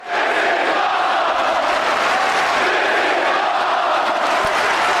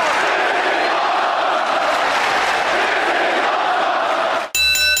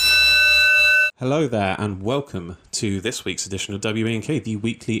Hello there, and welcome to this week's edition of WE&K, the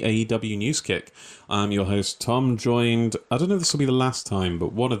weekly AEW News Kick. I'm your host, Tom, joined, I don't know if this will be the last time,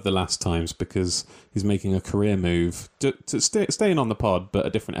 but one of the last times, because he's making a career move, staying on the pod, but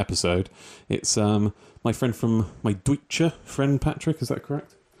a different episode. It's my friend from my Deutsche friend, Patrick, is that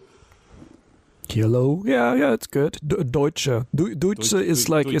correct? Hello. Yeah, it's good. Deutsche. Deutsche is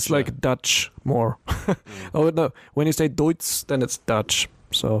like Deutsche. It's like Dutch more. Oh no, when you say Deutsch, then it's Dutch.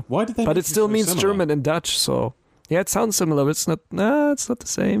 So why did they? But it still means similar? German and Dutch. So yeah, it sounds similar. But it's not. It's not the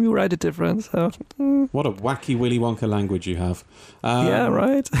same. You write it different. So. What a wacky Willy Wonka language you have. Yeah,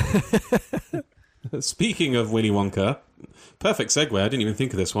 right. Speaking of Willy Wonka. Perfect segue. I didn't even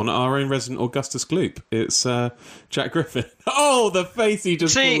think of this one. Our own resident Augustus Gloop. It's Jack Griffin. Oh, the face he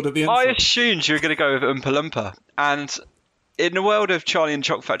just pulled at the end. I assumed you were going to go with Oompa Loompa. And in the world of Charlie and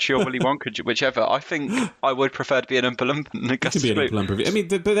Chocolate Factory or Willy Wonka, whichever, I think I would prefer to be an Oompa Loompa than Augustus Gloop. Be an Oompa Loompa. I mean,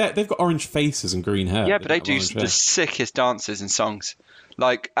 they've got orange faces and green hair. Yeah, but they do the sickest dances and songs.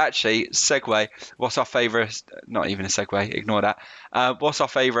 Like, actually, segue, what's our favourite... Not even a segue, ignore that. What's our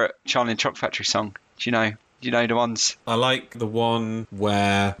favourite Charlie and Chocolate Factory song? Do you know? You know the ones? I like the one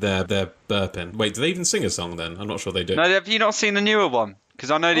where they're burping. Wait, do they even sing a song then? I'm not sure they do. No, have you not seen the newer one?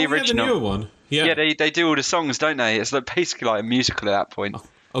 Because I know the original. Yeah, the newer one. Yeah, they do all the songs, don't they? It's basically like a musical at that point.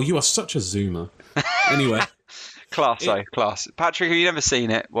 Oh, you are such a zoomer. Anyway. Class. Patrick, have you never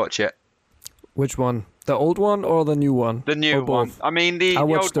seen it? Watch it. Which one? The old one or the new one? The new one. I mean, the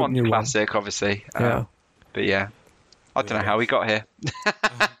old one's classic, obviously. Yeah. But yeah. I don't know how we got here.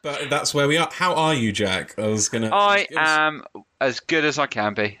 But that's where we are. How are you, Jack? I am as good as I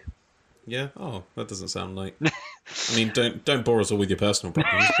can be. Yeah? Oh, that doesn't sound like... I mean, don't bore us all with your personal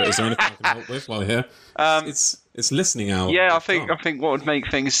problems, but is there anything I can help with while we're here? It's listening out. Yeah, I think what would make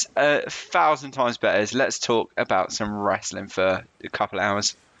things 1,000 times better is let's talk about some wrestling for a couple of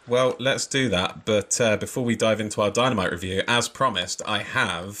hours. Well, let's do that. But before we dive into our Dynamite review, as promised, I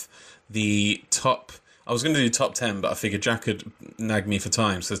have the top... I was going to do top 10, but I figured Jack could nag me for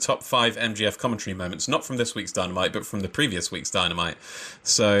time. So the top 5 MGF commentary moments, not from this week's Dynamite, but from the previous week's Dynamite.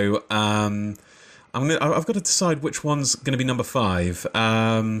 So I've got to decide which one's going to be number 5.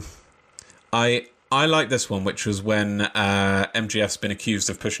 I like this one, which was when MGF's been accused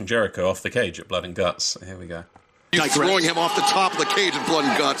of pushing Jericho off the cage at Blood and Guts. Here we go. You're throwing him off the top of the cage at Blood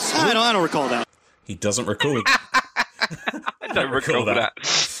and Guts. I don't recall that. He doesn't recall. I don't recall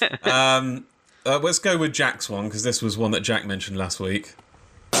that. Let's go with Jack's one, because this was one that Jack mentioned last week.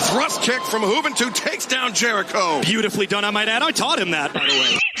 Thrust kick from Juventud takes down Jericho. Beautifully done, I might add. I taught him that, by the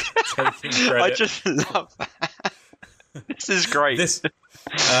way. I just love that. This is great.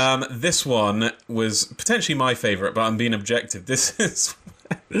 This one was potentially my favourite, but I'm being objective.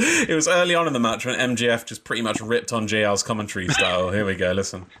 It was early on in the match when MJF just pretty much ripped on JL's commentary style. Here we go,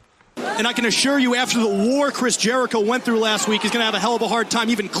 listen. And I can assure you, after the war Chris Jericho went through last week, he's going to have a hell of a hard time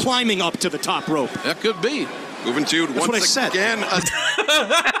even climbing up to the top rope. That could be. Juventud once again.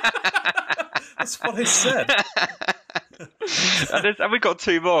 That's what I said. And we've got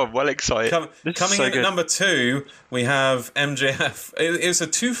 2 more. I'm well excited. Coming in at number 2, we have MJF. It's a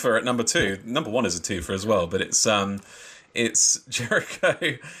twofer at number 2. Number 1 is a twofer as well, but it's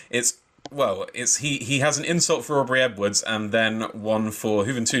Jericho. He has an insult for Aubrey Edwards and then one for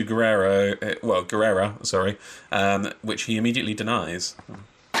Juventud Guerrera, which he immediately denies.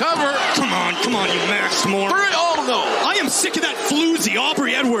 Cover! Come on, you masked moron. Oh, no! I am sick of that floozy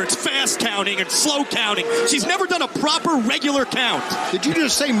Aubrey Edwards fast counting and slow counting. She's never done a proper regular count. Did you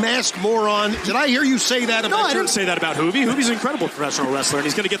just say masked moron? Did I hear you say that about... No, I didn't say that about Hoovy. Hoovie's an incredible professional wrestler, and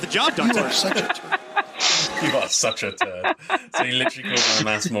he's going to get the job done. You are such a turd. You are such a turd. So he literally calls him a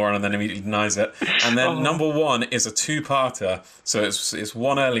masked moron and then immediately denies it. And then number 1 is a 2-parter. So it's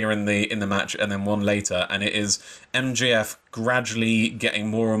one earlier in the match and then one later, and it is MJF gradually getting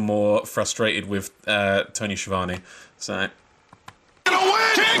more and more frustrated with Tony Schiavone. So He's gonna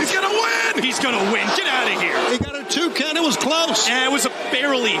win! He's gonna win! He's gonna win. Get out of here. He got a 2 count. It was close. Yeah, it was a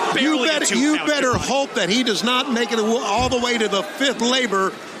barely You better hope that he does not make it all the way to the 5th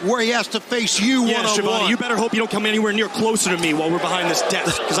labor where he has to face you one-on-one. Schiavone, you better hope you don't come anywhere near closer to me while we're behind this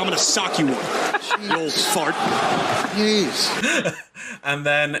desk, because I'm going to sock you one. You old fart. Jeez. And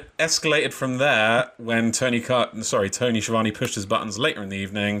then escalated from there when Tony Schiavone pushed his buttons later in the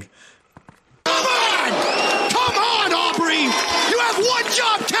evening. Come on, Aubrey! You have one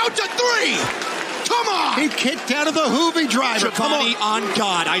job, count to 3! Come on! He kicked out of the Hoovy driver. Schiavone, on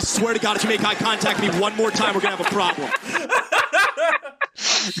God. I swear to God, if you make eye contact with me one more time, we're going to have a problem.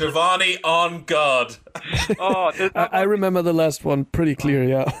 Schiavone on God. I remember the last one pretty clear,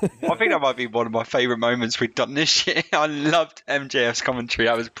 yeah. I think that might be one of my favourite moments we've done this year. I loved MJF's commentary.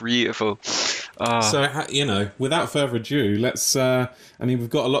 That was beautiful. So, without further ado, let's. We've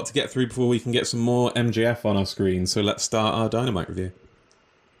got a lot to get through before we can get some more MJF on our screen. So let's start our Dynamite review.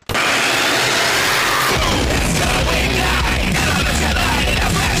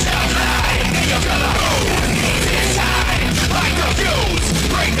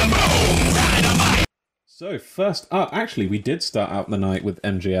 So first up, actually, we did start out the night with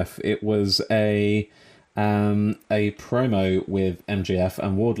MJF. It was a promo with MJF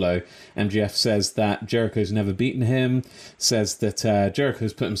and Wardlow. MJF says that Jericho's never beaten him, says that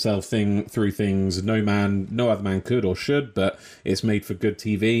Jericho's put himself through things no other man could or should, but it's made for good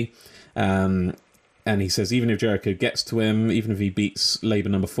TV. And he says even if Jericho gets to him, even if he beats Labor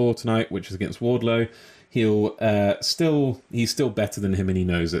number 4 tonight, which is against Wardlow, he's still better than him, and he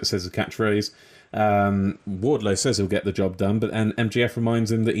knows it, says a catchphrase. Wardlow says he'll get the job done, and MJF reminds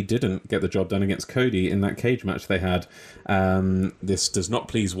him that he didn't get the job done against Cody in that cage match they had. This does not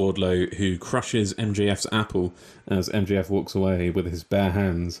please Wardlow, who crushes MJF's apple as MJF walks away with his bare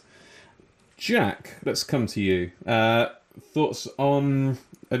hands. Jack, let's come to you. Thoughts on...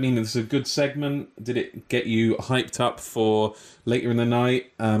 this is a good segment. Did it get you hyped up for later in the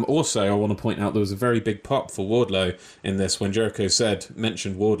night? Also, I want to point out there was a very big pop for Wardlow in this. When Jericho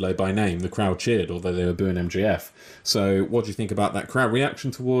mentioned Wardlow by name, the crowd cheered, although they were booing MJF. So what do you think about that crowd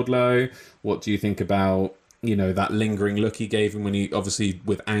reaction to Wardlow? What do you think about, that lingering look he gave him when he, obviously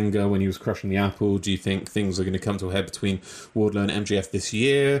with anger, when he was crushing the apple? Do you think things are going to come to a head between Wardlow and MJF this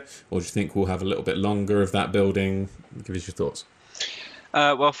year? Or do you think we'll have a little bit longer of that building? Give us your thoughts.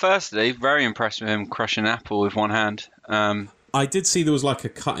 Well, firstly, very impressed with him crushing an apple with one hand. I did see there was like a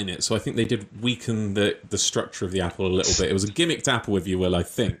cut in it, so I think they did weaken the structure of the apple a little bit. It was a gimmicked apple, if you will, I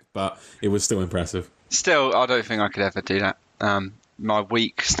think, but it was still impressive. Still, I don't think I could ever do that. My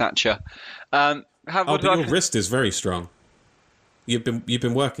weak stature. But your wrist is very strong. You've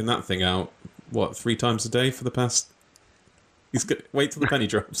been working that thing out, 3 times a day for the past... He's good. Wait till the penny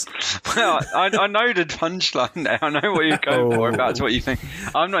drops. Well, I know the punchline there. I know what you're going for. If that's what you think.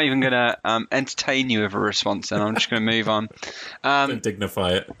 I'm not even going to entertain you with a response, then I'm just going to move on. Don't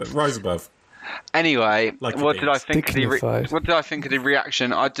dignify it. Rise above. Anyway, what did I think of the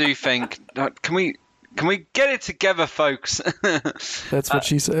reaction? I do think. Can we get it together, folks? That's what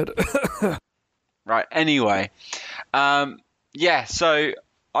she said. Right. Anyway, so.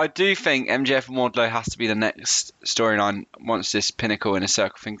 I do think MJF and Wardlow has to be the next storyline once this Pinnacle Inner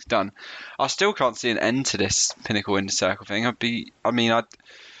Circle thing's done. I still can't see an end to this Pinnacle Inner Circle thing. I'd be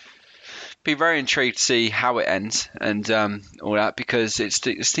very intrigued to see how it ends and all that, because it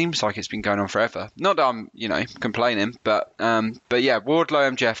seems like it's been going on forever. Not that I'm complaining, but yeah,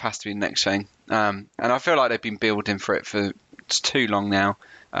 Wardlow MJF has to be the next thing. And I feel like they've been building for it for too long now.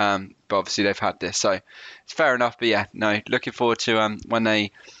 But obviously they've had this, so it's fair enough. But yeah, no, looking forward to when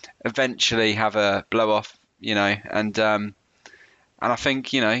they eventually have a blow off, and I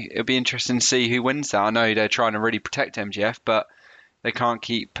think it'll be interesting to see who wins that. I know they're trying to really protect MJF, but they can't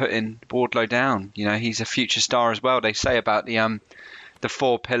keep putting Wardlow down. He's a future star as well. They say about the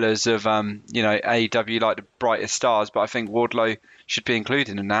 4 pillars of AEW, like the brightest stars, but I think Wardlow should be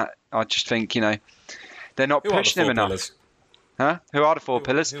included in that. I just think they're not pushing him enough. Pillars? Huh? Who are the 4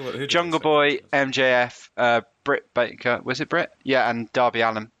 pillars? Who Jungle Boy, MJF, Britt Baker. Was it Britt? Yeah, and Darby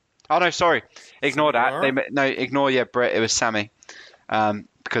Allin. Oh no, sorry. Ignore that. Ignore Britt. It was Sammy.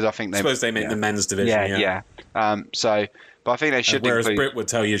 Because I think I suppose they meant the men's division. Yeah. But I think they should. Whereas Britt would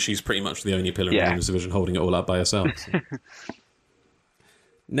tell you she's pretty much the only pillar in the men's division, holding it all up by herself. So.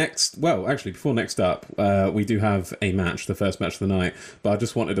 Before next up, we do have a match, the first match of the night, but I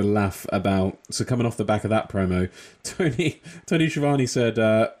just wanted to laugh about, so coming off the back of that promo, Tony Schiavone said,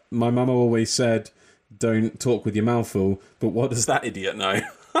 my mama always said, don't talk with your mouth full, but what does that idiot know?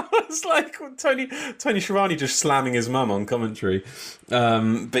 It's like Tony Schiavone just slamming his mum on commentary.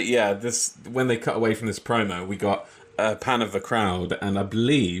 But yeah, when they cut away from this promo, we got a pan of the crowd, and I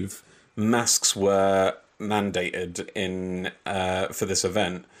believe masks were mandated in for this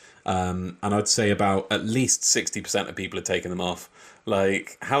event, and I'd say about at least 60% of people are taking them off.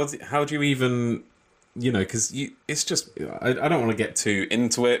 Like, how do you even, because it's just, I don't want to get too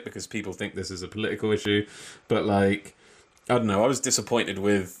into it because people think this is a political issue, but like, I don't know, I was disappointed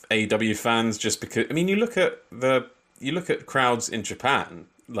with AEW fans just because, you look at crowds in Japan,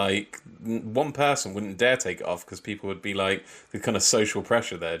 like, one person wouldn't dare take it off because people would be like, the kind of social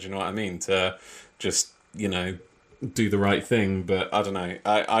pressure there, do you know what I mean, to just do the right thing. But I don't know.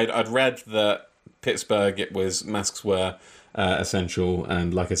 I'd read that Pittsburgh, it was masks were essential,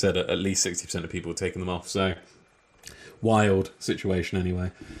 and like I said, at least 60% of people were taking them off. So wild situation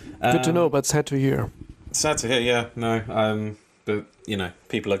anyway. Good to know, but sad to hear. Sad to hear, yeah. No, but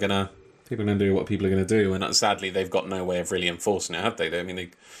people are gonna People are going to do what people are going to do, and sadly, they've got no way of really enforcing it, have they? I mean, they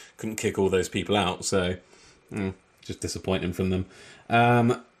couldn't kick all those people out, so just disappointing from them.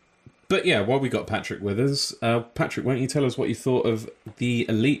 But yeah, while we got Patrick with us, Patrick, why don't you tell us what you thought of the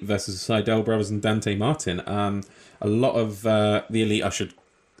Elite versus Seidel brothers and Dante Martin? A lot of the Elite, I should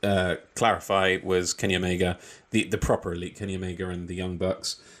clarify, was Kenny Omega, the proper Elite, Kenny Omega and the Young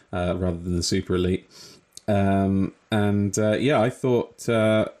Bucks, rather than the Super Elite. I thought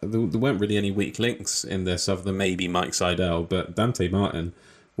there weren't really any weak links in this other than maybe Mike Seidel, but Dante Martin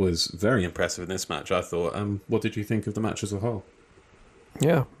was very impressive in this match, I thought. What did you think of the match as a whole?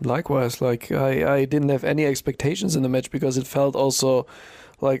 Yeah, likewise. Like I didn't have any expectations in the match because it felt also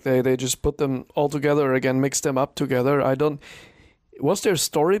like they just put them all together again, mixed them up together. Was there a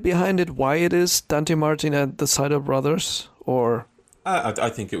story behind it? Why it is Dante Martin and the Seidel brothers, or? I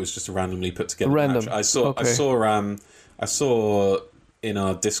think it was just a randomly put together Random. match. I saw in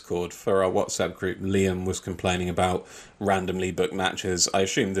our Discord for our WhatsApp group, Liam was complaining about randomly booked matches. I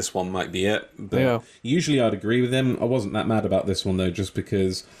assume this one might be it, but usually I'd agree with him. I wasn't that mad about this one though, just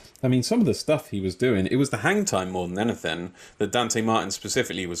because, I mean, some of the stuff he was doing, it was the hang time more than anything that Dante Martin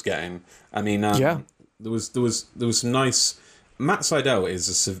specifically was getting. I mean, there was some nice. Matt Seidel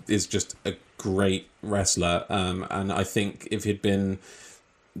is just a great wrestler, and I think if he'd been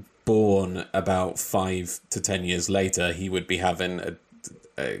born about 5 to 10 years later, he would be having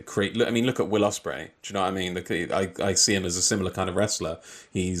a great. I mean, look at Will Ospreay. Do you know what I mean? I see him as a similar kind of wrestler.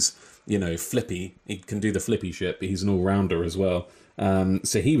 He's flippy. He can do the flippy shit, but he's an all rounder as well.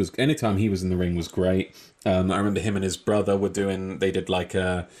 So anytime he was in the ring was great. I remember him and his brother they did like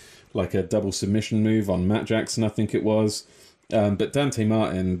a double submission move on Matt Jackson, I think it was. But Dante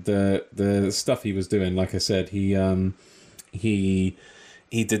Martin, the stuff he was doing, like I said, he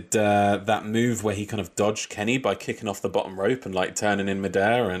did that move where he kind of dodged Kenny by kicking off the bottom rope and like turning in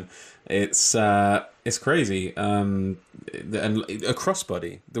midair, and it's crazy. And a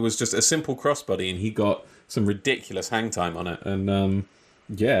crossbody. There was just a simple crossbody, and he got some ridiculous hang time on it. And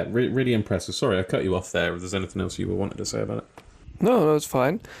really impressive. Sorry, I cut you off there. If there's anything else you wanted to say about it. No, it's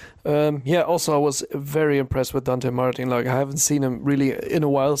fine. Also, I was very impressed with Dante Martin. Like, I haven't seen him really in a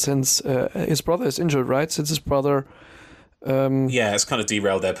while since his brother is injured, right? Since his brother... it's kind of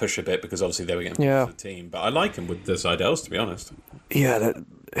derailed their push a bit because obviously they were getting pushed for the team. But I like him with the Seidels, to be honest. Yeah,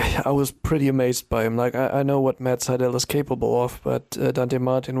 I was pretty amazed by him. Like, I know what Matt Seidel is capable of, but Dante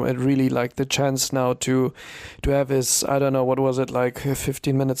Martin had really like the chance now to have his, I don't know, what was it, like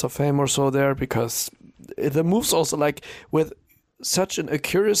 15 minutes of fame or so there, because the moves also like with such an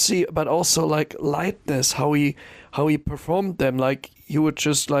accuracy, but also like lightness, how he performed them. Like, he would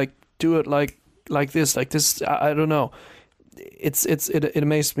just like do it like this. I don't know. It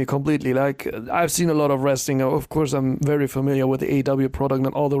amazed me completely. Like, I've seen a lot of wrestling. Of course, I'm very familiar with the AEW product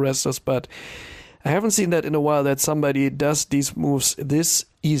and all the wrestlers, but I haven't seen that in a while, that somebody does these moves this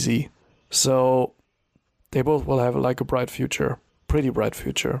easy. So they both will have like a bright future, pretty bright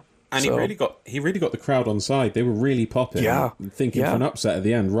future. And he really got the crowd on side. They were really popping, thinking for an upset at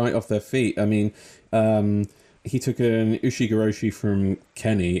the end, right off their feet. I mean, he took an Ushigoroshi from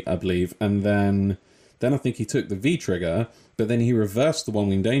Kenny, I believe, and then I think he took the V trigger, but then he reversed the One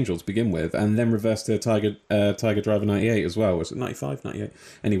Winged Angel to begin with, and then reversed the Tiger Driver 98 as well. Was it 95, 98?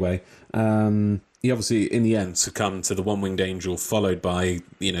 Anyway, he obviously in the end succumbed to the One Winged Angel, followed by,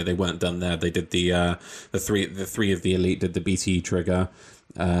 they weren't done there. They did the three of the Elite did the BTE trigger.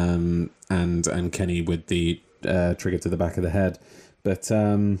 And Kenny with the trigger to the back of the head, but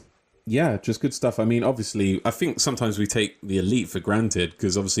just good stuff. I mean, obviously, I think sometimes we take the Elite for granted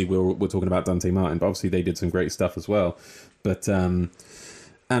because obviously we're talking about Dante Martin, but obviously they did some great stuff as well. But and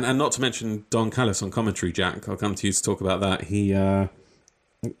not to mention Don Callis on commentary, Jack. I'll come to you to talk about that. He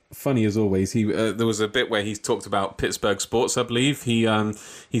funny as always. He there was a bit where he talked about Pittsburgh sports, I believe. He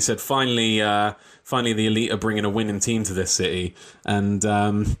said finally the Elite are bringing a winning team to this city, and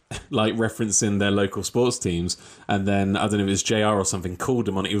like referencing their local sports teams. And then I don't know if it was JR or something called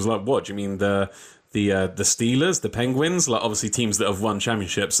him on it. He was like, "What do you mean the Steelers, the Penguins, like obviously teams that have won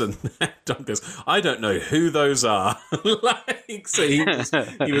championships?" And Don goes, "I don't know who those are." So he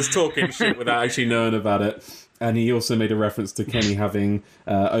was talking shit without actually knowing about it. And he also made a reference to Kenny having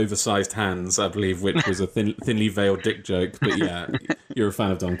oversized hands, I believe, which was a thinly veiled dick joke. But yeah, you're a fan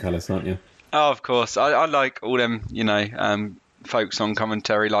of Don Callis, aren't you? Oh, of course. I like all them, folks on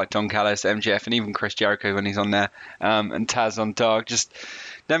commentary like Don Callis, MJF, and even Chris Jericho when he's on there, and Taz on Dark. Just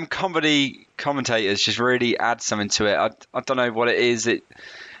them comedy commentators just really add something to it. I don't know what it is.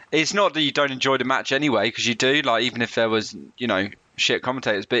 It's not that you don't enjoy the match anyway, because you do. Like, even if there was, shit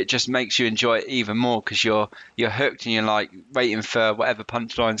commentators, but it just makes you enjoy it even more because you're hooked and you're like waiting for whatever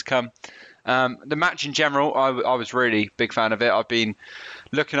punchlines come. The match in general, I was really big fan of it. I've been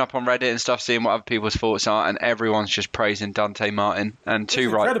looking up on Reddit and stuff, seeing what other people's thoughts are, and everyone's just praising Dante Martin. And It's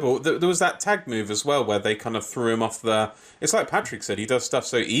incredible. There was that tag move as well where they kind of threw him off the... It's like Patrick said, he does stuff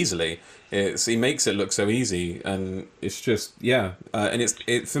so easily. He makes it look so easy, and it's just, yeah. And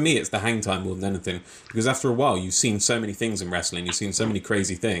for me, it's the hang time more than anything, because after a while, you've seen so many things in wrestling, you've seen so many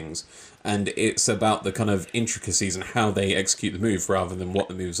crazy things, and it's about the kind of intricacies and how they execute the move rather than what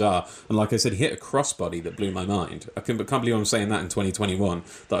the moves are. And like I said, he hit a crossbody that blew my mind. I can't believe I'm saying that in 2021,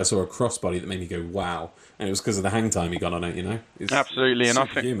 that I saw a crossbody that made me go, wow. And it was because of the hang time he got on it, you know? It's absolutely,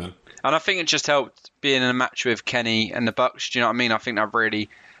 and I think it just helped being in a match with Kenny and the Bucks. Do you know what I mean? I think that really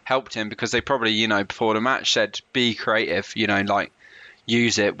helped him because they probably, you know, before the match said, be creative, you know, like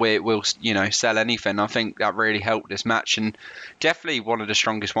use it. We'll, you know, sell anything. I think that really helped this match and definitely one of the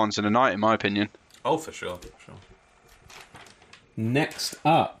strongest ones of the night, in my opinion. Oh, for sure. Next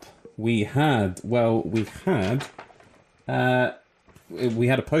up, we had a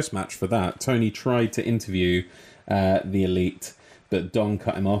post-match for that. Tony tried to interview the Elite, but Don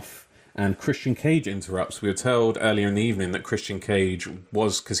cut him off, and Christian Cage interrupts. We were told earlier in the evening that Christian Cage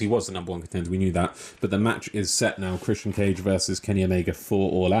because he was the number one contender, we knew that, but the match is set now, Christian Cage versus Kenny Omega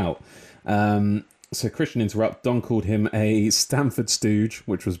for All Out. So Christian interrupt, Don called him a Stamford stooge,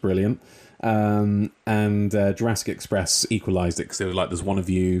 which was brilliant. And Jurassic Express equalised it because they were like, there's one of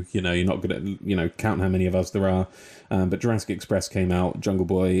you, you know, you're not good at, you know, counting how many of us there are. But Jurassic Express came out, Jungle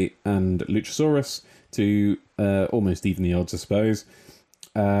Boy and Luchasaurus to almost even the odds, I suppose.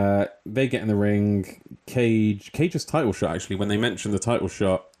 They get in the ring. Cage's title shot, actually, when they mentioned the title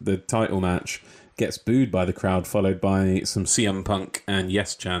shot, the title match, gets booed by the crowd, followed by some CM Punk and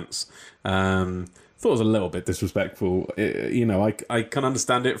Yes chants. Thought it was a little bit disrespectful. You know, I can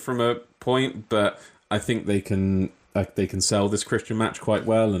understand it from a point, but I think they can sell this Christian match quite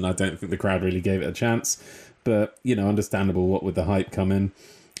well, and I don't think the crowd really gave it a chance. But, you know, understandable what with the hype coming.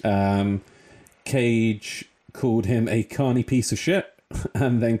 Cage called him a carny piece of shit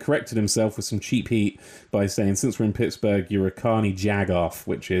and then corrected himself with some cheap heat by saying, since we're in Pittsburgh, you're a carny jag-off,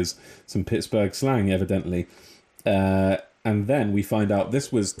 which is some Pittsburgh slang, evidently. And then we find out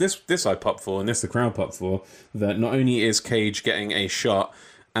this I popped for, and this the crowd popped for, that not only is Cage getting a shot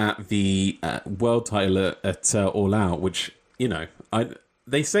at the world title at All Out, which, you know,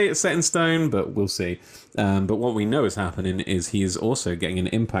 they say it's set in stone, but we'll see. But what we know is happening is he is also getting an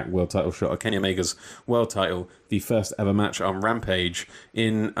Impact world title shot at Kenny Omega's world title, the first ever match on Rampage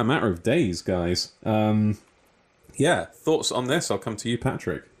in a matter of days, guys. Yeah, thoughts on this? I'll come to you,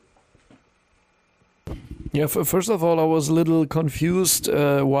 Patrick. Yeah, first of all, I was a little confused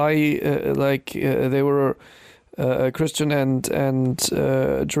why they were Christian and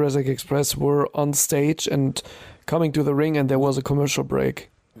Jurassic Express were on stage and coming to the ring, and there was a commercial break.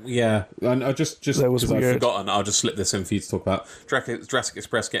 Yeah, and I just that was because I've forgotten, I'll just slip this in for you to talk about. Jurassic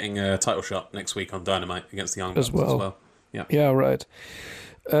Express getting a title shot next week on Dynamite against the Young Bucks as well. Yeah, right.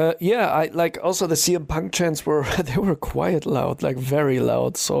 I like also the CM Punk chants were quite loud, like very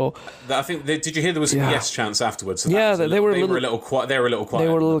loud. So I think did you hear there was some yes chants afterwards? So they were a little quiet. They were a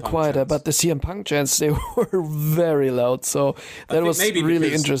little quieter, but the CM Punk chants, they were very loud. So that was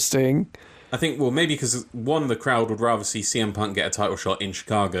really interesting. I think, well, maybe because, one, the crowd would rather see CM Punk get a title shot in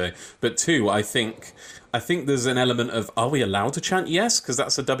Chicago, but two, I think there's an element of, are we allowed to chant yes? Because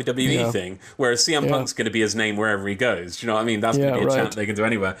that's a WWE thing, whereas CM Punk's going to be his name wherever he goes. Do you know what I mean? That's going to be a chant they can do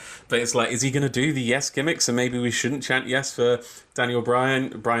anywhere. But it's like, is he going to do the yes gimmick? So maybe we shouldn't chant yes for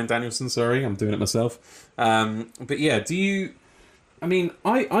Brian Danielson, sorry, I'm doing it myself. But yeah,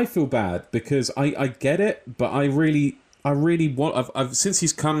 I feel bad because I get it, but I really want. I've since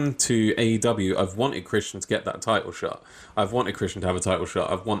he's come to AEW, I've wanted Christian to get that title shot. I've wanted Christian to have a title shot.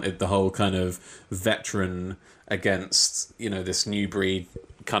 I've wanted the whole kind of veteran against, you know, this new breed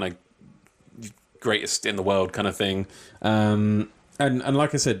kind of greatest in the world kind of thing. And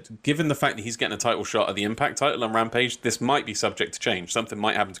like I said, given the fact that he's getting a title shot at the Impact title on Rampage, this might be subject to change. Something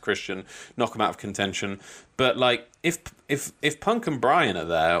might happen to Christian, knock him out of contention. But like, if Punk and Bryan are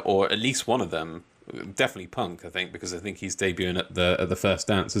there, or at least one of them. Definitely Punk, I think, because I think he's debuting at the first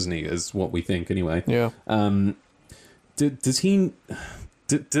dance, isn't he? Is what we think, anyway. Yeah. Does he?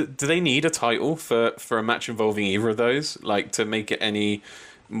 Do they need a title for a match involving either of those, like to make it any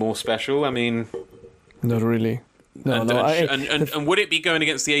more special? I mean, not really. And would it be going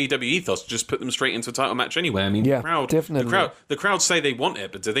against the AEW ethos to just put them straight into a title match anyway? I mean, definitely. The crowd say they want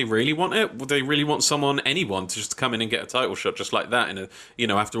it, but do they really want it? Would they really want anyone to just come in and get a title shot just like that?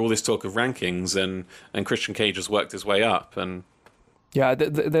 After all this talk of rankings and Christian Cage has worked his way up, and Yeah,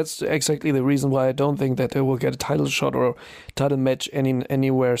 that's exactly the reason why I don't think that they will get a title shot or title match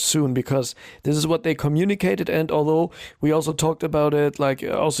anywhere soon, because this is what they communicated. And although we also talked about it, like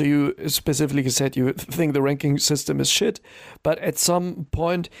also you specifically said you think the ranking system is shit, but at some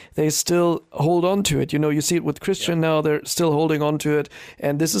point they still hold on to it. You know, you see it with Christian now, they're still holding on to it.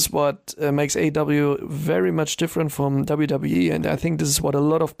 And this is what makes AEW very much different from WWE. And I think this is what a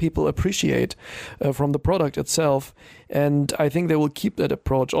lot of people appreciate from the product itself. And I think they will keep that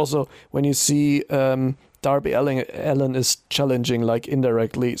approach. Also, when you see Darby Allin is challenging, like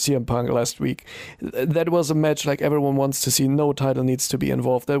indirectly, CM Punk last week. That was a match like everyone wants to see. No title needs to be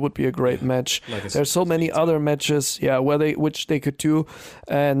involved. That would be a great match. There's so many other matches, which they could do,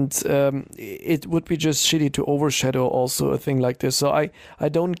 and it would be just shitty to overshadow also a thing like this. So I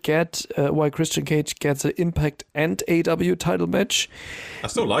don't get why Christian Cage gets an Impact and AEW title match. I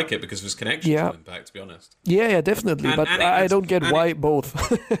still like it because of his connection to Impact, to be honest. Yeah, definitely. But I don't get why both.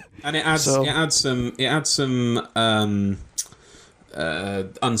 And it adds some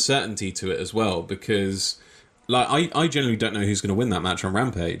uncertainty to it as well, because like I generally don't know who's going to win that match on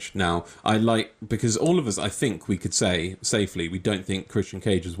Rampage now. Because all of us, I think we could say safely, we don't think Christian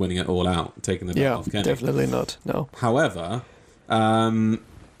Cage is winning it all out, taking the belt off Kenny. Definitely not. No. However, an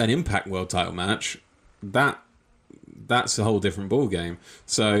Impact World Title match, that's a whole different ball game.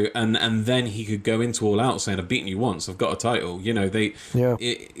 So and then he could go into All Out saying, "I've beaten you once. I've got a title." You know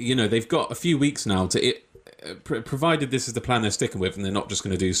they've got a few weeks now to provided this is the plan they're sticking with, and they're not just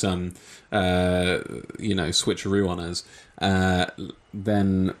going to do some switcheroo on us.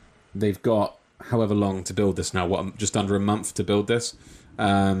 Then they've got however long to build this now. Just under a month to build this.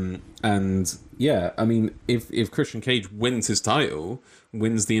 And yeah, I mean, if Christian Cage wins his title,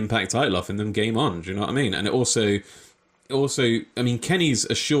 wins the Impact title off, and then game on. Do you know what I mean? And it also, I mean, Kenny's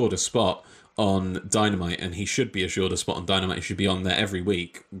assured a spot on Dynamite, and he should be assured a spot on Dynamite. He should be on there every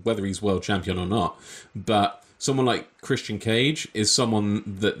week, whether he's world champion or not. But someone like Christian Cage is someone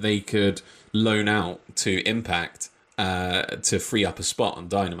that they could loan out to Impact to free up a spot on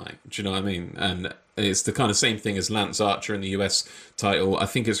Dynamite. Do you know what I mean? And it's the kind of same thing as Lance Archer in the US title. I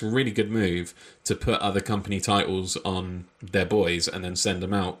think it's a really good move to put other company titles on their boys and then send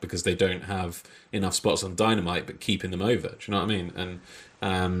them out because they don't have enough spots on Dynamite, but keeping them over. Do you know what I mean?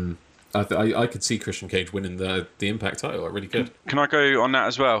 And I could see Christian Cage winning the Impact title. I really could. Can I go on that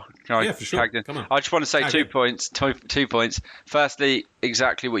as well? Yeah, for sure. Come on. I just want to say 2 points. 2 points. Firstly,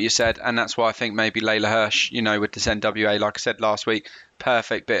 exactly what you said, and that's why I think maybe Layla Hirsch, with this NWA, like I said last week,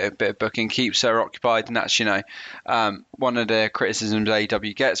 perfect bit of booking, keeps her occupied, and that's one of the criticisms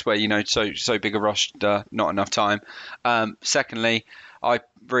AEW gets, where so big a roster, not enough time. Secondly, I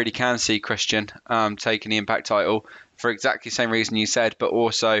really can see Christian taking the Impact title for exactly the same reason you said, but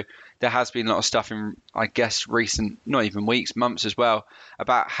also there has been a lot of stuff in, I guess, recent, not even weeks, months as well,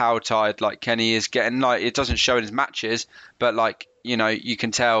 about how tired Kenny is getting. It doesn't show in his matches, but you can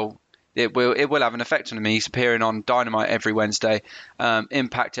tell it will have an effect on him. He's appearing on Dynamite every Wednesday,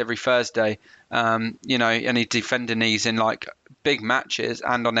 Impact every Thursday, and he's defending these in big matches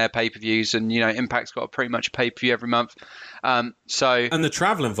and on their pay-per-views, and Impact's got pretty much a pay-per-view every month. And the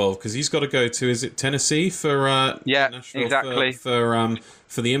travel involved, because he's got to go to, is it Tennessee for exactly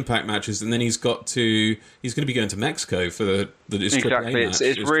for the Impact matches, and then he's going to be going to Mexico for the exactly.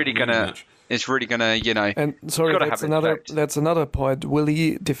 It's really gonna And sorry, that's another point. Will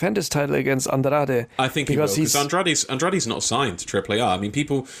he defend his title against Andrade? I think he will, because Andrade's not signed to AAA. I mean, I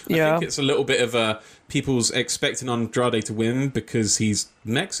think it's a little bit of people's expecting Andrade to win because he's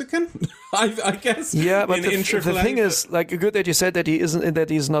Mexican. I guess. Yeah, but the thing is, good that you said that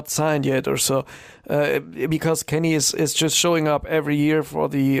he's not signed yet or so, because Kenny is just showing up every year for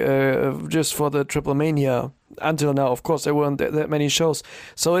the Triple Mania. Until now, of course, there weren't that many shows.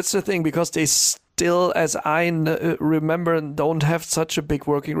 So it's the thing, because they still, as I remember, don't have such a big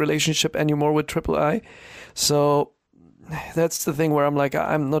working relationship anymore with AAA. So that's the thing where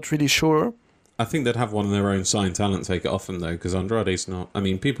I'm not really sure. I think they'd have one of their own signed talent take it off him, though, because Andrade's not... I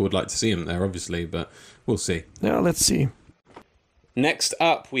mean, people would like to see him there, obviously, but we'll see. Yeah, let's see. Next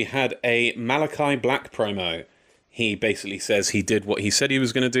up, we had a Malachi Black promo. He basically says he did what he said he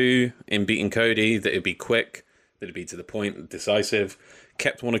was going to do in beating Cody, that it'd be quick, that it'd be to the point, decisive,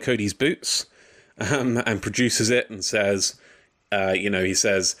 kept one of Cody's boots, and produces it and says, he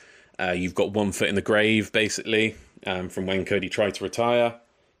says, you've got one foot in the grave, basically, from when Cody tried to retire.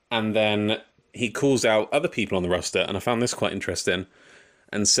 And then he calls out other people on the roster, and I found this quite interesting,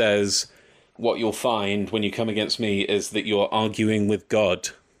 and says, what you'll find when you come against me is that you're arguing with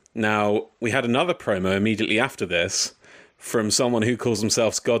God. Now, we had another promo immediately after this from someone who calls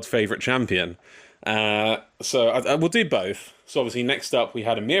themselves God's favourite champion. So we'll do both. So obviously next up we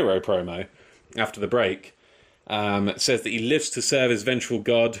had a Miro promo after the break. It says that he lives to serve his vengeful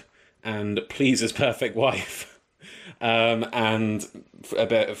god and please his perfect wife. And a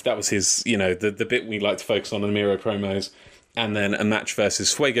bit of, that was his, the bit we like to focus on in the Miro promos. And then a match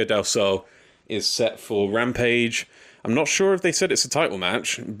versus Fuego del Sol is set for Rampage. I'm not sure if they said it's a title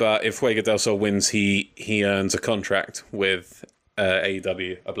match, but if Fuego del Sol wins, he earns a contract with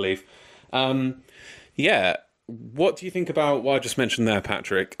AEW, I believe. Yeah, what do you think about what I just mentioned there,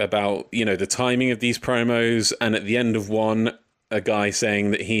 Patrick, about, the timing of these promos, and at the end of one, a guy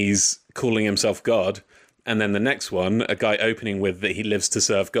saying that he's calling himself God, and then the next one, a guy opening with that he lives to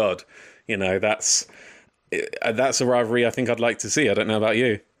serve God. That's a rivalry I think I'd like to see. I don't know about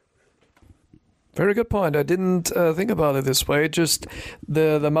you. Very good point. I didn't think about it this way. Just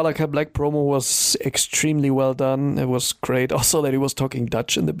the Malachi Black promo was extremely well done. It was great. Also that he was talking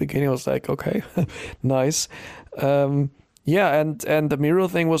Dutch in the beginning. I was like, okay, nice. Yeah, and the Miro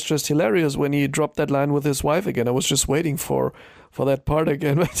thing was just hilarious when he dropped that line with his wife again. I was just waiting for that part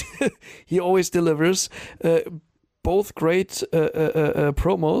again. But he always delivers. Both great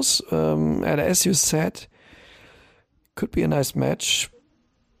promos. And as you said, could be a nice match.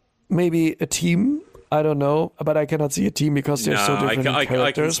 Maybe a team, I don't know, but I cannot see a team because they're so different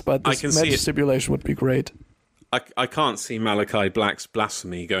characters. But this match stipulation would be great. I can't see Malachi Black's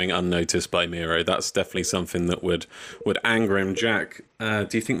blasphemy going unnoticed by Miro. That's definitely something that would anger him. Jack, do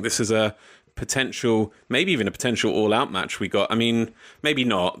you think this is a potential, maybe even a potential all-out match we got? I mean, maybe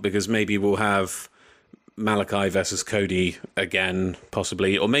not, because maybe we'll have Malachi versus Cody again,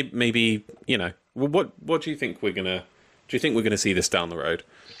 possibly, or maybe what do you think we're gonna? Do you think we're gonna see this down the road?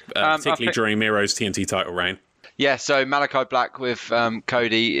 Particularly during Miro's TNT title reign. Yeah, so Malachi Black with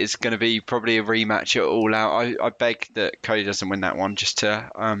Cody is going to be probably a rematch at All Out. I beg that Cody doesn't win that one, just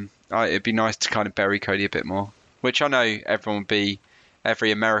to it'd be nice to kind of bury Cody a bit more, which I know every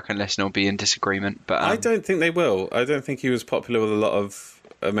American listener will be in disagreement, but I don't think they will. I don't think he was popular with a lot of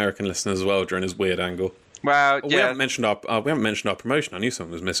American listeners as well during his weird angle. Well, yeah. We haven't mentioned our promotion. I knew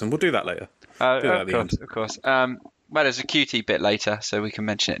something was missing. We'll do that later. Of course. Well, there's a QT bit later, so we can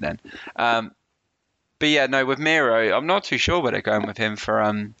mention it then. But yeah, no, with Miro, I'm not too sure where they're going with him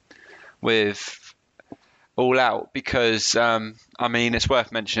for with All Out, because it's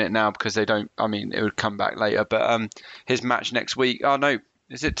worth mentioning it now because they don't. It would come back later, but his match next week. Oh no,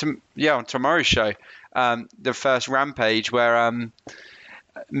 is it? On tomorrow's show, the first Rampage where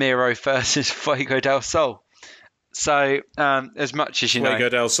Miro versus Fuego del Sol. So, as much as Fuego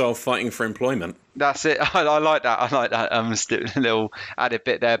del Sol fighting for employment. That's it. I like that. Little added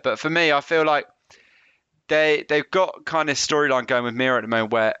bit there. But for me, I feel like they've got kind of storyline going with Miro at the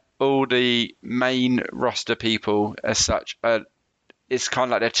moment where all the main roster people as such it's kind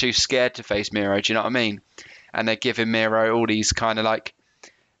of like they're too scared to face Miro. Do you know what I mean? And they're giving Miro all these kind of like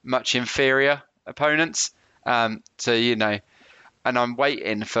much inferior opponents. And I'm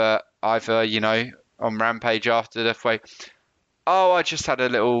waiting for either, on Rampage after the Fuego. Oh, I just had a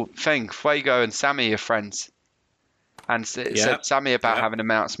little thing. Fuego and Sammy are friends. And said Sammy about having an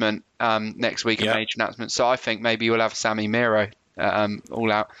announcement next week, a major announcement. So I think maybe you'll have Sammy Miro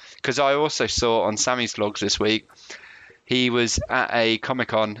All Out. Because I also saw on Sammy's vlogs this week, he was at a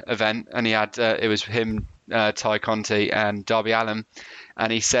Comic-Con event and he had, it was him, Ty Conti and Darby Allin.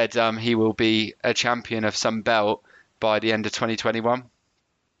 And he said he will be a champion of some belt by the end of 2021.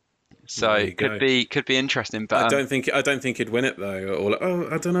 So it could be interesting, but I don't think he'd win it though.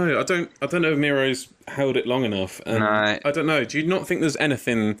 I don't know. I don't know if Miro's held it long enough. And I don't know. Do you not think there's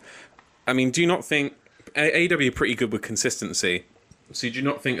anything? Do you not think AEW are pretty good with consistency? So do you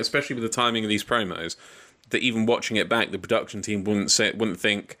not think, especially with the timing of these promos, that even watching it back, the production team wouldn't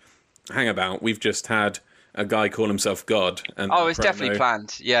think, hang about, we've just had a guy call himself God. And it's definitely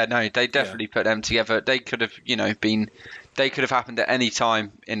planned. Yeah, no, they definitely put them together. They could have, been. They could have happened at any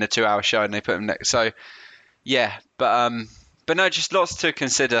time in the 2-hour show, and they put them next. So, yeah, but no, just lots to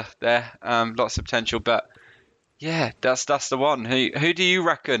consider there. Lots of potential, but yeah, that's the one. Who do you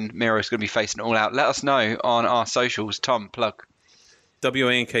reckon Miro's going to be facing All Out? Let us know on our socials. Tom, plug.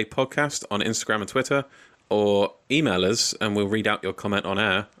 WANK Podcast on Instagram and Twitter, or email us and we'll read out your comment on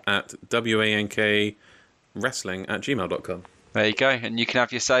air at wankWrestling@gmail.com. There you go, and you can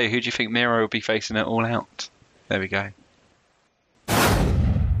have your say. Who do you think Miro will be facing at All Out? There we go.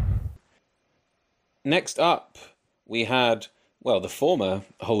 Next up, we had, the former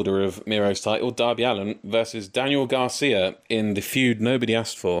holder of Miro's title, Darby Allin, versus Daniel Garcia in the feud nobody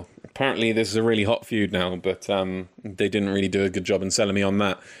asked for. Apparently, this is a really hot feud now, but they didn't really do a good job in selling me on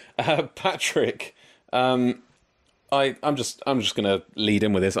that. Patrick, I'm just going to lead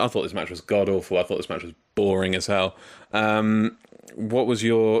in with this. I thought this match was god awful. I thought this match was boring as hell. What was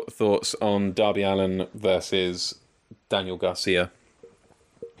your thoughts on Darby Allin versus Daniel Garcia?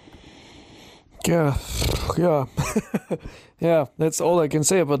 Yeah, yeah. That's all I can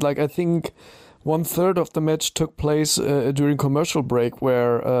say. But like, I think 1/3 of the match took place during commercial break,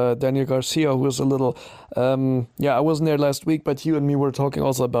 where Daniel Garcia, who was a little, I wasn't there last week, but you and me were talking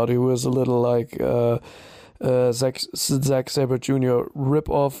also about it. He was a little like Zack Sabre Jr.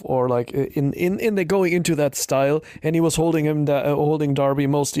 rip-off, or like in the going into that style, and he was holding Darby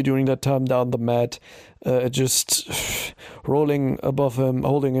mostly during that time down the mat, just rolling above him,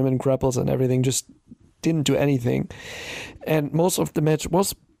 holding him in grapples and everything, just didn't do anything. And most of the match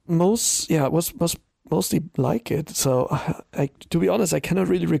was mostly like it. So to be honest, I cannot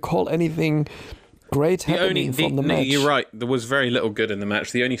really recall anything great happening from the match. You're right. There was very little good in the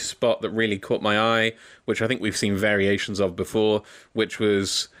match. The only spot that really caught my eye, which I think we've seen variations of before, which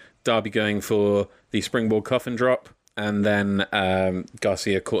was Darby going for the springboard coffin drop, and then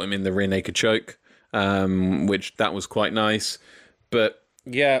Garcia caught him in the rear naked choke, which that was quite nice. But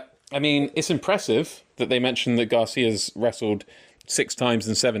yeah, I mean, it's impressive that they mentioned that Garcia's wrestled 6 times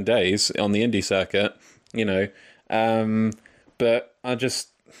in 7 days on the indie circuit, but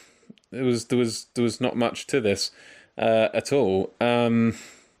there was not much to this at all.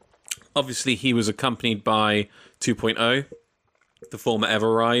 Obviously, he was accompanied by 2.0, the former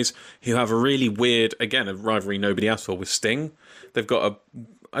Ever Rise, who have a really weird, again, a rivalry nobody asked for with Sting. They've got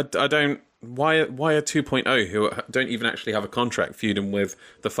why are 2.0, who don't even actually have a contract, feuding with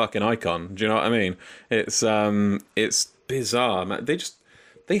the fucking Icon? Do you know what I mean? It's bizarre, man.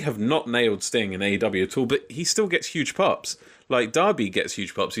 They have not nailed Sting in AEW at all, but he still gets huge pops. Like, Darby gets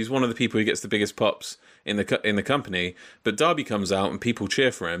huge pops. He's one of the people who gets the biggest pops in the company. But Darby comes out and people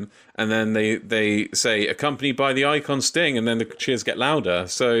cheer for him, and then they say accompanied by the Icon Sting, and then the cheers get louder.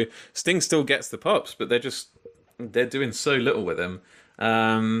 So Sting still gets the pops, but they're doing so little with him.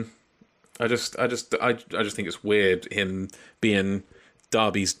 I just think it's weird him being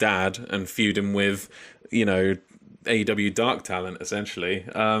Darby's dad and feuding with, AEW dark talent essentially.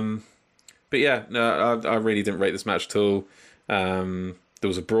 But yeah, no, I really didn't rate this match at all. There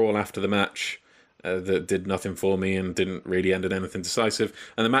was a brawl after the match that did nothing for me and didn't really end in anything decisive.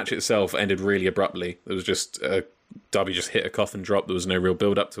 And the match itself ended really abruptly. It was just Darby just hit a coffin drop. There was no real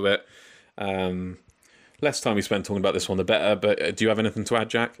build up to it. Less time we spent talking about this one, the better. But do you have anything to add,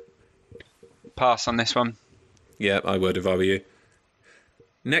 Jack? Pass on this one. Yeah, I would if I were you.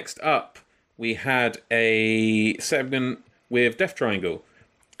 Next up, we had a segment with Death Triangle.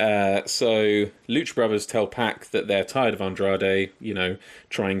 So Lucha Brothers tell Pac that they're tired of Andrade,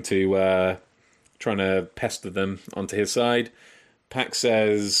 trying to pester them onto his side. Pac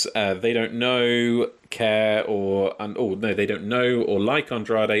says they don't know, care, they don't know or like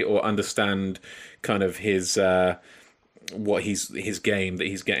Andrade or understand kind of his his game that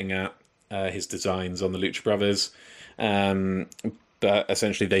he's getting at, his designs on the Lucha Brothers. But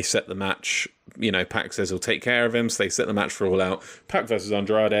essentially they set the match, Pac says he'll take care of him, so they set the match for All Out. Pac versus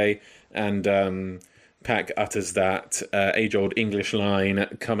Andrade, and Pac utters that age-old English line,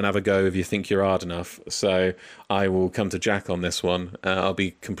 come and have a go if you think you're hard enough. So I will come to Jack on this one. I'll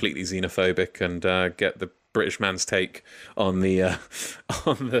be completely xenophobic and get the British man's take on the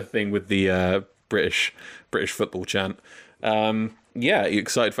on the thing with the British football chant. Yeah, are you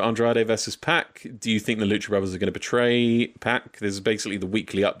excited for Andrade versus Pac? Do you think the Lucha Brothers are going to betray Pac? This is basically the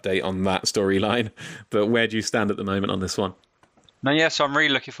weekly update on that storyline. But where do you stand at the moment on this one? No, yeah, so I'm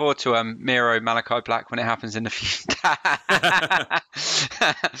really looking forward to Miro Malachi Black when it happens in the future.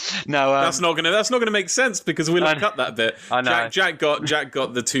 No, that's not gonna make sense because we'll cut that bit. I know. Jack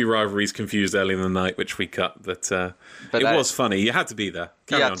got the two rivalries confused earlier in the night, which we cut. But it was funny. You had to be there.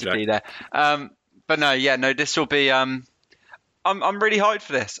 Carry on, Jack. Be there. But no, this will be. I'm really hyped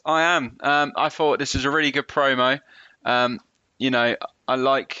for this. I am. I thought this was a really good promo. I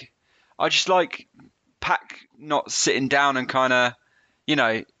just like Pac not sitting down and kind of,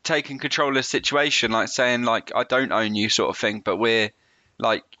 taking control of the situation, like saying like, I don't own you sort of thing, but we're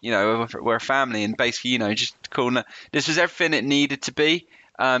like, we're a family, and basically, just cool. This was everything it needed to be.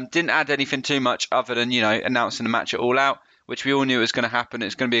 Didn't add anything too much other than, announcing the match at All Out, which we all knew was going to happen.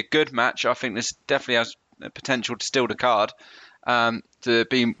 It's going to be a good match. I think this definitely has potential to steal the card. To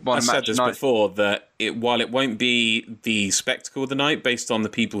be one match. I said this before, that while it won't be the spectacle of the night based on the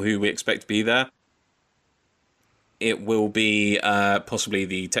people who we expect to be there, it will be possibly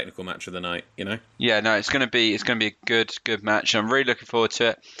the technical match of the night. Yeah, no, it's going to be a good match. I'm really looking forward to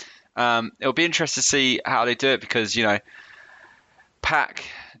it. It'll be interesting to see how they do it because Pac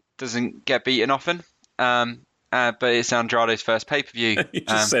doesn't get beaten often, but it's Andrade's first pay-per-view. You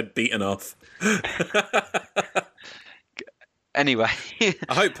just said beaten off. Anyway.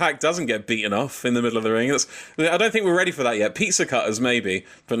 I hope Pac doesn't get beaten off in the middle of the ring. I don't think we're ready for that yet. Pizza cutters, maybe,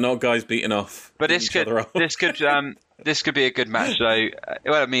 but not guys beaten off. But this could be a good match, though.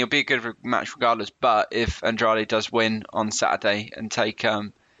 Well, I mean, it'll be a good match regardless. But if Andrade does win on Saturday and take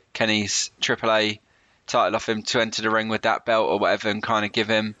Kenny's AAA title off him to enter the ring with that belt or whatever, and kind of give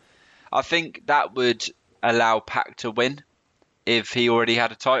him, I think that would allow Pac to win if he already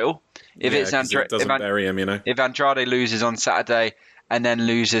had a title. If it's it doesn't bury him, you know. If Andrade loses on Saturday and then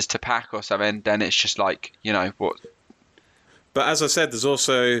loses to Pac or something, then it's just like, you know what. But as I said, there's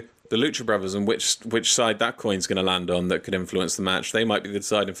also the Lucha Brothers, and which side that coin's going to land on that could influence the match. They might be the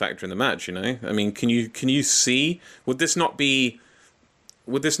deciding factor in the match, you know. I mean, can you see? Would this not be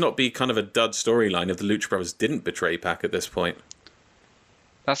kind of a dud storyline if the Lucha Brothers didn't betray Pac at this point?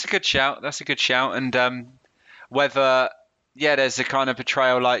 That's a good shout. And whether. Yeah, there's a kind of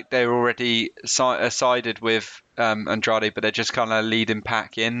betrayal, like they're already sided with Andrade, but they're just kind of leading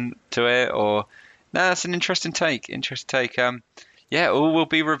Pac into it. Or no, that's an interesting take. All will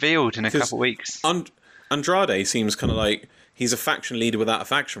be revealed in a couple of weeks. Andrade seems kind of like he's a faction leader without a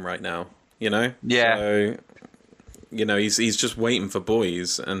faction right now. You know. Yeah. So, you know, he's just waiting for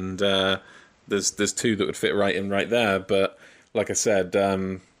boys, and there's two that would fit right in right there. But like I said.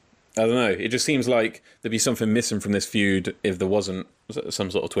 I don't know. It just seems like there'd be something missing from this feud if there wasn't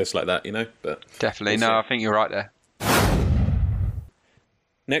some sort of twist like that, you know? But definitely. No, I think you're right there.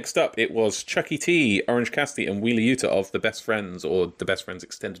 Next up, it was Chucky T, Orange Cassidy, and Wheeler Yuta of the Best Friends, or the Best Friends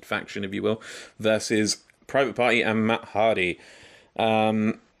Extended Faction, if you will, versus Private Party and Matt Hardy.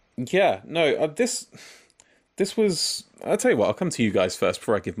 This was... I'll tell you what, I'll come to you guys first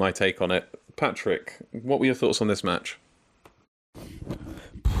before I give my take on it. Patrick, what were your thoughts on this match?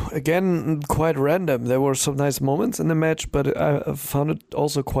 Again, quite random. There were some nice moments in the match, but I found it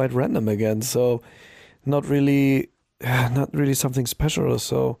also quite random again. So, not really something special.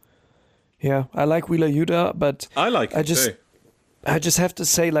 So, yeah, I like Wheeler Yuta, but I like him too. I just have to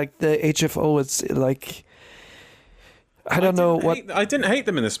say, like the HFO, it's like I don't know what. I didn't hate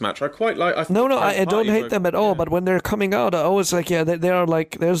them in this match. I quite like. I don't hate them at all. But when they're coming out, I always like, they are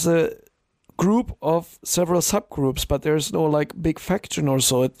like there's a group of several subgroups, but there's no like big faction or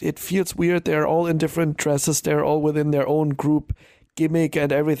so. It feels weird. They're all in different dresses. They're all within their own group gimmick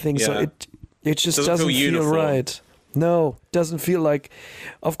and everything. Yeah. So it just doesn't feel right. No, doesn't feel like.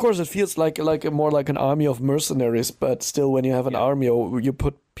 Of course, it feels like more like an army of mercenaries. But still, when you have an army or you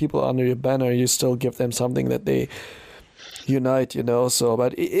put people under your banner, you still give them something that they unite, you know. So,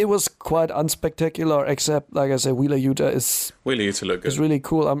 but it was quite unspectacular. Except, like I said, Wheeler Yuta look good. Is really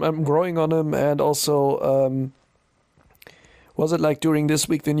cool. I'm growing on him, and also, was it like during this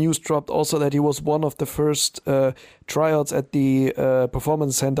week the news dropped also that he was one of the first tryouts at the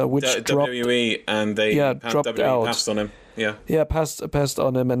Performance Center, which dropped, WWE, and they dropped WWE out. Passed on him. Yeah, passed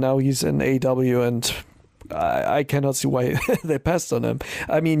on him, and now he's in AEW, and I cannot see why they passed on him.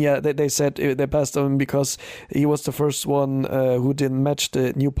 I mean, they said they passed on him because he was the first one who didn't match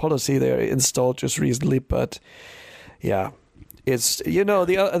the new policy they installed just recently. But yeah, it's, you know,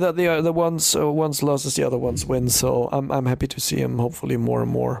 the ones loses, the other ones win. So I'm happy to see him hopefully more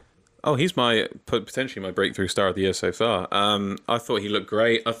and more. Oh, he's potentially my breakthrough star of the year so far. I thought he looked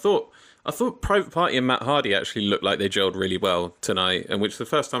great. I thought Private Party and Matt Hardy actually looked like they gelled really well tonight, and which is the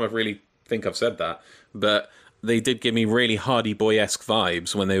first time I've said that, but they did give me really Hardy Boy-esque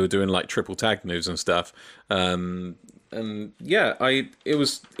vibes when they were doing like triple tag moves and stuff. And yeah, it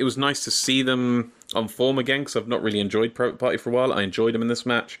was nice to see them on form again, because I've not really enjoyed Private Party for a while. I enjoyed them in this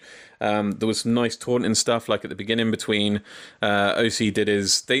match. There was some nice taunting stuff, like at the beginning between OC did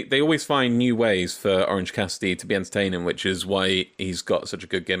his... They always find new ways for Orange Cassidy to be entertaining, which is why he's got such a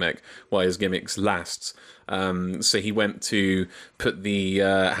good gimmick, why his gimmicks lasts. So he went to put the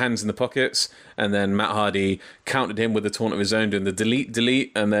hands in the pockets, and then Matt Hardy countered him with a taunt of his own, doing the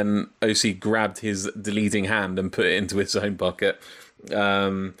delete, and then OC grabbed his deleting hand and put it into his own pocket.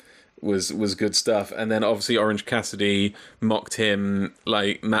 Was good stuff. And then obviously Orange Cassidy mocked him,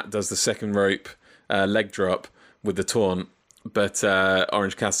 like Matt does the second rope leg drop with the taunt, but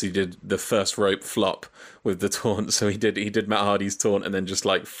Orange Cassidy did the first rope flop with the taunt. So he did Matt Hardy's taunt and then just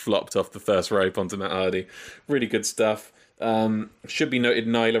like flopped off the first rope onto Matt Hardy. Really good stuff. Should be noted,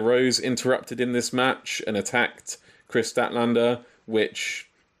 Nyla Rose interrupted in this match and attacked Chris Statlander, which...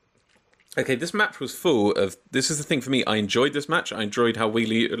 Okay, this match was full of... This is the thing for me. I enjoyed this match. I enjoyed how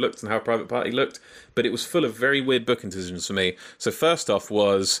Wheeler looked and how Private Party looked. But it was full of very weird booking decisions for me. So first off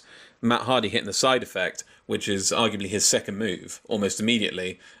was Matt Hardy hitting the side effect, which is arguably his second move, almost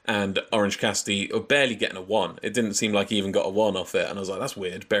immediately, and Orange Cassidy barely getting a 1. It didn't seem like he even got a 1 off it, and I was like, that's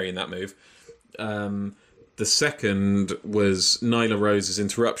weird, burying that move. The second was Nyla Rose's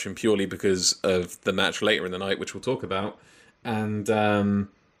interruption purely because of the match later in the night, which we'll talk about. And the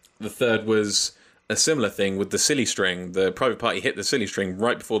third was a similar thing with the silly string. The Private Party hit the silly string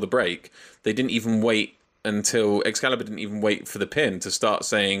right before the break. They didn't even wait until Excalibur didn't even wait for the pin to start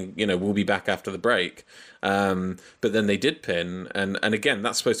saying, we'll be back after the break. But then they did pin. And again,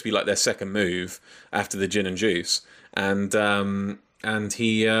 that's supposed to be like their second move after the gin and juice. And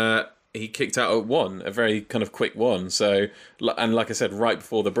he kicked out at 1, a very kind of quick 1. So, and like I said, right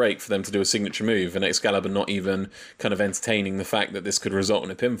before the break for them to do a signature move, and Excalibur not even kind of entertaining the fact that this could result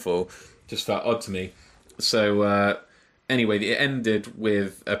in a pinfall, just felt odd to me. So anyway, it ended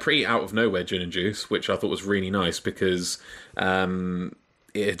with a pretty out of nowhere gin and juice, which I thought was really nice because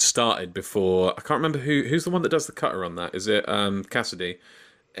it had started before. I can't remember who's the one that does the cutter on that. Is it Cassidy?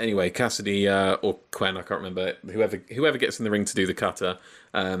 Anyway, Cassidy or Quen, I can't remember. Whoever gets in the ring to do the cutter,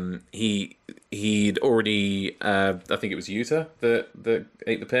 he'd already. I think it was Yuta that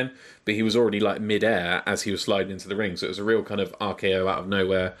ate the pin, but he was already like mid-air as he was sliding into the ring. So it was a real kind of RKO out of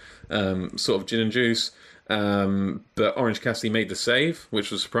nowhere, sort of gin and juice. But Orange Cassidy made the save,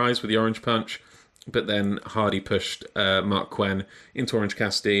 which was a surprise with the orange punch. But then Hardy pushed Mark Quen into Orange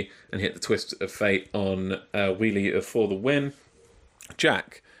Cassidy and hit the twist of fate on Wheelie for the win.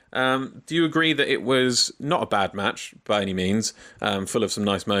 Jack, do you agree that it was not a bad match by any means, full of some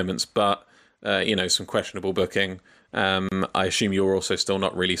nice moments, but some questionable booking? I assume you're also still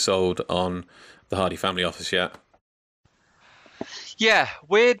not really sold on the Hardy Family Office yet. Yeah,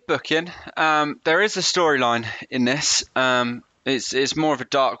 weird booking. There is a storyline in this. It's more of a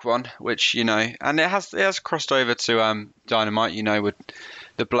dark one, which and it has crossed over to Dynamite. With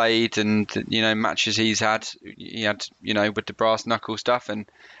the Blade and matches he's had. He had with the brass knuckle stuff, and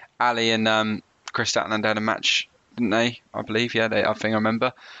Ali and Chris Statlander had a match, didn't they? I believe, yeah. I think I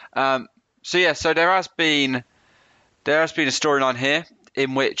remember. So there has been a storyline here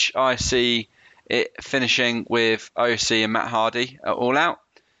in which I see it finishing with OC and Matt Hardy at All Out,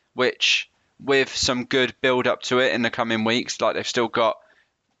 which with some good build up to it in the coming weeks, like they've still got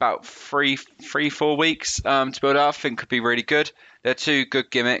about 4 weeks to build up. I think could be really good. They're two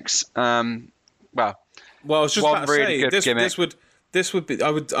good gimmicks. Well, I was just about to say this would be. I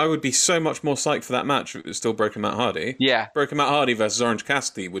would be so much more psyched for that match if it was still Broken Matt Hardy. Yeah, Broken Matt Hardy versus Orange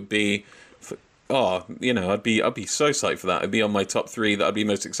Cassidy would be. I'd be so psyched for that. It'd be on my top 3 that I'd be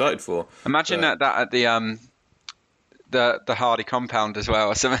most excited for. Imagine that at the Hardy compound as well,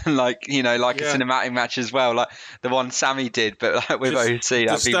 or something like a cinematic match as well, like the one Sammy did, but like with OC.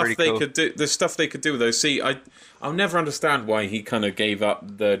 That'd be really cool. The stuff they could do with OC, I'll never understand why he kind of gave up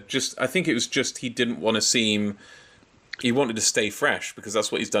I think it was just he didn't want to seem. He wanted to stay fresh because that's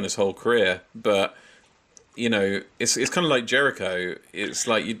what he's done his whole career. But it's kind of like Jericho. It's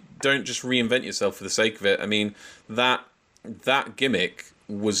like you don't just reinvent yourself for the sake of it. I mean, that gimmick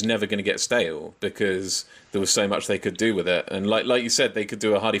was never going to get stale because there was so much they could do with it. And like you said, they could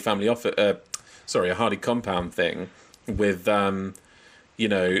do a Hardy Family a Hardy Compound thing with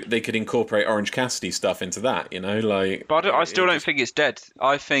they could incorporate Orange Cassidy stuff into that, But I still don't think it's dead.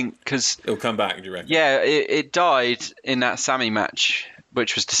 I think because it'll come back. Do you reckon? Yeah, it died in that Sammy match,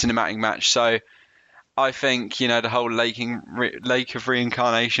 which was the cinematic match. So I think the whole Lake of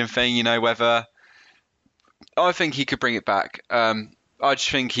Reincarnation thing. Whether I think he could bring it back. I just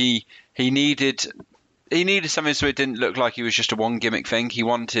think he needed something so it didn't look like he was just a one gimmick thing. He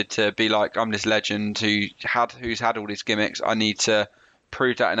wanted to be like, I'm this legend who's had all these gimmicks. I need to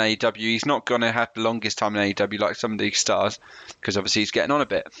prove that in AEW. He's not going to have the longest time in AEW like some of these stars because obviously he's getting on a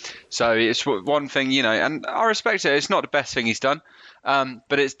bit. So it's one thing, and I respect it. It's not the best thing he's done,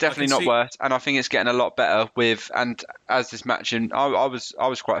 but it's definitely not worse. And I think it's getting a lot better and as this match, and I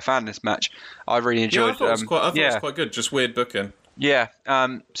was quite a fan of this match. I really enjoyed. Yeah, I thought it was quite good. Just weird booking. Yeah.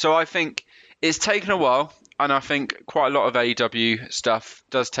 So I think it's taken a while, and I think quite a lot of AEW stuff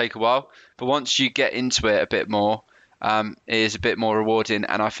does take a while. But once you get into it a bit more, it is a bit more rewarding.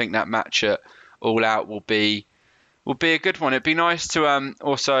 And I think that match at All Out will be a good one. It'd be nice to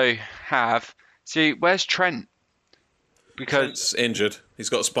also have. See, where's Trent? Because Trent's injured.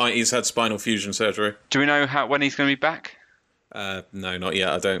 He's had spinal fusion surgery. Do we know when he's going to be back? No, not yet.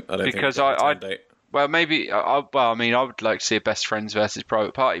 I don't. Because well, maybe. I would like to see a Best Friends versus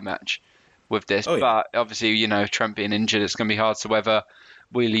Private Party match with this. Oh, yeah. But obviously, Trent being injured, it's going to be hard. So whether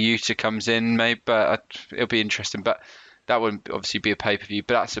Wheeler Yuta comes in, maybe, but it'll be interesting. But that wouldn't obviously be a pay-per-view.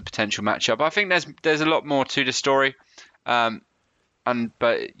 But that's a potential matchup. I think there's a lot more to the story.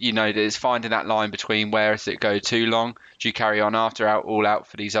 But it's finding that line between where does it go too long? Do you carry on after All Out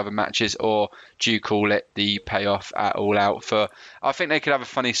for these other matches, or do you call it the payoff at All Out? I think they could have a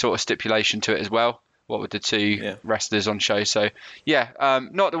funny sort of stipulation to it as well. What with the two wrestlers on show? So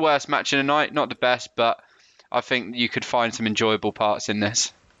not the worst match in the night, not the best, but I think you could find some enjoyable parts in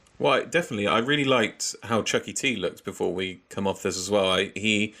this. Well, definitely. I really liked how Chucky T looked before we come off this as well.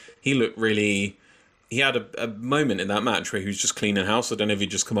 He looked really. He had a moment in that match where he was just cleaning house. I don't know if he'd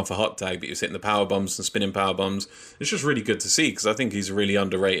just come off a hot tag, but he was hitting the power bombs and spinning power bombs. It's just really good to see because I think he's a really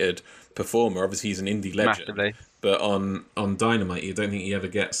underrated performer. Obviously, he's an indie legend. Massively. But on Dynamite, you don't think he ever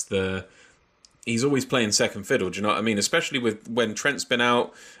gets the... He's always playing second fiddle, do you know what I mean? Especially when Trent's been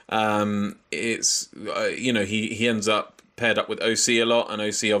out. It's, he ends up paired up with OC a lot, and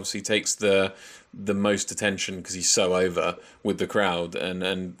OC obviously takes the most attention because he's so over with the crowd,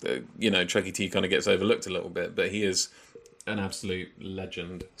 and Chucky T kind of gets overlooked a little bit, but he is an absolute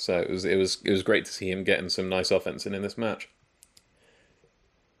legend. So it was great to see him getting some nice offense in this match.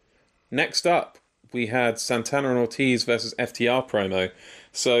 Next up, we had Santana and Ortiz versus FTR promo.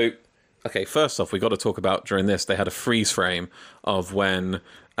 So, okay, first off, we got to talk about during this, they had a freeze frame of when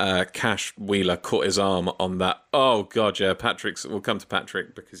Cash Wheeler caught his arm on that. Oh god, yeah. We'll come to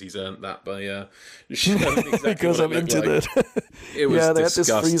Patrick because he's earned that by showing exactly because I'm into like. that. It was they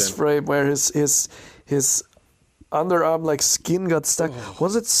disgusting. had this freeze frame where his underarm like skin got stuck. Oh.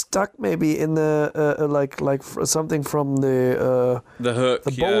 Was it stuck maybe in the something from the hook?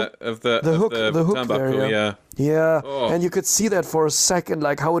 The bolt? Of the hook there, yeah. Oh. And you could see that for a second,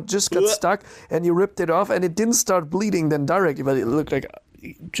 like how it just got stuck, and you ripped it off, and it didn't start bleeding then directly, but it looked like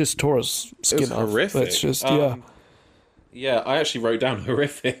just tore his skin off. Horrific. It's just Yeah, I actually wrote down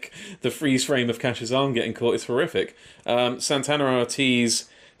horrific. The freeze frame of Cash's arm getting caught is horrific. Santana and Ortiz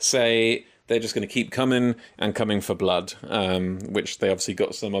say they're just going to keep coming for blood, which they obviously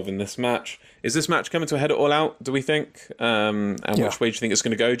got some of in this match. Is this match coming to a head at All Out, do we think? Which way do you think it's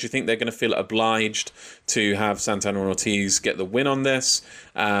going to go? Do you think they're going to feel obliged to have Santana and Ortiz get the win on this?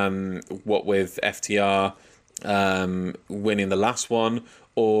 What with FTR winning the last one?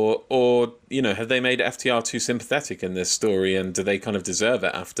 Or have they made FTR too sympathetic in this story, and do they kind of deserve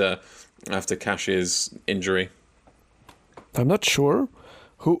it after Cash's injury? I'm not sure.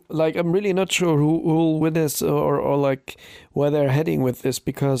 I'm really not sure who will win this or like where they're heading with this,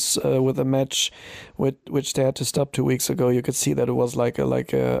 because with a match which they had to stop 2 weeks ago, you could see that it was like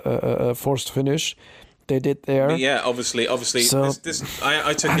a forced finish they did there. Yeah, obviously. So,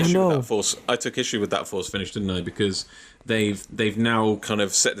 I took issue with that force. I took issue with that forced finish, didn't I? Because they've now kind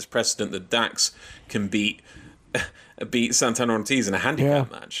of set this precedent that Dax can beat Santana Ortiz in a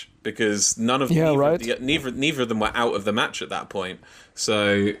handicap match, because neither of them were out of the match at that point.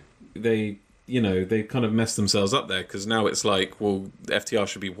 So they kind of messed themselves up there, because now it's like, well, FTR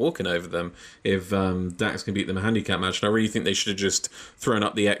should be walking over them if Dax can beat them in a handicap match. And I really think they should have just thrown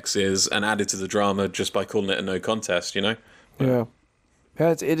up the X's and added to the drama just by calling it a no contest, Yeah.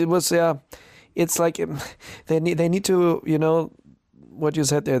 It was, it's like they need to, what you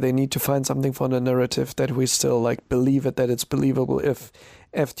said there, they need to find something for the narrative that we still like believe it, that it's believable if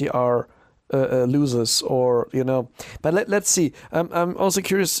FTR loses, or but let's see. I'm also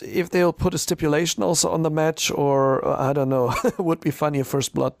curious if they'll put a stipulation also on the match, or I don't know. It would be funny, a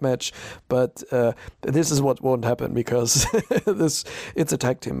first blood match, but this is what won't happen, because it's a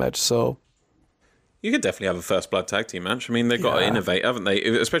tag team match. So you could definitely have a first blood tag team match. I mean, they've got to innovate, haven't they?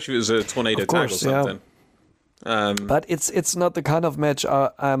 Especially if it was a tornado tag or something. But it's not the kind of match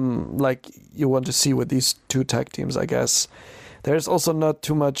like you want to see with these two tag teams, I guess. There's also not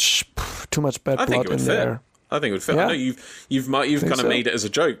too much bad blood in there. I think it would fit. Yeah? I know you've kind of made it as a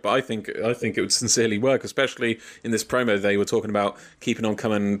joke, but I think it would sincerely work, especially in this promo. They were talking about keeping on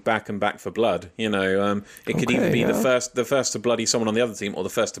coming back and back for blood. It could either be the first to bloody someone on the other team, or the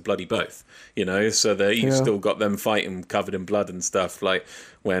first to bloody both. So that you've still got them fighting covered in blood and stuff. Like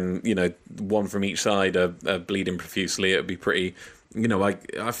when one from each side are bleeding profusely, it would be pretty.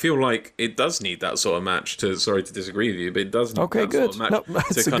 I feel like it does need that sort of match. Sorry to disagree with you, but it does need that sort of match.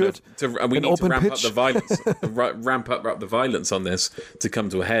 We need to ramp up the violence, ramp up the violence on this to come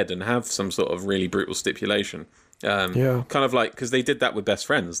to a head, and have some sort of really brutal stipulation. Kind of like, because they did that with Best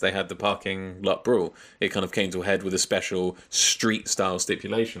Friends. They had the parking lot brawl. It kind of came to a head with a special street style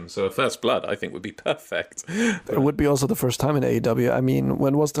stipulation. So a First Blood, I think, would be perfect. It would be also the first time in AEW. I mean,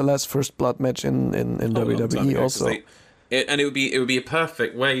 when was the last First Blood match in WWE? Also. And it would be a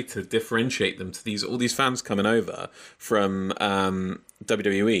perfect way to differentiate them to all these fans coming over from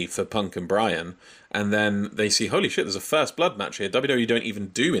WWE for Punk and Bryan, and then they see, holy shit, there's a first blood match here. WWE don't even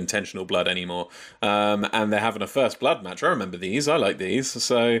do intentional blood anymore, and they're having a first blood match. I remember these. I like these.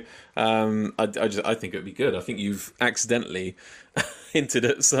 So I think it would be good. I think you've accidentally hinted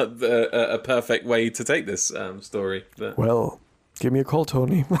at a perfect way to take this story. But... Well, give me a call,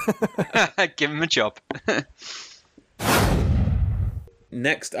 Tony. Give him a job.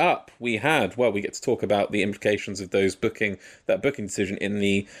 Next up, we get to talk about the implications of that booking decision in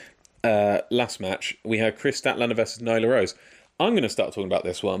the last match. We had Chris Statlander versus Nyla Rose. I'm going to start talking about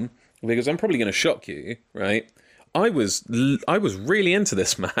this one because I'm probably going to shock you, right? I was really into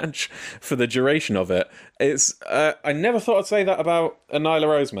this match for the duration of it. It's I never thought I'd say that about a Nyla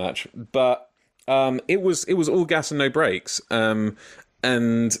Rose match, but it was all gas and no brakes. And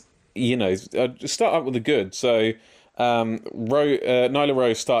you know, start out with the good. So Nyla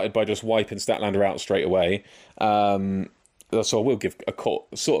Rose started by just wiping Statlander out straight away. So I will give a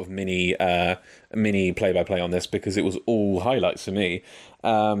sort of mini play-by-play on this because it was all highlights for me.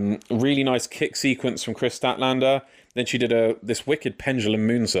 Really nice kick sequence from Chris Statlander. Then she did this wicked pendulum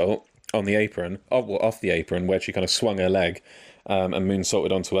moonsault on the apron, off the apron, where she kind of swung her leg and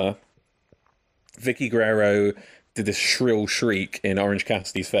moonsaulted onto her. Vicky Guerrero did this shrill shriek in Orange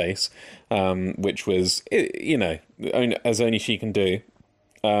Cassidy's face, which was, you know, as only she can do.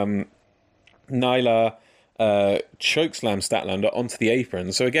 Nyla chokeslam Statlander onto the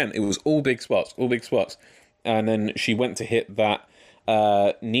apron. So again, it was all big spots. And then she went to hit that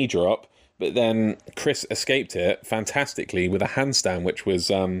knee drop, but then Chris escaped it fantastically with a handstand, which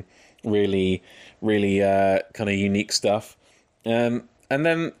was really, really kind of unique stuff. And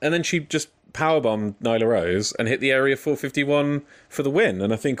then she just powerbombed Nyla Rose and hit the Area 451 for the win.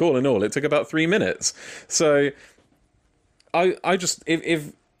 And I think all in all, it took about 3 minutes. So I just,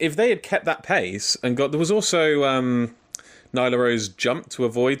 if they had kept that pace and there was also Nyla Rose jumped to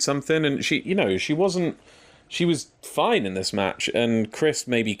avoid something, and she was fine in this match, and Chris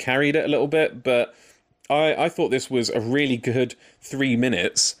maybe carried it a little bit, but I thought this was a really good 3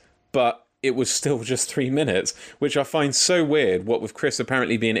 minutes, but it was still just 3 minutes, which I find so weird, what with Chris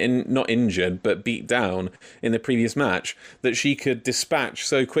apparently being not injured, but beat down in the previous match, that she could dispatch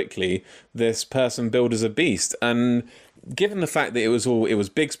so quickly this person billed as a beast. And given the fact that it was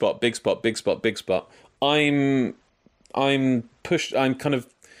big spot, I'm kind of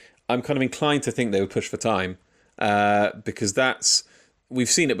inclined to think they would push for time, because we've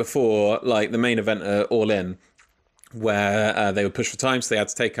seen it before, like the main event All In, where they would push for time, so they had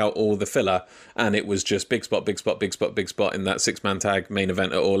to take out all the filler, and it was just big spot in that 6-man tag main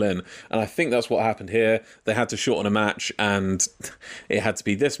event at All In. And I think that's what happened here. They had to shorten a match, and it had to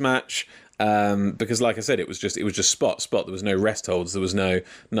be this match, because like I said, it was just spot. There was no rest holds, there was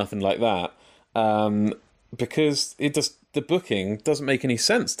nothing like that, because the booking doesn't make any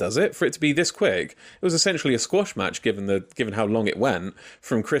sense, does it? For it to be this quick, it was essentially a squash match given how long it went,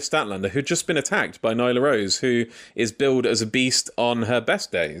 from Chris Statlander, who'd just been attacked by Nyla Rose, who is billed as a beast on her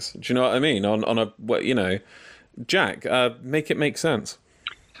best days. Do you know what I mean? Jack, make it make sense.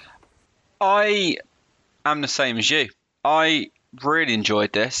 I am the same as you. I really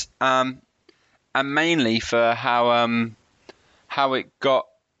enjoyed this, and mainly for how it got.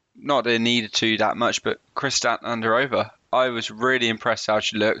 Not that it needed to that much, but Chris Statlander over. I was really impressed how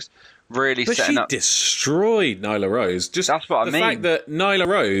she looked. Really setting up. But she destroyed Nyla Rose. That's what I mean. The fact that Nyla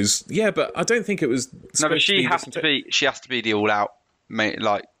Rose, but I don't think it was. No, but she has to be the all-out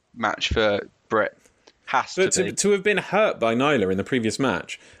match for Britt. But to have been hurt by Nyla in the previous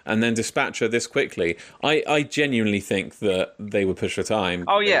match and then dispatch her this quickly, I genuinely think that they would push for time.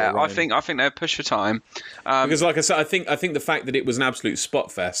 Oh yeah, I think they would push for time. Because, like I said, I think the fact that it was an absolute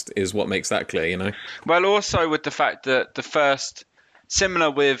spot fest is what makes that clear. You know. Well, also with the fact that the first, similar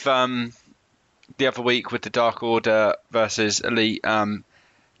with the other week with the Dark Order versus Elite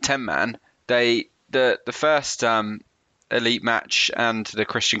 10-man, the first Elite match and the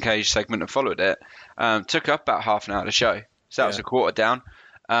Christian Cage segment that followed it took up about half an hour of the show. So that was a quarter down.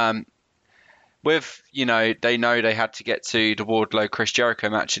 They know they had to get to the Wardlow Chris Jericho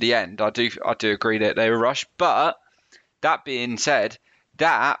match at the end. I do agree that they were rushed. But that being said,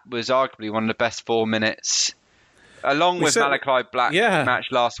 that was arguably one of the best 4 minutes, along with Malachi Black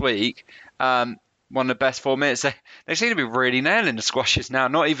match last week. One of the best 4 minutes. They seem to be really nailing the squashes now.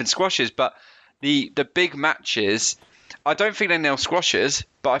 Not even squashes, but the big matches. I don't think they nail squashes,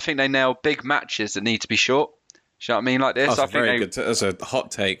 but I think they nail big matches that need to be short. you know what I mean? Like this, That's that's a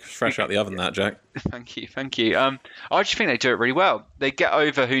hot take, fresh out the oven, that, Jack. Thank you. I just think they do it really well. They get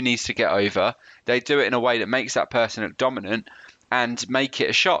over who needs to get over. They do it in a way that makes that person look dominant and make it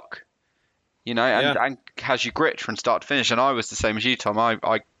a shock. You know, and has you grit from start to finish. And I was the same as you, Tom.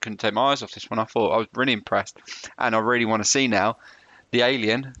 I couldn't take my eyes off this one. I thought I was really impressed, and I really want to see now the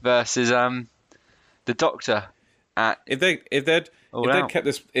Alien versus the Doctor. If they'd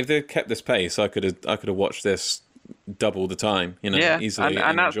kept this pace, I could have watched this double the time. You know, easily.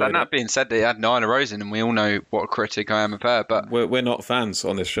 And that being said, they had Nyla Rose in, and we all know what a critic I am of her. But we're not fans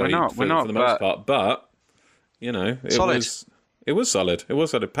on this show. For the most part. But you know, it was solid. It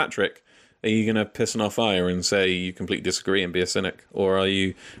was solid. Patrick, are you going to piss on our fire and say you completely disagree and be a cynic, or do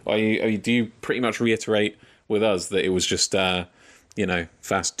you pretty much reiterate with us that it was just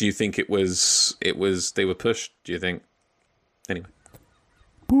fast? Do you think it was they were pushed? Do you think? Anyway,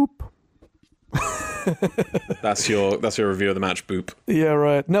 boop. That's your review of the match. Boop. Yeah,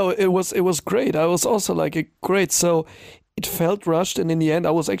 right. No, it was great. I was also like, great. So it felt rushed, and in the end,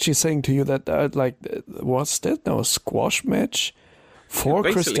 I was actually saying to you that was that a squash match for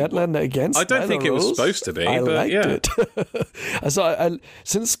Chris Statlander against? I don't think it was supposed to be. I liked it. So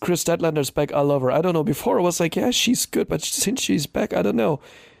since Chris Statlander's back, I love her. I don't know. Before I was like, yeah, she's good, but since she's back, I don't know.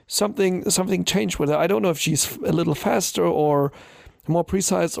 Something changed with her. I don't know if she's a little faster or more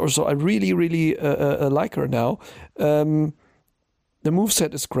precise or so. I really, really like her now. The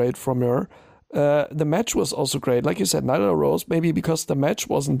moveset is great from her. The match was also great. Like you said, Nyla Rose, maybe because the match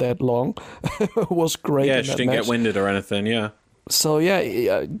wasn't that long, was great. Yeah, she didn't get winded or anything, yeah. So,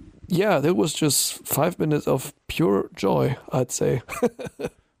 yeah, there was just 5 minutes of pure joy, I'd say.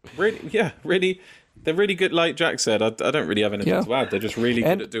 Really. They're really good, like Jack said. I don't really have anything to add. They're just really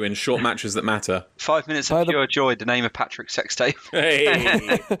good at doing short matches that matter. 5 minutes of pure joy, the name of Patrick's sex tape.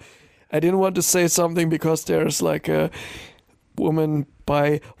 Hey. I didn't want to say something because there's like a woman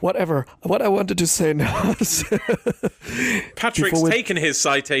by whatever. What I wanted to say now is Patrick's taken his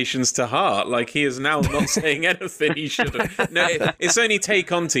citations to heart. Like, he is now not saying anything he shouldn't. No, it's only Tay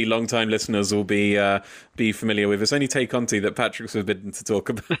Conti, long-time listeners will be familiar with. It's only Tay Conti that Patrick's forbidden to talk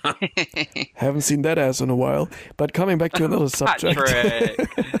about. Haven't seen that ass in a while. But coming back to another subject.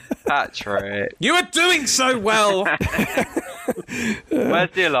 Patrick. You are doing so well.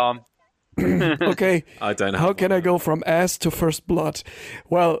 Where's the alarm? Okay, I don't know. How can I go from ass to first blood?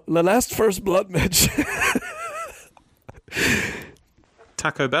 Well, the last first blood match.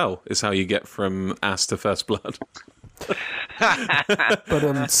 Taco Bell is how you get from ass to first blood. But that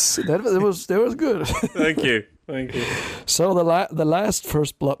was good. Thank you. So the last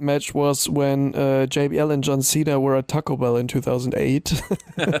first blood match was when JBL and John Cena were at Taco Bell in 2008.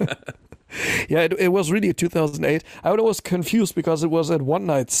 Yeah, it was really 2008. I was confused because it was at One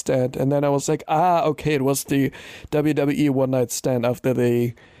Night Stand, and then I was like, okay, it was the WWE One Night Stand after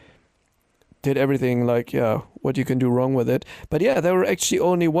they did everything, like, what you can do wrong with it. But yeah, there were actually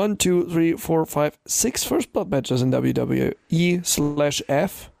only 1, 2, 3, 4, 5, 6 first blood matches in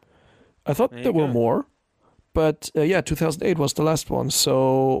WWE/F. I thought there were more, but 2008 was the last one,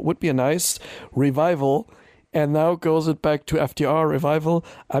 so would be a nice revival. And now goes it back to FTR revival.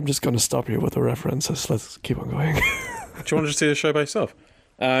 I'm just going to stop here with the references. Let's keep on going. Do you want to just do the show by yourself?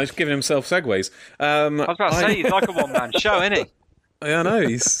 He's giving himself segues. I was about to say, he's like a one-man show, isn't he? Yeah, I know.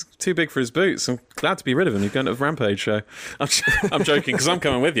 He's too big for his boots. I'm glad to be rid of him. He's going to a Rampage show. I'm joking, because I'm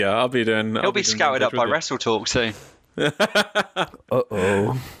coming with you. He'll be scouted up by Wrestle Talk soon.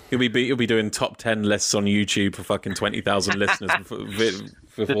 Uh-oh. He'll be doing top 10 lists on YouTube for fucking 20,000 listeners.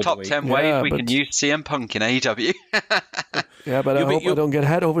 The top 10 ways we can use CM Punk in AEW. Yeah, but I hope I don't get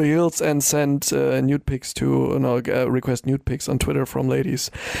head over heels and send nude pics request nude pics on Twitter from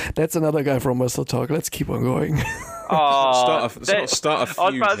ladies. That's another guy from Wrestle Talk. Let's keep on going. Start a feud. I was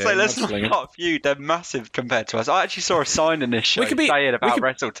about to say, let's not start a feud. They're massive compared to us. I actually saw a sign in this show saying about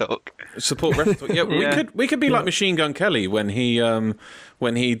Wrestle Talk. Support Wrestle Talk. Yeah, we could be like Machine Gun Kelly when he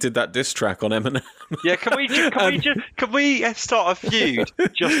did that diss track on Eminem. Yeah, can we start a feud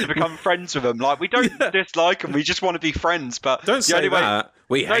just to become friends with them? Like, we don't dislike them, we just want to be friends. But don't say that.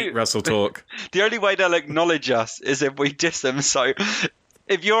 We hate Wrestle Talk. The only way they'll acknowledge us is if we diss them. So,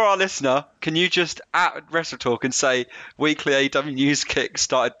 if you're our listener, can you just at Wrestle Talk and say Weekly AW News Kick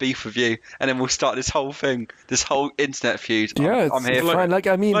started beef with you, and then we'll start this whole thing, this whole internet feud. Yeah, I'm here. Fine. Like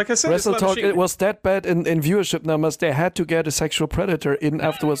I said, Wrestle Talk, it was that bad in viewership numbers. They had to get a sexual predator in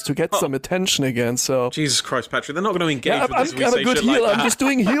afterwards to get some attention again. So Jesus Christ, Patrick, they're not going to engage with us. I'm a good heel. I'm just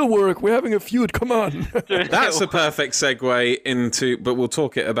doing heel work. We're having a feud. Come on. That's a perfect segue into, but we'll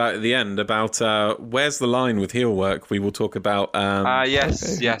talk about at the end about where's the line with heel work. We will talk about. Yes.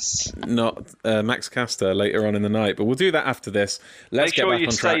 Yes. not Max Caster later on in the night. But we'll do that after this. Let's Make get sure back you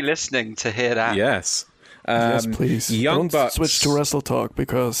on stay track. listening to hear that. Yes. Yes, please. Young Don't Bucks. switch to Wrestle Talk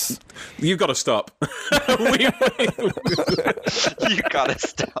because You've got to stop. You gotta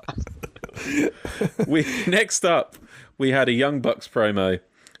stop. Next up, we had a Young Bucks promo.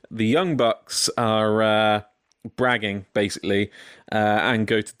 The Young Bucks are bragging, basically, and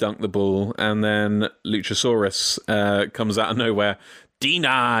go to dunk the ball, and then Luchasaurus comes out of nowhere.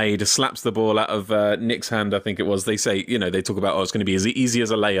 Denied, slaps the ball out of Nick's hand, I think it was. They say, they talk about, it's going to be as easy as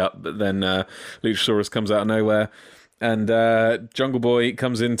a layup, but then Luchasaurus comes out of nowhere, and Jungle Boy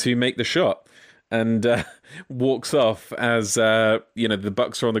comes in to make the shot, and walks off as, the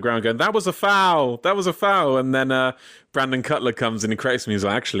Bucks are on the ground going, that was a foul, and then Brandon Cutler comes in and corrects me. He's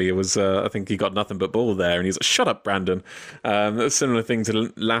like, actually, it was, I think he got nothing but ball there, and he's like, shut up, Brandon. A similar thing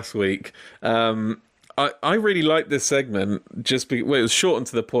to last week. I really liked this segment just because it was short and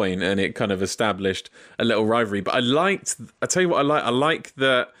to the point, and it kind of established a little rivalry. But I tell you what I like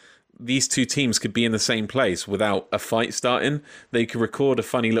that these two teams could be in the same place without a fight starting. They could record a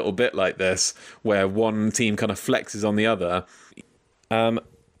funny little bit like this where one team kind of flexes on the other. I'll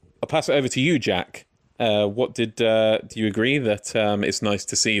pass it over to you, Jack. What do you agree that it's nice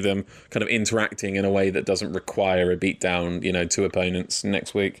to see them kind of interacting in a way that doesn't require a beatdown, to opponents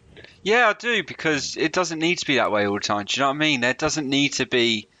next week? Yeah, I do, because it doesn't need to be that way all the time. Do you know what I mean? There doesn't need to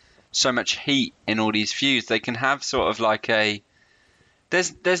be so much heat in all these feuds. They can have sort of like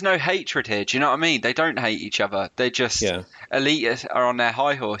there's no hatred here. Do you know what I mean? They don't hate each other. They just elite are on their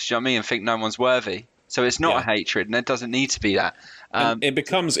high horse. Do you know what I mean? And think no one's worthy. So it's not a hatred, and it doesn't need to be that. It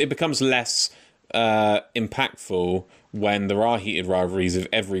becomes less impactful when there are heated rivalries if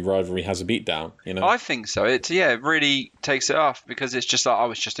every rivalry has a beatdown, I think so. It really takes it off, because it's just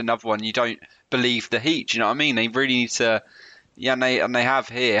like, it's just another one. You don't believe the heat. Do you know what I mean? They really need to, and they have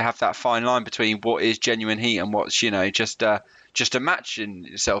that fine line between what is genuine heat and what's just a match in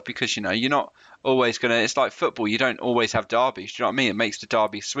itself, because you're not always gonna. It's like football. You don't always have derbies. Do you know what I mean? It makes the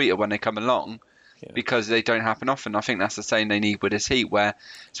derby sweeter when they come along. Because they don't happen often. I think that's the same they need with this heat, where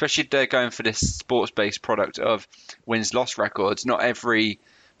especially if they're going for this sports-based product of wins-loss records, not every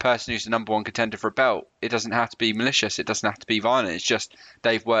person who's the number one contender for a belt, it doesn't have to be malicious, it doesn't have to be violent, it's just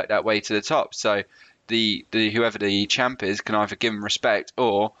they've worked that way to the top. So the whoever the champ is can either give them respect,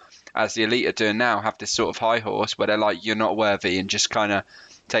 or, as the Elite are doing now, have this sort of high horse where they're like, you're not worthy, and just kind of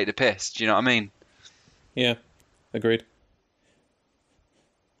take the piss. Do you know what I mean? Yeah, agreed.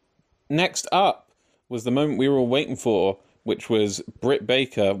 Next up was the moment we were all waiting for, which was Britt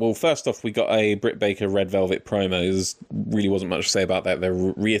Baker. Well, first off, we got a Britt Baker Red Velvet promo. There really wasn't much to say about that. They're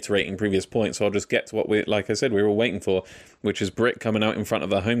reiterating previous points, so I'll just get to what we were all waiting for, which is Britt coming out in front of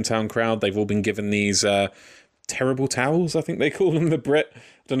the hometown crowd. They've all been given these terrible towels, I think they call them, the Brit. I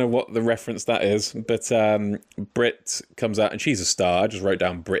don't know what the reference that is, but Britt comes out, and she's a star. I just wrote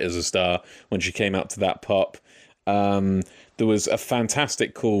down Britt as a star when she came out to that pop. There was a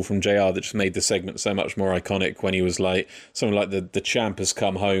fantastic call from JR that just made the segment so much more iconic when he was like, something like the champ has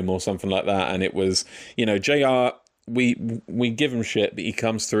come home or something like that. And it was, JR, we give him shit, but he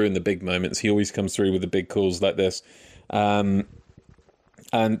comes through in the big moments. He always comes through with the big calls like this. And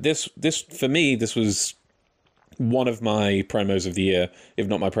this for me, this was one of my promos of the year, if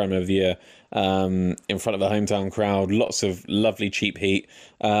not my promo of the year, in front of the hometown crowd. Lots of lovely cheap heat.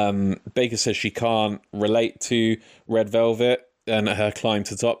 Baker says she can't relate to Red Velvet and her climb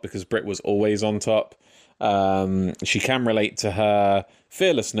to top because Britt was always on top. She can relate to her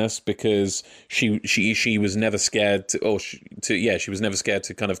fearlessness because she was never scared she was never scared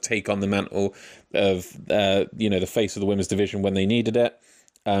to kind of take on the mantle of the face of the women's division when they needed it.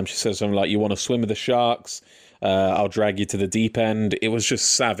 She says something like, "You want to swim with the sharks? I'll drag you to the deep end." It was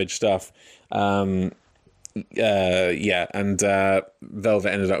just savage stuff. And Velvet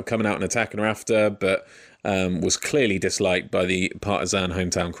ended up coming out and attacking her after, but was clearly disliked by the partisan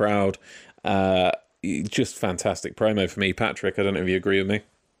hometown crowd. Just fantastic promo for me, Patrick. I don't know if you agree with me.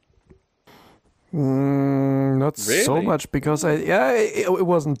 Not Really? so much, because it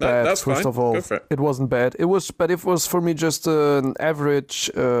wasn't bad. That's first fine. of all, Go for it. It wasn't bad. It was for me just an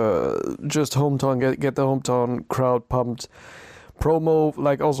average, just hometown get the hometown crowd pumped promo.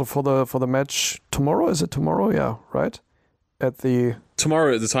 Like also for the match tomorrow. Is it tomorrow? Yeah, right.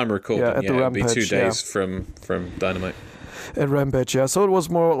 Tomorrow at the time of recording. Yeah, at the it'll be Rampage, 2 days from Dynamite. At Rampage, yeah. So it was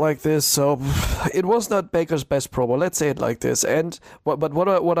more like this. So it was not Baker's best promo. Let's say it like this. And but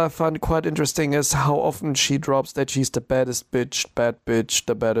what I find quite interesting is how often she drops that she's the baddest bitch, bad bitch,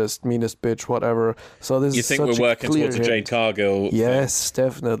 the baddest, meanest bitch, whatever. So this You is think such we're working clear towards a Jade Cargill? Yes,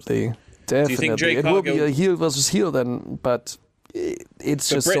 definitely. Do you think Jade It will be Cargill? a heel versus heel then, but it's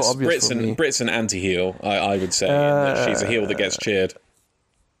But just so obvious for me. Brit's an anti-heel, I would say. In that she's a heel that gets cheered.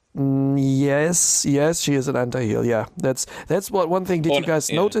 Yes, she is an anti-heel. Yeah, that's what one thing. Did you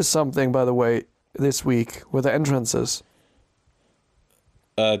guys notice something, by the way, this week with the entrances?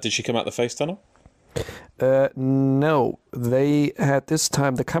 Did she come out the face tunnel? No, they had this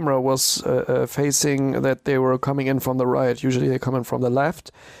time. The camera was facing that they were coming in from the right. Usually they come in from the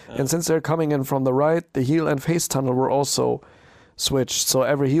left, and since they're coming in from the right, the heel and face tunnel were also switched. So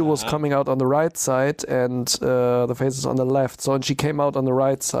every heel was coming out on the right side, and the face is on the left. So and she came out on the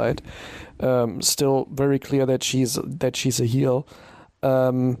right side. Still very clear that she's a heel.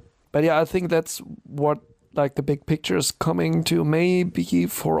 But yeah, I think that's what. Like the big picture is coming to maybe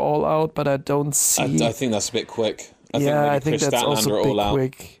for All Out, but I don't see. I think that's a bit quick. I think that's Statlander also a bit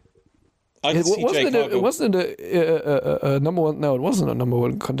quick. Wasn't it a number one? No, it wasn't a number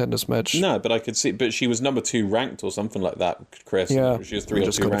one contenders match. No, but I could see. But she was number 2 ranked or something like that, Chris. Yeah, she was 3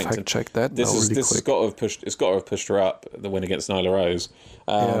 or 2 ranked. Fact check that. This has got to have pushed. It's got to have pushed her up. The win against Nyla Rose.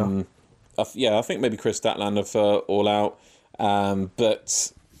 I think maybe Chris Statlander for All Out,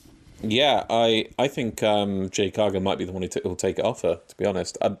 but. Yeah, I think Jade Cargill might be the one who'll take it off her. To be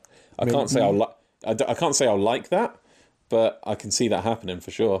honest, I can't say I can't say I'll like that, but I can see that happening for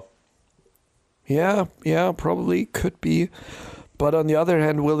sure. Yeah, probably could be, but on the other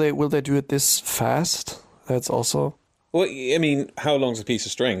hand, will they do it this fast? That's also. Well, I mean, how long's a piece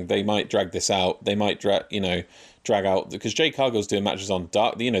of string? They might drag this out. They might drag out because Jade Cargill's doing matches on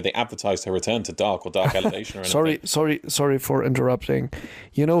Dark. They advertised her return to Dark or Dark Elevation or anything. Sorry for interrupting.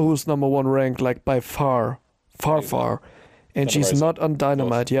 You know who's number 1 ranked, like by far, and Thunder she's Rosa. not on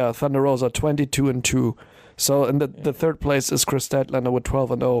Dynamite. Yeah, Thunder Rosa 22-2. So and the third place is Chris Statlander with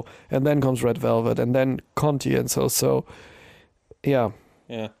 12-0, and then comes Red Velvet, and then Conti, and so yeah.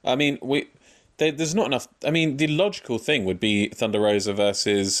 Yeah, I mean there's not enough. I mean, the logical thing would be Thunder Rosa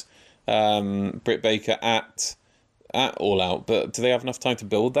versus Britt Baker at All Out, but do they have enough time to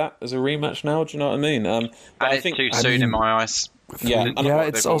build that as a rematch now? Do you know what I mean? I think too soon in my eyes. Yeah,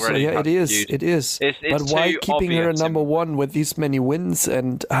 it's also it is. But why keeping her at number 1 with these many wins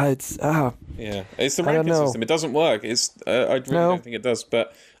and it's yeah, it's the ranking system. It doesn't work. It's I really don't think it does.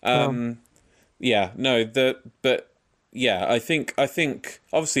 But I think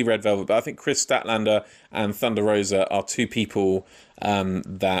obviously Red Velvet, but I think Chris Statlander and Thunder Rosa are 2 people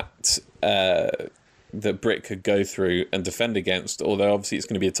that Britt could go through and defend against, although obviously it's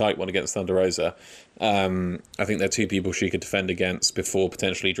going to be a tight one against Thunder Rosa. I think they're 2 people she could defend against before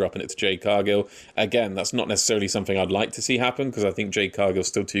potentially dropping it to Jade Cargill. Again, that's not necessarily something I'd like to see happen because I think Jade Cargill's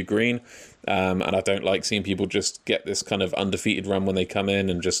still too green, and I don't like seeing people just get this kind of undefeated run when they come in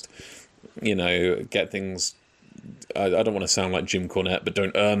and just, get things... I don't want to sound like Jim Cornette, but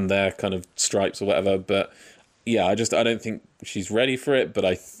don't earn their kind of stripes or whatever, but... Yeah, I don't think she's ready for it, but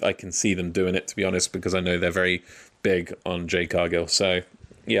I can see them doing it, to be honest, because I know they're very big on Jade Cargill. So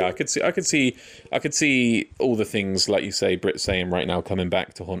yeah, I could see all the things like you say, Britt saying right now coming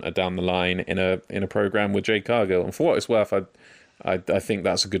back to haunt her down the line in a program with Jade Cargill. And for what it's worth, I think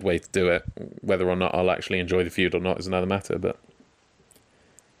that's a good way to do it. Whether or not I'll actually enjoy the feud or not is another matter. But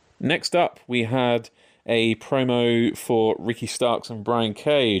next up, we had a promo for Ricky Starks and Brian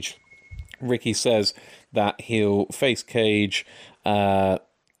Cage. Ricky says that he'll face Cage, alone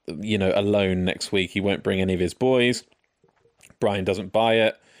next week. He won't bring any of his boys. Brian doesn't buy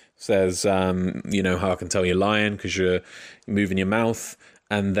it. Says, how I can tell you're lying because you're moving your mouth.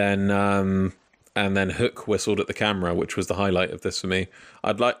 And then Hook whistled at the camera, which was the highlight of this for me.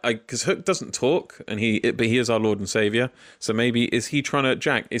 Because Hook doesn't talk, but he is our Lord and Savior. So maybe is he trying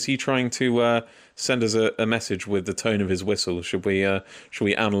to send us a message with the tone of his whistle? Should we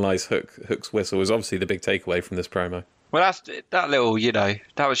analyze Hook's whistle? Is obviously the big takeaway from this promo. Well, that's that little,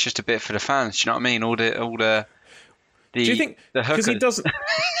 that was just a bit for the fans. Do you know what I mean? All the do you think because he doesn't?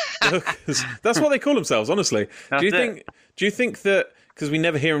 That's what they call themselves, honestly. Do you think that? Because we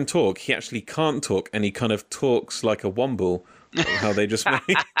never hear him talk, he actually can't talk, and he kind of talks like a womble. How they just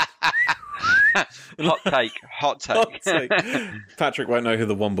make... Hot take. Patrick won't know who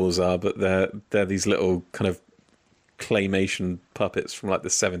the Wombles are, but they're these little kind of claymation puppets from like the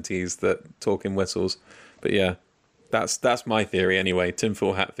 70s that talk in whistles. But yeah, that's my theory anyway.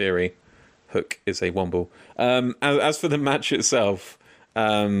 Tinfoil hat theory. Hook is a Womble. As for the match itself,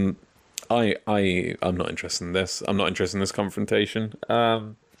 I'm not interested in this. I'm not interested in this confrontation.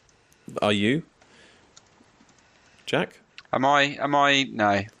 Are you, Jack? Am I?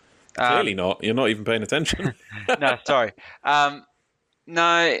 No. Clearly not. You're not even paying attention. No, sorry. No,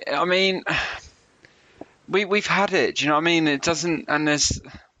 I mean, we've had it. Do you know what I mean? It doesn't, and there's.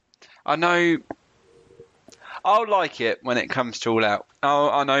 I know I'll like it when it comes to All Out.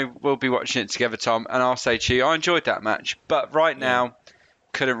 I know we'll be watching it together, Tom, and I'll say to you, I enjoyed that match, but right now,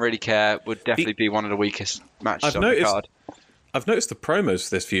 couldn't really care. Would definitely be one of the weakest matches on the card. I've noticed the promos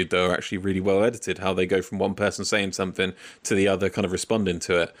for this feud, though, are actually really well edited. How they go from one person saying something to the other kind of responding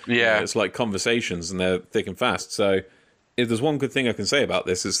to it. Yeah. You know, it's like conversations, and they're thick and fast. So if there's one good thing I can say about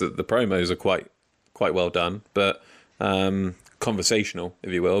this, is that the promos are quite well done, but conversational,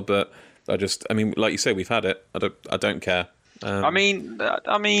 if you will. But I mean, like you say, we've had it. I don't care. I mean,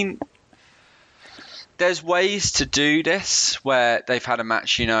 there's ways to do this where they've had a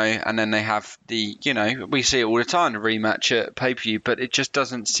match, and then they have the, we see it all the time, the rematch at pay-per-view, but it just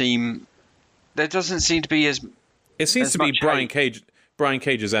doesn't seem, there doesn't seem to be as It seems as to be much Brian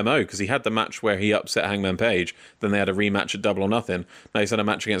Cage's MO, because he had the match where he upset Hangman Page, then they had a rematch at Double or Nothing. Now he's had a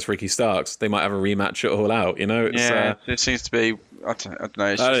match against Ricky Starks. They might have a rematch at All Out, It's, it seems to be, I don't know.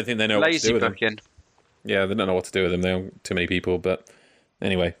 It's I don't think they know what to do with booking. him. Yeah, they don't know what to do with him. They have too many people, but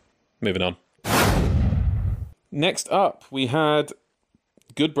anyway, moving on. Next up, we had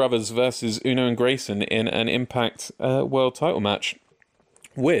Good Brothers versus Uno and Grayson in an Impact World title match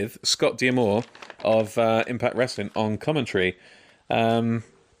with Scott D'Amore of Impact Wrestling on commentary. Patrick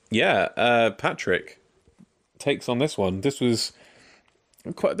takes on this one. This was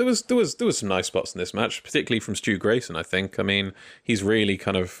quite. There was some nice spots in this match, particularly from Stu Grayson. I think. I mean, he's really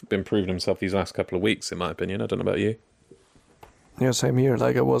kind of been proving himself these last couple of weeks, in my opinion. I don't know about you. Yeah, same here.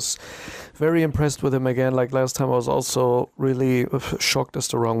 Like, I was very impressed with him again. Like last time, I was also really shocked is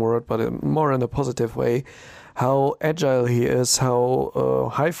the wrong word, but more in a positive way. How agile he is,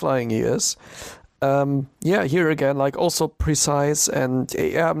 how high-flying he is. Here again, like also precise, and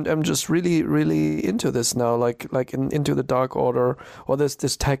I'm just really, really into this now. Like into the Dark Order, or this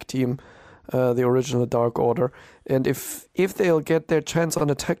tag team, the original Dark Order. And if they'll get their chance on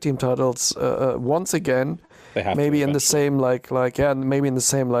the tag team titles once again. Maybe in the same maybe in the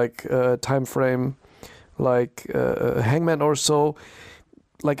same time frame, Hangman or so,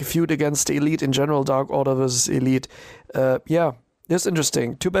 like a feud against the Elite in general, Dark Order versus Elite. It's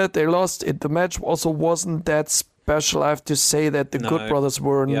interesting. Too bad they lost it. The match also wasn't that special. I have to say that the Good Brothers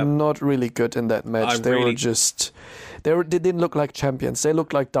were not really good in that match. They didn't look like champions. They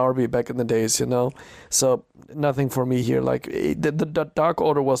looked like Darby back in the days, So nothing for me here. Like the Dark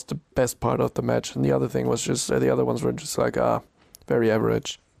Order was the best part of the match, and the other thing was just the other ones were just very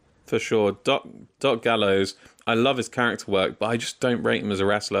average. For sure, Doc Gallows. I love his character work, but I just don't rate him as a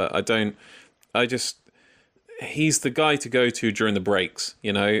wrestler. He's the guy to go to during the breaks,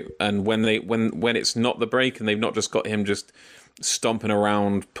 and when it's not the break and they've not just got him just stomping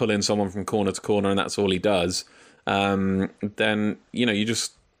around, pulling someone from corner to corner, and that's all he does. Then you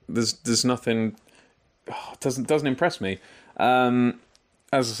just there's nothing. Doesn't impress me. As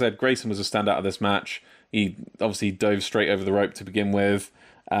I said, Grayson was a standout of this match. He obviously dove straight over the rope to begin with,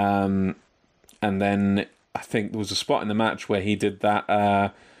 and then I think there was a spot in the match where he did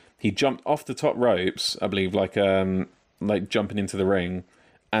that. He jumped off the top ropes, I believe, like jumping into the ring,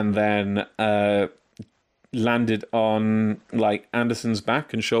 and then landed on like Anderson's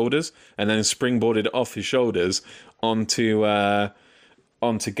back and shoulders, and then springboarded off his shoulders onto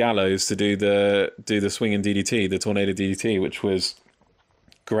Gallows to do the swinging DDT, the tornado DDT, which was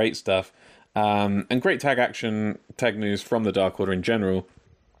great stuff, and great tag news from the Dark Order in general.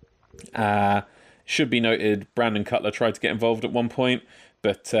 Should be noted, Brandon Cutler tried to get involved at one point,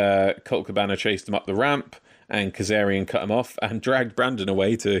 but Colt Cabana chased him up the ramp, and Kazarian cut him off and dragged Brandon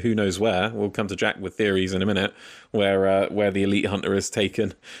away to who knows where. We'll come to Jack with theories in a minute, where the Elite Hunter has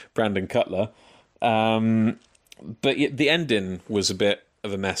taken Brandon Cutler. But the ending was a bit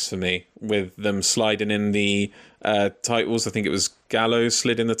of a mess for me, with them sliding in the titles. I think it was Gallows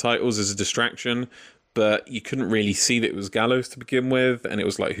slid in the titles as a distraction, but you couldn't really see that it was Gallows to begin with, and it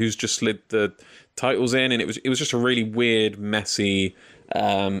was like, who's just slid the titles in? And it was just a really weird, messy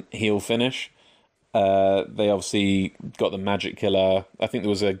heel finish. They obviously got the Magic Killer. I think there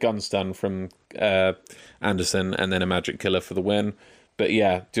was a gun stun from Anderson, and then a Magic Killer for the win. But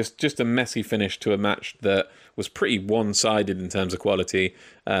yeah, just a messy finish to a match that was pretty one-sided in terms of quality,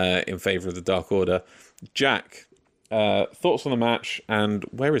 in favour of the Dark Order. Jack, thoughts on the match, and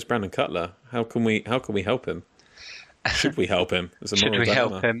where is Brandon Cutler? How can we help him? Should we help him? Should we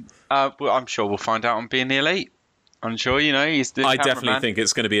help him? Well, I'm sure we'll find out on Being the Elite. I'm sure, he's the I definitely think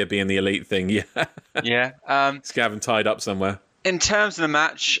it's going to be a Being the Elite thing, yeah. Yeah. It's Gavin tied up somewhere. In terms of the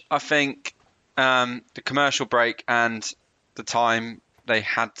match, I think the commercial break and the time they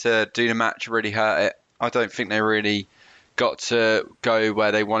had to do the match really hurt it. I don't think they really got to go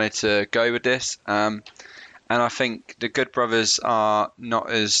where they wanted to go with this. And I think the Good Brothers are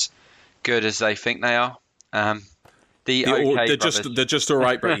not as good as they think they are. The they're just all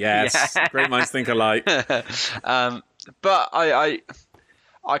right, but yes, great minds think alike. But I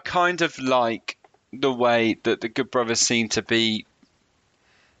kind of like the way that the Good Brothers seem to be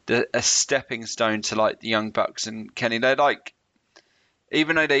a stepping stone to like the Young Bucks and Kenny. They're like,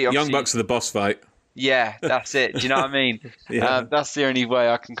 even though they Young Bucks are the boss fight. Yeah, that's it. Do you know what I mean? Yeah. That's the only way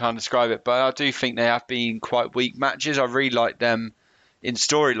I can kind of describe it. But I do think they have been quite weak matches. I really like them in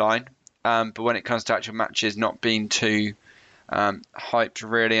storyline, but when it comes to actual matches, not being too hyped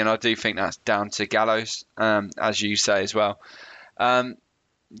really. And I do think that's down to Gallows, as you say as well.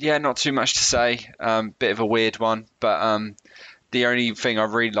 Yeah, not too much to say. Bit of a weird one, but the only thing I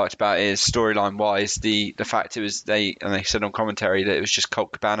really liked about it is storyline wise, the fact it was they said on commentary that it was just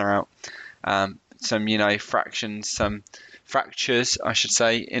Colt Cabana out. Some some fractures I should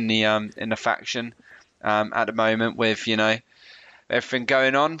say in the faction at the moment with everything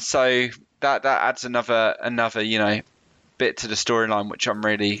going on. So that adds another bit to the storyline, which I'm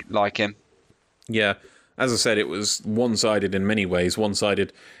really liking. Yeah, as I said, it was one-sided in many ways.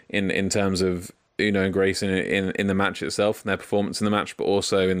 One-sided in terms of Uno and Grace in the match itself and their performance in the match, but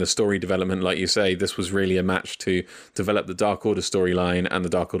also in the story development. Like you say, this was really a match to develop the Dark Order storyline and the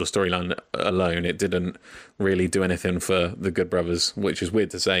Dark Order storyline alone. It didn't really do anything for the Good Brothers, which is weird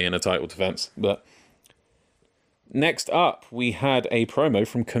to say in a title defense. But next up, we had a promo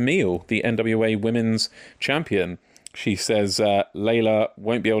from Camille, the NWA Women's Champion. She says Layla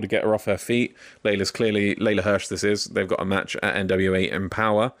won't be able to get her off her feet. Layla Hirsch, this is. They've got a match at NWA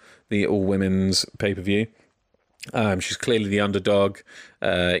Empower, the all-women's pay-per-view. She's clearly the underdog.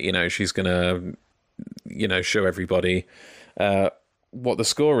 She's going to, show everybody what the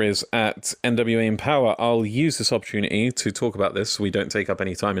score is at NWA Empower. I'll use this opportunity to talk about this so we don't take up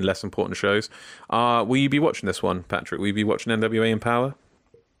any time in less important shows. Will you be watching this one, Patrick? Will you be watching NWA Empower?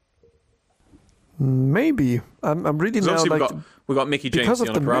 Maybe. I'm really now like we got Mickey James,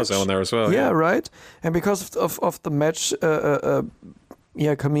 Deonna Purrazzo on there as well. Yeah, right. And because of the match,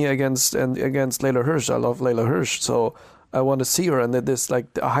 Camille against Layla Hirsch. I love Layla Hirsch, so I want to see her. And this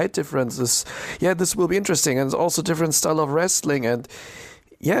like the height difference is, this will be interesting. And it's also different style of wrestling, and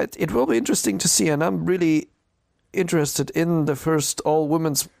it will be interesting to see. And I'm really interested in the first all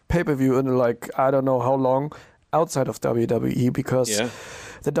women's pay-per-view in like I don't know how long outside of WWE because. Yeah.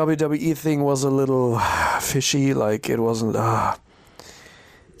 The WWE thing was a little fishy, like it wasn't, like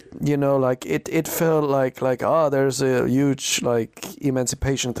it felt like there's a huge like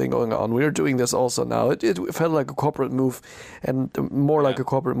emancipation thing going on. We're doing this also now. It felt like a corporate move, and more like a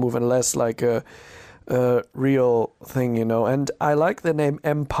corporate move and less like a real thing, And I like the name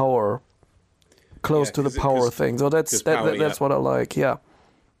Empower, close to the power thing. So that's what I like. Yeah.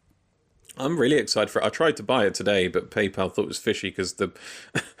 I'm really excited for it. I tried to buy it today, but PayPal thought it was fishy because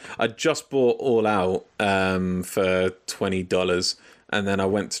I just bought All Out for $20, and then I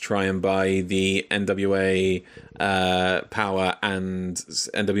went to try and buy the NWA Power and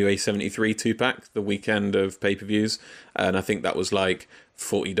NWA 73 2-pack the weekend of pay-per-views, and I think that was like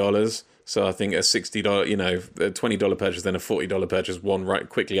 $40. So I think a $60, a $20 purchase, then a $40 purchase, one right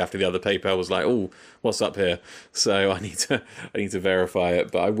quickly after the other. PayPal was like, "Oh, what's up here?" So I need to verify it,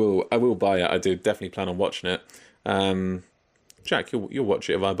 but I will buy it. I do definitely plan on watching it. Jack, you'll watch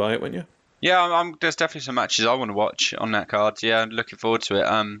it if I buy it, won't you? Yeah, there's definitely some matches I want to watch on that card. Yeah, I'm looking forward to it.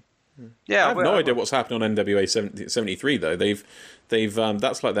 I have no idea what's happening on NWA 73 though. They've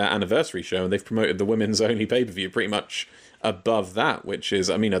that's like their anniversary show, and they've promoted the women's only pay-per-view pretty much above that, which is,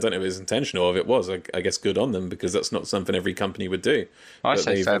 I don't know if it was intentional or if it was, I guess good on them, because that's not something every company would do. I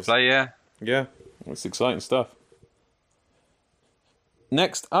say fair play, yeah. Yeah, it's exciting stuff.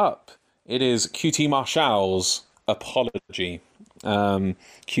 Next up, it is QT Marshall's apology.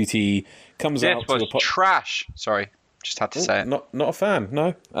 QT comes out to trash. Sorry, just had to say it. Not a fan,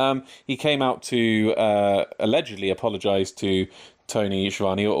 no. He came out to allegedly apologise to Tony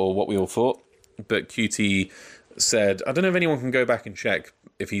Schiavone, or what we all thought, but QT said, I don't know if anyone can go back and check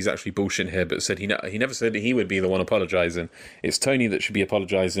if he's actually bullshitting here, but said he never said he would be the one apologising. It's Tony that should be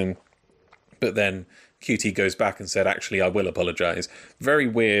apologising. But then QT goes back and said, actually, I will apologise. Very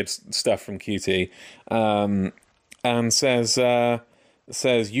weird stuff from QT. And says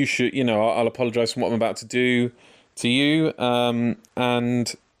you should, I'll apologise for what I'm about to do to you.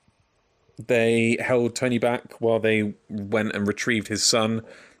 And they held Tony back while they went and retrieved his son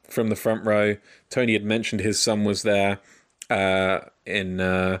from the front row. Tony had mentioned his son was there earlier in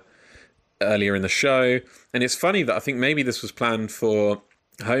the show, and it's funny that I think maybe this was planned for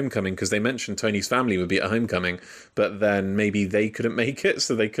Homecoming, because they mentioned Tony's family would be at Homecoming, but then maybe they couldn't make it,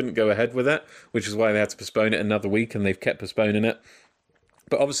 so they couldn't go ahead with it, which is why they had to postpone it another week, and they've kept postponing it.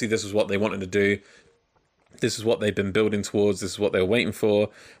 But obviously this is what they wanted to do. This is what they've been building towards. This is what they were waiting for,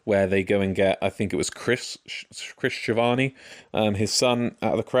 where they go and get, I think it was Chris Giovanni, his son,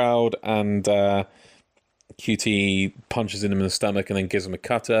 out of the crowd, and QT punches him in the stomach and then gives him a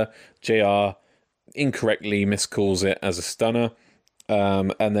cutter. JR incorrectly miscalls it as a stunner.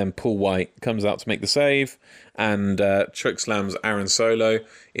 And then Paul White comes out to make the save and chokeslams Aaron Solo.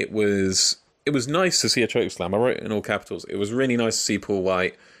 It was nice to see a chokeslam. I wrote it in all capitals. It was really nice to see Paul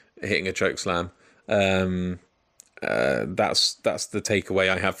White hitting a chokeslam. That's the takeaway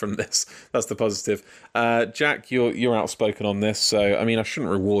I have from this. That's the positive. Jack, you're outspoken on this, so I mean I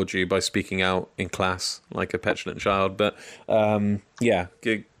shouldn't reward you by speaking out in class like a petulant child, but yeah,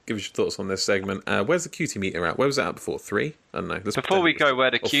 give us your thoughts on this segment. Where's the QT meter at? Where was it at before? 3? I don't know. Before we go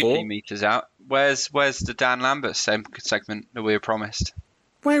where the QT 4? meter's out, where's the Dan Lambert segment that we were promised?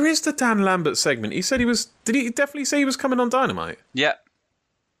 Where is the Dan Lambert segment? He said he was. Did he definitely say he was coming on Dynamite? Yep.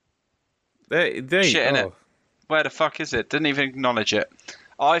 There Shit, innit? Where the fuck is it? Didn't even acknowledge it.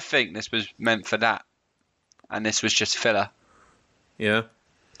 I think this was meant for that, and this was just filler. Yeah.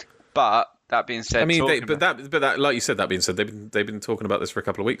 But that being said, I mean, that like you said, that being said, they've been talking about this for a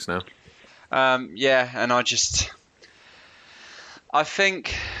couple of weeks now. Yeah, and I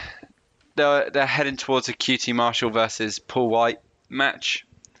think they're heading towards a QT Marshall versus Paul White match.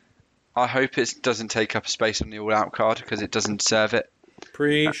 I hope it doesn't take up space on the All Out card because it doesn't deserve it.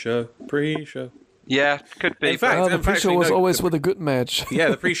 Pre-show. Yeah, could be. In fact, the pre-show was always with a good match. Yeah,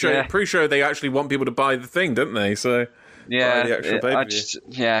 the pre-show, they actually want people to buy the thing, don't they? So yeah, buy the actual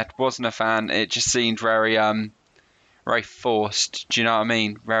pay-per-view. Wasn't a fan. It just seemed very forced. Do you know what I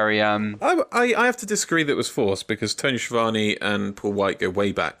mean? Very I have to disagree that it was forced because Tony Schiavone and Paul White go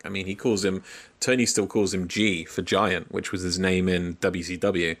way back. I mean, Tony still calls him G for Giant, which was his name in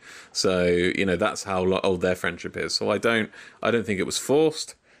WCW. So, you know, that's how old their friendship is. So I don't think it was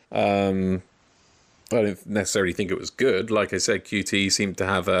forced. I don't necessarily think it was good. Like I said, QT seemed to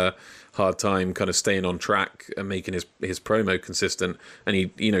have a hard time kind of staying on track and making his promo consistent. And he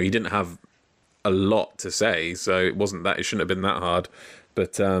didn't have a lot to say, so it shouldn't have been that hard.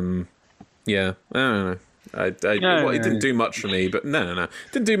 But yeah, I don't know. It didn't do much for me, but no,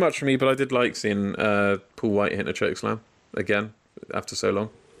 didn't do much for me. But I did like seeing Paul White hitting a chokeslam again after so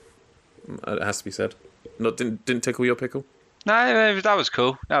long. It has to be said. Didn't tickle your pickle? No, that was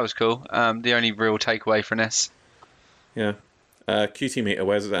cool. The only real takeaway from this. Yeah. QT meter,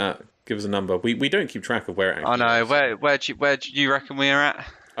 where's it at? Give us a number. We don't keep track of where it actually I know. Where do you reckon we are at?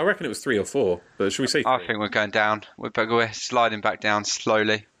 I reckon it was 3 or 4, but should we say 3? I think we're going down. We're sliding back down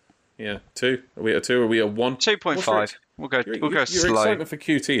slowly. Yeah, 2. Are we at 2 or are we at 1? 2.5. We'll go your slow. Your excitement for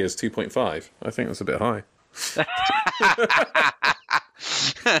QT is 2.5. I think that's a bit high.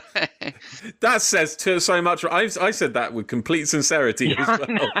 That says so much. I said that with complete sincerity as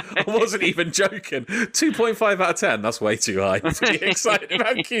well. I wasn't even joking. 2.5 out of 10. That's way too high to be excited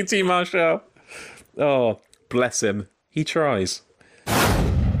about QT Marshall. Oh, bless him. He tries.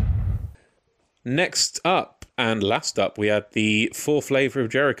 Next up and last up, we had the 4th Flavor of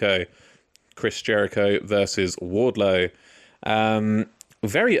Jericho, Chris Jericho versus Wardlow.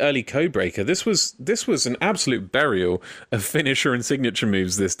 Very early codebreaker. This was an absolute burial of finisher and signature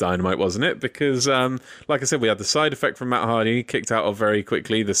moves this Dynamite, wasn't it? Because, like I said, we had the side effect from Matt Hardy kicked out of very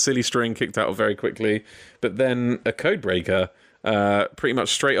quickly, the silly string kicked out of very quickly, but then a codebreaker, pretty much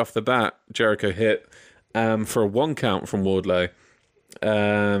straight off the bat, Jericho hit for a 1 count from Wardlow.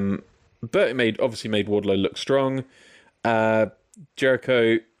 But it obviously made Wardlow look strong.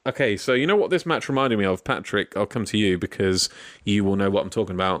 Jericho... Okay, so you know what this match reminded me of, Patrick? I'll come to you because you will know what I'm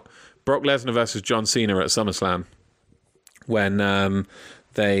talking about. Brock Lesnar versus John Cena at SummerSlam. When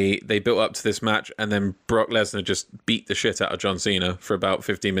they built up to this match and then Brock Lesnar just beat the shit out of John Cena for about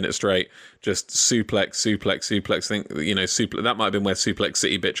 15 minutes straight. Just suplex. I think, that might have been where Suplex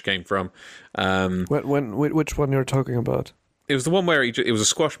City Bitch came from. Which one you're talking about? It was the one where it was a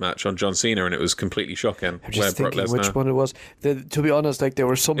squash match on John Cena, and it was completely shocking. I'm just thinking which one it was. To be honest, there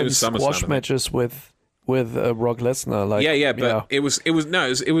were so many squash matches with Brock Lesnar. But it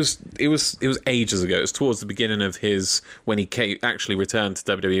was ages ago. It was towards the beginning of his when he actually returned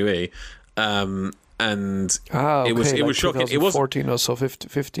to WWE, and it was shocking. It was 14 or so,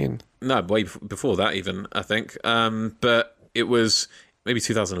 15. No, way before that even, I think. But it was. Maybe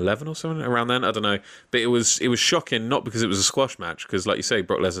 2011 or something around then. I don't know, but it was shocking not because it was a squash match, because like you say,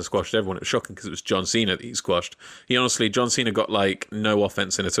 Brock Lesnar squashed everyone. It was shocking because it was John Cena that he squashed. John Cena got no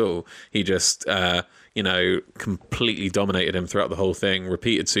offense in at all. He just completely dominated him throughout the whole thing.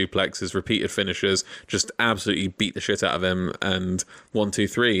 Repeated suplexes, repeated finishers, just absolutely beat the shit out of him. And 1, 2,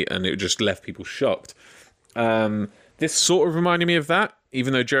 3, and it just left people shocked. This sort of reminded me of that.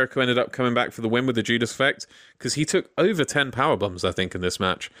 even though Jericho ended up coming back for the win with the Judas effect, because he took over 10 power bombs, I think, in this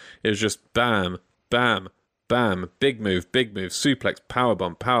match. It was just bam, bam, bam, big move, suplex, power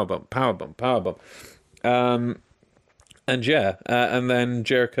bomb, power bomb, power bomb, power bomb. And then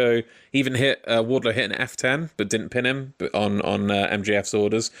Jericho even hit Wardlow hit an F10, but didn't pin him, but on MJF's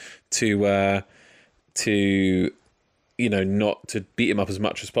orders to not to beat him up as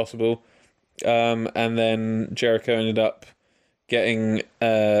much as possible. And then Jericho ended up getting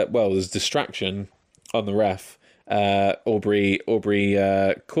there's distraction on the ref. Aubrey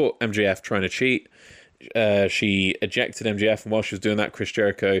caught MJF trying to cheat. She ejected MJF, and while she was doing that, Chris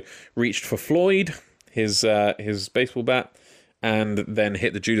Jericho reached for Floyd, his baseball bat, and then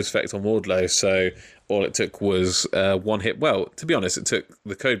hit the Judas effect on Wardlow. So all it took was one hit. Well, to be honest, it took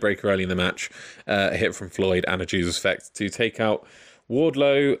the code breaker early in the match, a hit from Floyd and a Judas effect to take out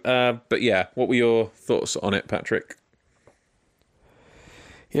Wardlow. But yeah, what were your thoughts on it, Patrick?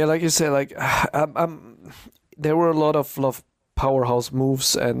 Yeah, like you said, there were a lot of powerhouse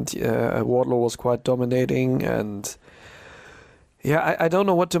moves, and Wardlow was quite dominating, and yeah, I don't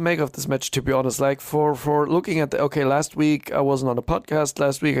know what to make of this match, to be honest. Like, for looking at last week I wasn't on a podcast.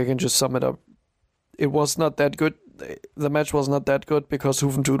 Last week I can just sum it up. It was not that good. The match was not that good because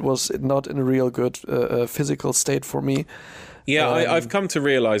Juventud was not in a real good physical state for me. Yeah, I've come to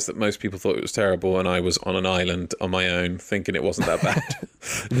realise that most people thought it was terrible, and I was on an island on my own thinking it wasn't that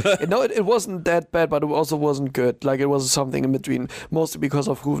bad. No, it wasn't that bad, but it also wasn't good. Like, it was something in between, mostly because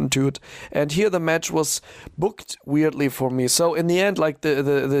of Juventud. And here the match was booked weirdly for me. So in the end, like,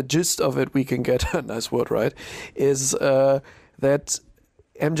 the gist of it, we can get a nice word, right, is that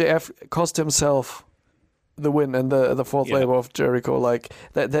MJF cost himself the win and the fourth labor of Jericho. Like,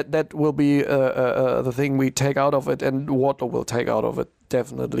 that will be the thing we take out of it, and Wardlow will take out of it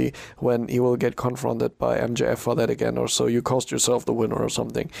definitely when he will get confronted by MJF for that again, or so. You cost yourself the win or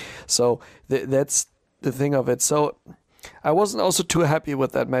something. So that's the thing of it. So I wasn't also too happy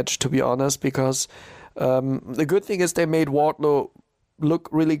with that match, to be honest, because the good thing is they made Wardlow look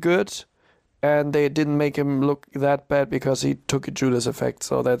really good, and they didn't make him look that bad because he took a Judas effect.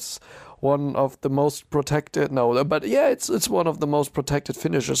 So that's one of the most protected. No, but yeah, it's one of the most protected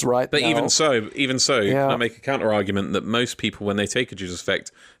finishers now. But even so, can I make a counter argument that most people, when they take a Judas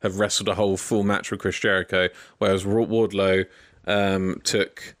effect, have wrestled a whole full match with Chris Jericho, whereas Wardlow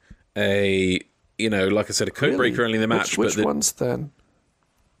took a, like I said, a code breaker early in the match. Which ones then?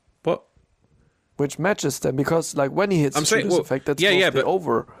 What? Which matches then? Because like when he hits Judas effect, that's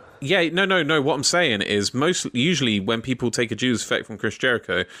over. Yeah, no. What I'm saying is usually when people take a Judas effect from Chris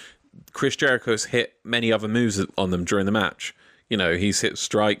Jericho's hit many other moves on them during the match. He's hit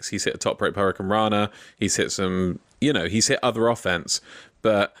strikes, he's hit a top rope Hurricane Rana, he's hit some, he's hit other offense.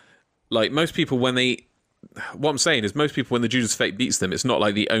 But like most people, what I'm saying is most people, when the Judas effect beats them, it's not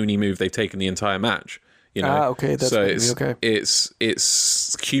like the only move they've taken the entire match. Okay, that's so okay.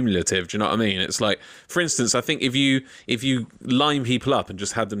 It's cumulative. Do you know what I mean? It's like, for instance, I think if you line people up and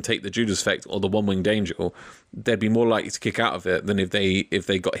just had them take the Judas effect or the One Winged Angel, they'd be more likely to kick out of it than if they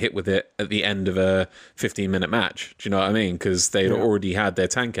got hit with it at the end of a 15-minute match. Do you know what I mean? Because they'd already had their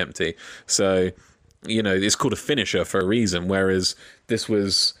tank empty. So it's called a finisher for a reason. Whereas this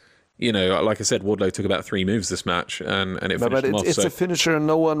was, like I said, Wardlow took about 3 moves this match, and it finished him off. It's a finisher, and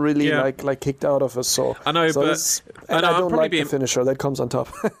no one really like kicked out of us. So I know, I don't like the finisher that comes on top.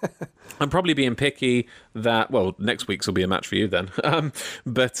 I'm probably being picky next week's will be a match for you then.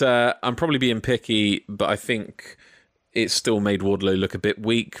 But I'm probably being picky, but I think it still made Wardlow look a bit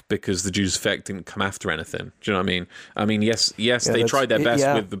weak because the Judas effect didn't come after anything. Do you know what I mean? I mean, yes, they tried their best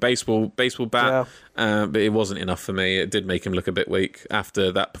with the baseball bat, but it wasn't enough for me. It did make him look a bit weak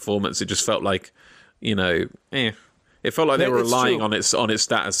after that performance. It just felt like, It felt like they were relying on its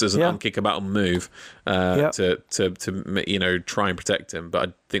status as an unkickable move to try and protect him, but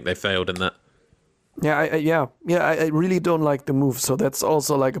I think they failed in that. I really don't like the move, so that's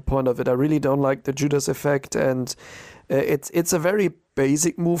also like a point of it. I really don't like the Judas effect, and it's a very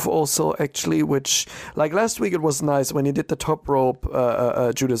basic move also, actually, which, like last week it was nice when he did the top rope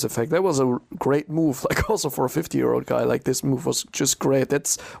Judas effect. That was a great move, like also for a 50-year-old guy. Like, this move was just great.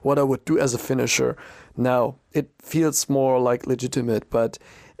 That's what I would do as a finisher. Now it feels more like legitimate, but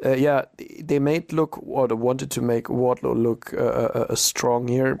they wanted to make Wardlow look strong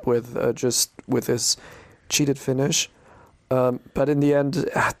here with his cheated finish. But in the end,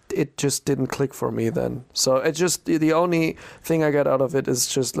 it just didn't click for me then. So it just, the only thing I got out of it is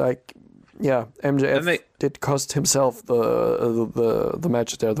just like, MJF did cost himself the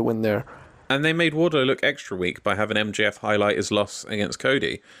match there, the win there. And they made Wardlow look extra weak by having MJF highlight his loss against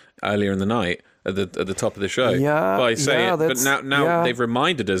Cody earlier in the night, at the top of the show Yeah, by saying yeah, it. But that's- now yeah. they've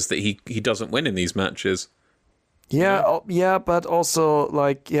reminded us that he doesn't win in these matches. Yeah, but also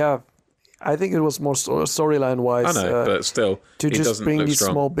I think it was more storyline wise. I know, but still, to he just doesn't bring look these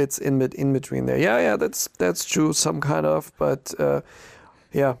strong. small bits in between there. Yeah, that's true, some kind of. But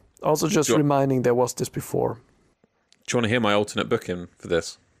also just Do you- reminding there was this before. Do you want to hear my alternate booking for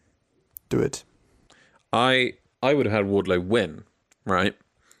this? Do it. I would have had Wardlow win, right?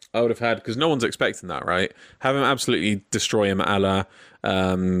 I would have had, because no one's expecting that, right? Have him absolutely destroy him a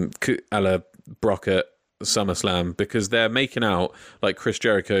la Brock at SummerSlam, because they're making out like Chris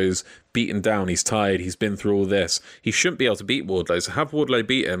Jericho's beaten down, he's tired, he's been through all this. He shouldn't be able to beat Wardlow. So have Wardlow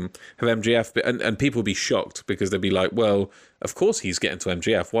beat him, have MJF, and people will be shocked because they'll be like, well, of course he's getting to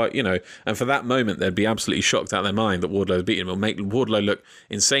MJF. Why, and for that moment, they'd be absolutely shocked out of their mind that Wardlow's beating him. It'll make Wardlow look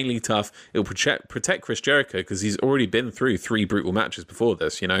insanely tough. It'll protect Chris Jericho because he's already been through 3 brutal matches before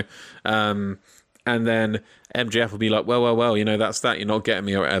this, and then MJF will be like, well, that's that. You're not getting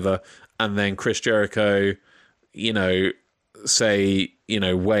me or whatever. And then Chris Jericho, say,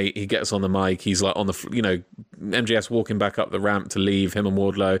 wait, he gets on the mic. He's like on the, MJF's walking back up the ramp to leave him and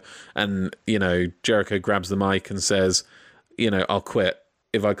Wardlow. And, Jericho grabs the mic and says, I'll quit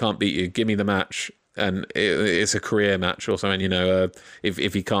if I can't beat you. Give me the match. And it's a career match or something,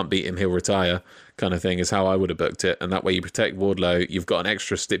 if he can't beat him, he'll retire kind of thing is how I would have booked it. And that way you protect Wardlow. You've got an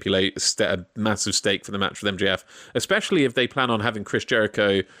extra a massive stake for the match with MJF, especially if they plan on having Chris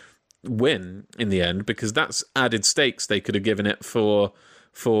Jericho win in the end, because that's added stakes they could have given it for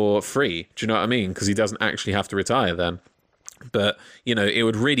free. Do you know what I mean? Because he doesn't actually have to retire then. But it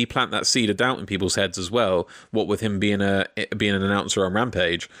would really plant that seed of doubt in people's heads as well. What with him being an announcer on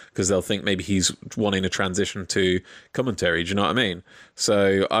Rampage, because they'll think maybe he's wanting to transition to commentary. Do you know what I mean?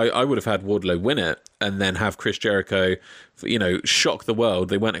 So I would have had Wardlow win it and then have Chris Jericho, shock the world.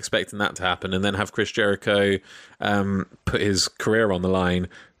 They weren't expecting that to happen, and then have Chris Jericho put his career on the line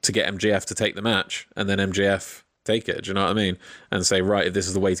to get MJF to take the match, and then MJF take it. Do you know what I mean? And say, right, if this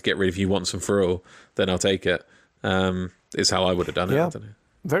is the way to get rid of you once and for all, then I'll take it. Is how I would have done it. Yeah. I don't know.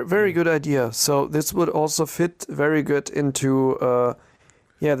 Very, very good idea. So this would also fit very good into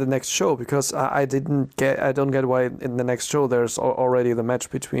the next show, because I don't get why in the next show there's already the match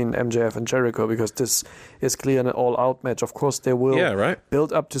between MJF and Jericho, because this is clearly an all-out match. Of course they will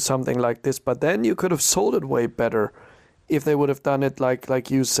build up to something like this, but then you could have sold it way better if they would have done it like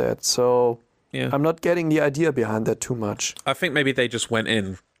you said. So I'm not getting the idea behind that too much. I think maybe they just went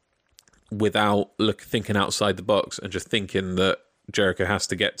in without thinking outside the box and just thinking that Jericho has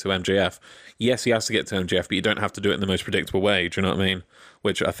to get to MJF. Yes, he has to get to MJF, but you don't have to do it in the most predictable way. Do you know what I mean?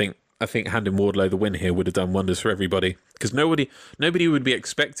 Which I think handing Wardlow the win here would have done wonders for everybody, because nobody would be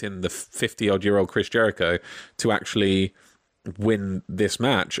expecting the 50-odd-year-old Chris Jericho to actually win this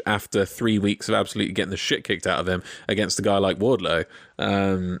match after 3 weeks of absolutely getting the shit kicked out of him against a guy like Wardlow.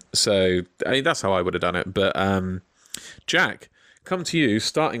 So I mean, that's how I would have done it. But Jack, come to you,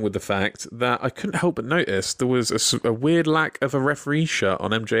 starting with the fact that I couldn't help but notice there was a weird lack of a referee shirt on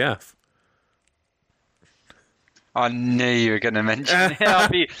MJF. I knew you were going to mention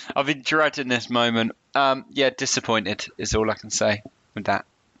it. I've been dreading this moment. Disappointed is all I can say with that.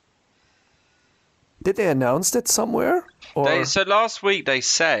 Did they announce it somewhere? Or So last week they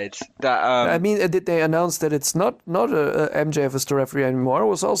said that. did they announce that it's not a MJF is the referee anymore? It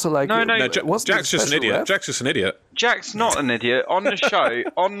was also like No, Jack's just an idiot. Jack's just an idiot. Jack's not an idiot. On the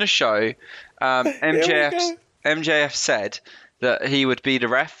show, MJF said that he would be the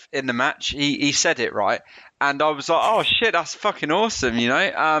ref in the match. He said it right, and I was like, oh shit, that's fucking awesome,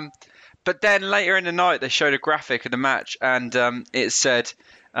 But then later in the night they showed a graphic of the match, and it said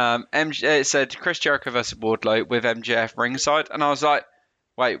Chris Jericho versus Wardlow with MJF ringside, and I was like,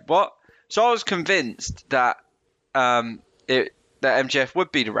 wait, what? So I was convinced that that MJF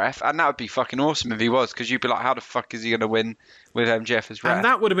would be the ref, and that would be fucking awesome if he was, because you'd be like, how the fuck is he going to win with MJF as ref? And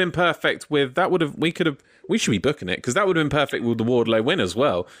that would have been perfect we should be booking it, because that would have been perfect with the Wardlow win as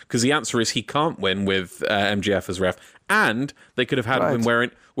well, because the answer is he can't win with MJF as ref, and they could have had him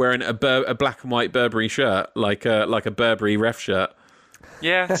wearing a black and white Burberry shirt, like a Burberry ref shirt.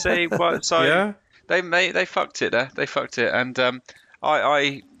 Yeah, see, what? So Yeah. they fucked it there. They fucked it, and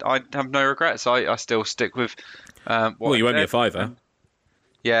I have no regrets. I still stick with. Well, you owe me a $5.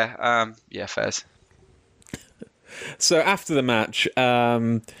 Yeah, fairs. So after the match,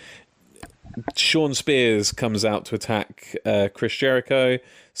 Shawn Spears comes out to attack Chris Jericho.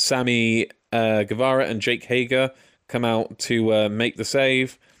 Sammy Guevara and Jake Hager come out to make the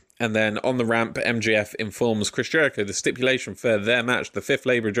save. And then on the ramp, MJF informs Chris Jericho the stipulation for their match, the Fifth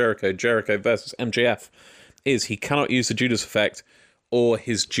Labor Jericho versus MJF, is he cannot use the Judas effect or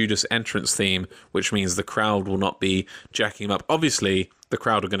his Judas entrance theme, which means the crowd will not be jacking him up. Obviously, the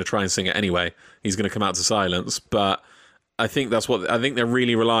crowd are going to try and sing it anyway. He's going to come out to silence, but I think they're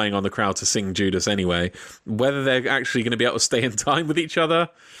really relying on the crowd to sing Judas anyway. Whether they're actually going to be able to stay in time with each other,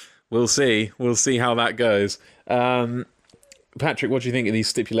 we'll see. We'll see how that goes. Patrick, what do you think of these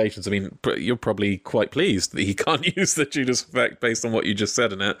stipulations? I mean, you're probably quite pleased that he can't use the Judas effect based on what you just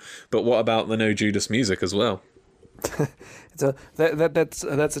said in it. But what about the no Judas music as well?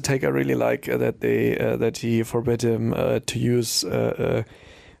 That's a take I really like, that he forbid him to use the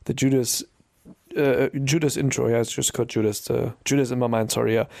Judas intro. Yeah, it's just called Judas. Judas in my mind.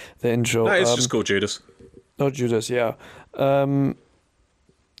 Sorry, yeah, the intro. No, it's just called Judas. No, Judas. Yeah.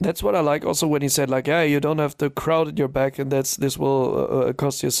 That's what I like also when he said, like, yeah, you don't have the crowd at your back, and this will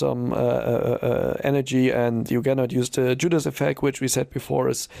cost you some energy, and you cannot use the Judas effect, which we said before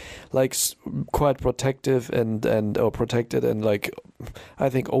is like quite protective and protected and like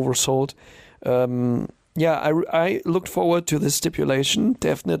I think oversold. I looked forward to this stipulation,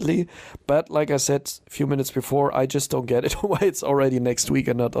 definitely. But like I said a few minutes before, I just don't get it why it's already next week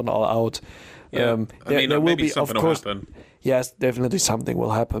and not on All Out. Yeah, there will be, something of course, will happen. Yes, definitely something will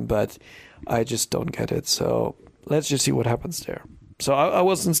happen, but I just don't get it. So let's just see what happens there. So I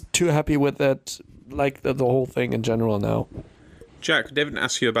wasn't too happy with that, like the whole thing in general now. Jack, David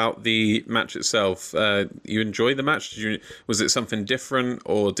asked you about the match itself. You enjoyed the match? Was it something different,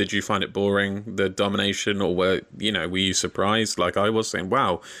 or did you find it boring, the domination, or were you surprised like I was, saying,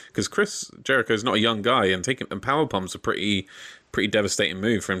 wow, because Chris Jericho's not a young guy, and powerbomb's a pretty devastating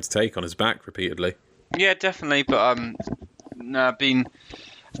move for him to take on his back repeatedly. Yeah, definitely, but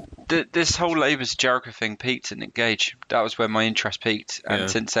this whole Labor's Jericho thing peaked at Nick Gage. That was where my interest peaked, and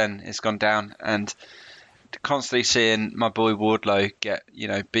since then it's gone down. And constantly seeing my boy Wardlow get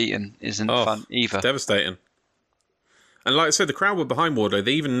beaten isn't fun either. It's devastating. And like I said, the crowd were behind Wardlow.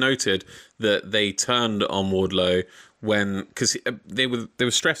 They even noted that they turned on Wardlow because they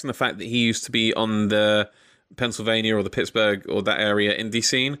were stressing the fact that he used to be on the Pennsylvania or the Pittsburgh or that area indie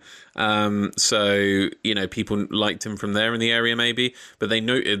scene. So, people liked him from there in the area maybe, but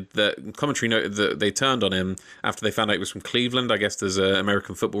commentary noted that they turned on him after they found out he was from Cleveland. I guess there's an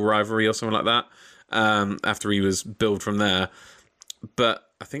American football rivalry or something like that, after he was billed from there. But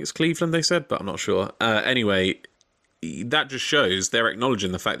I think it's Cleveland, they said, but I'm not sure. Anyway, that just shows they're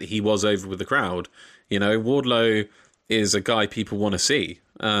acknowledging the fact that he was over with the crowd. Wardlow is a guy people want to see.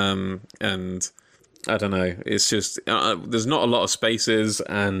 And I don't know. It's just there's not a lot of spaces,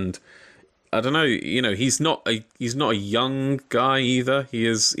 and I don't know. He's not a young guy either. He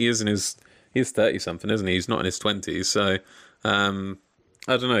is in his 30 something, isn't he? He's not in his 20s. So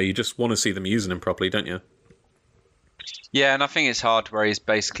I don't know. You just want to see them using him properly, don't you? Yeah, and I think it's hard where he's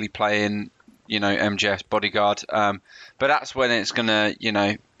basically playing, MJF's bodyguard. But that's when it's gonna,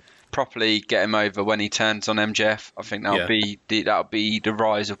 properly get him over when he turns on MJF. I think that'll be the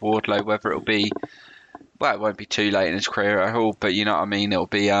rise of Wardlow. Whether it'll be, well, it won't be too late in his career at all, but you know what I mean. It'll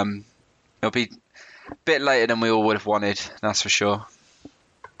be a bit later than we all would have wanted. That's for sure.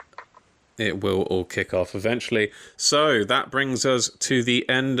 It will all kick off eventually. So that brings us to the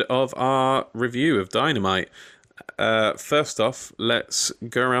end of our review of Dynamite. First off, let's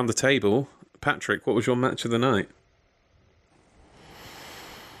go around the table. Patrick, what was your match of the night?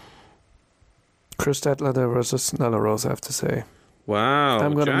 Chris Statlander versus Nyla Rose, I have to say. Wow.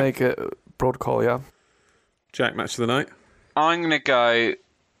 I'm going to make a broad call, yeah. Jack, match of the night? I'm going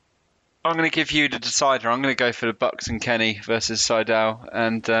to give you the decider. I'm going to go for the Bucks and Kenny versus Sydal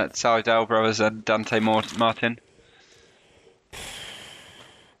and Sydal brothers and Dante Martin.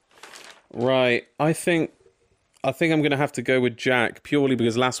 Right. I think I'm going to have to go with Jack, purely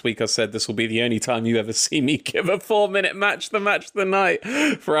because last week I said this will be the only time you ever see me give a 4-minute match of the night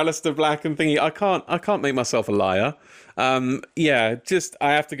for Aleister Black and thingy. I can't make myself a liar. I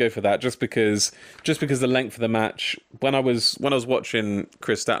have to go for that just because the length of the match. When I was watching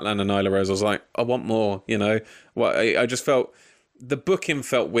Chris Statlander and Nyla Rose, I was like, I want more. I just felt the booking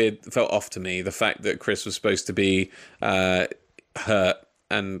felt weird, felt off to me. The fact that Chris was supposed to be hurt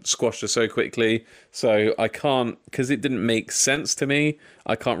and squashed her so quickly. So I can't, because it didn't make sense to me,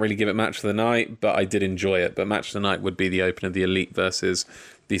 I can't really give it match of the night, but I did enjoy it. But match of the night would be the opener of the Elite versus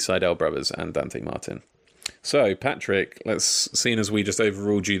the Sydal brothers and Dante Martin. So, Patrick, seeing as we just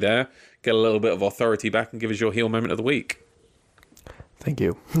overruled you there, get a little bit of authority back and give us your heel moment of the week. Thank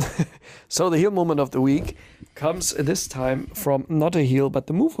you. So the heel moment of the week comes this time from not a heel, but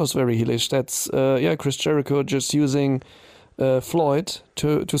the move was very heelish. That's Chris Jericho just using Floyd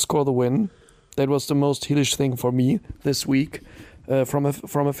to score the win. That was the most heelish thing for me this week, from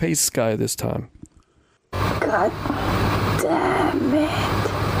a face guy this time. God damn it.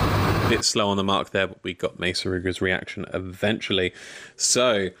 bit slow on the mark there, but we got Mesa Ruga's reaction eventually.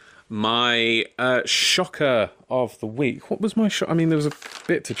 So, my shocker of the week. What was my shock? I mean, there was a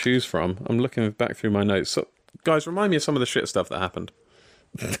bit to choose from. I'm looking back through my notes. So, guys, remind me of some of the shit stuff that happened.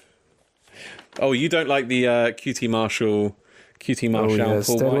 Oh, you don't like the QT Marshall. Oh yes,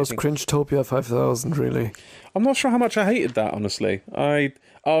 Paul that White was thing. Cringetopia 5000, really. I'm not sure how much I hated that, honestly.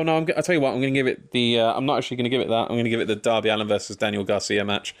 I'll tell you what, I'm going to give it the... I'm not actually going to give it that. I'm going to give it the Darby Allin versus Daniel Garcia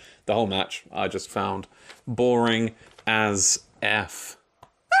match. The whole match I just found boring as F.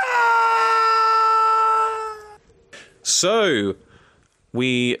 So,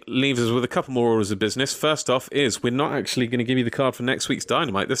 we leave us with a couple more orders of business. First off is we're not actually going to give you the card for next week's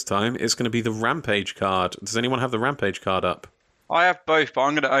Dynamite this time. It's going to be the Rampage card. Does anyone have the Rampage card up? I have both, but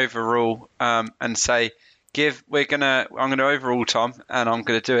I'm going to overrule and say I'm going to overrule Tom, and I'm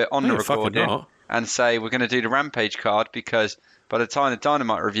going to do it on the recording and say we're going to do the Rampage card because by the time the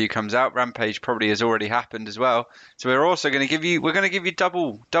Dynamite review comes out, Rampage probably has already happened as well. So we're also going to give you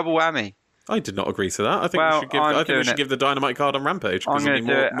double whammy. I did not agree to that. I think we should give the Dynamite card on Rampage. I'm going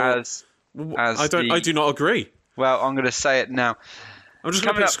to do it as I do not agree. Well, I'm going to say it now. I'm just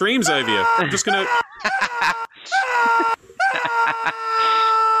going to put screams over you. I'm just going to...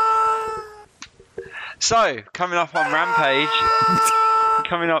 So, coming up on Rampage,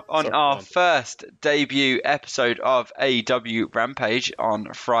 coming up on our first debut episode of AEW Rampage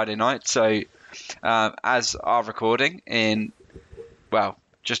on Friday night. So, as our recording in,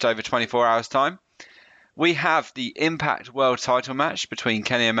 just over 24 hours' time, we have the Impact World title match between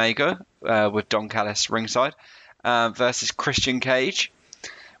Kenny Omega with Don Callis ringside versus Christian Cage.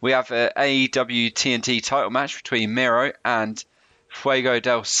 We have an AEW TNT title match between Miro and Fuego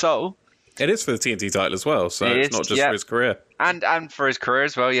del Sol. It is for the TNT title as well, so it's not just for his career. And for his career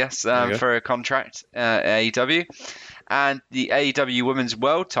as well, yes, for a contract at AEW. And the AEW Women's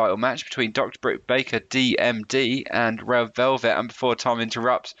World title match between Dr. Britt Baker, DMD, and Red Velvet. And before Tom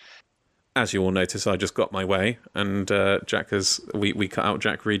interrupts... As you all notice, I just got my way, and Jack we cut out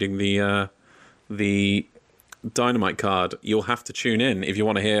Jack reading the Dynamite card. You'll have to tune in if you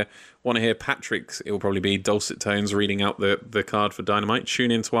want to hear Patrick's. It will probably be dulcet tones reading out the card for Dynamite. Tune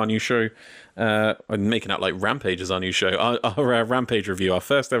into our new show. I'm making out like Rampage is our new show. Our Rampage review, our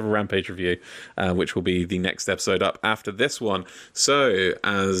first ever Rampage review, which will be the next episode up after this one. So,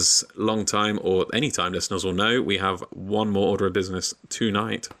 as long time or any time listeners will know, we have one more order of business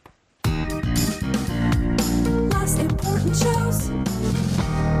tonight. Last important shows.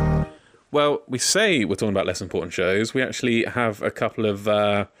 Well, we say we're talking about less important shows. We actually have a couple of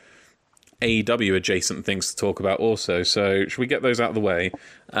AEW adjacent things to talk about also. So should we get those out of the way?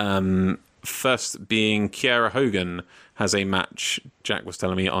 First being Kiera Hogan has a match, Jack was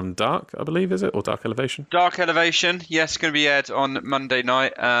telling me, on Dark, I believe, is it? Or Dark Elevation? Dark Elevation, yes, going to be aired on Monday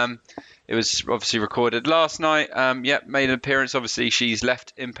night. It was obviously recorded last night. Made an appearance. Obviously, she's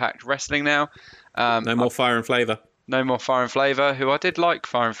left Impact Wrestling now. No more Fire and Flavor. No more Fire and Flavor, who I did like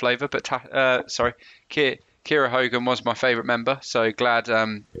Fire and Flavor, but Kiera Hogan was my favourite member, so glad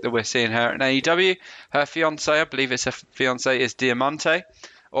that we're seeing her in AEW. Her fiance, I believe it's her fiance, is Diamante,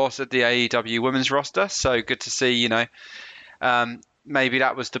 also the AEW women's roster, so good to see, maybe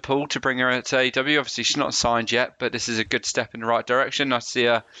that was the pull to bring her to AEW. Obviously, she's not signed yet, but this is a good step in the right direction. I see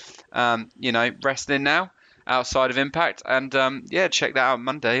her, wrestling now outside of Impact, and check that out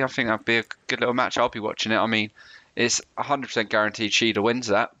Monday. I think that'd be a good little match. I'll be watching it. I mean, it's 100% guaranteed Shida wins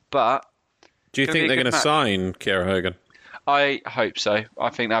that, but... Do you think they're going to sign Kiera Hogan? I hope so. I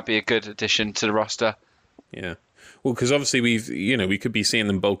think that'd be a good addition to the roster. Yeah. Well, because obviously we could be seeing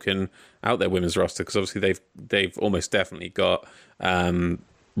them bulking out their women's roster because obviously they've almost definitely got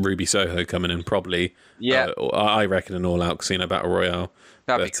Ruby Soho coming in probably. Yeah. I reckon an all-out Casino Battle Royale.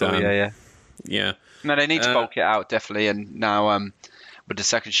 That'd be cool, Yeah. No, they need to bulk it out, definitely. And now with the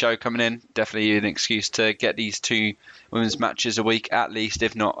second show coming in, definitely an excuse to get these two women's matches a week at least.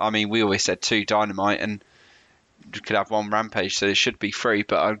 If not, I mean, we always said 2 Dynamite and you could have 1 Rampage, so it should be 3,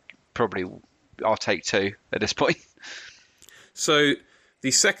 but I'll take 2 at this point. So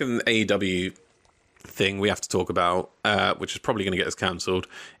the second AEW thing we have to talk about, which is probably going to get us cancelled,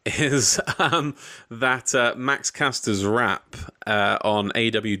 is that Max Caster's rap on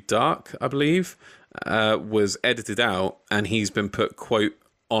AEW Dark, I believe, was edited out and he's been put, quote,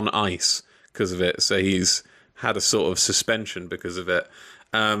 on ice because of it. So he's had a sort of suspension because of it.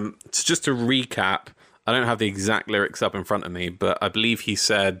 Just to recap, I don't have the exact lyrics up in front of me, but I believe he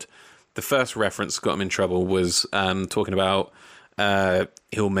said the first reference got him in trouble was talking about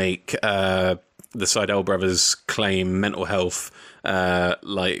he'll make the Seidel brothers claim mental health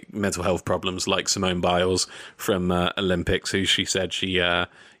problems like Simone Biles from Olympics, who she said she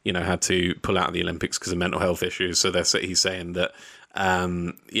had to pull out of the Olympics because of mental health issues. So he's saying that,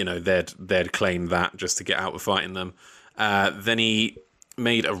 they'd claim that just to get out of fighting them. Then he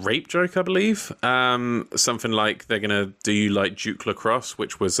made a rape joke, I believe. Something like they're going to do like Duke lacrosse,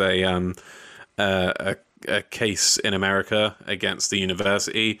 which was a case in America against the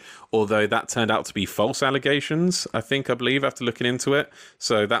university, although that turned out to be false allegations, I believe, after looking into it.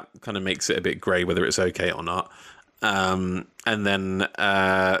 So that kind of makes it a bit grey whether it's okay or not. And then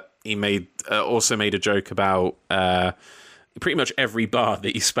he also made a joke about pretty much every bar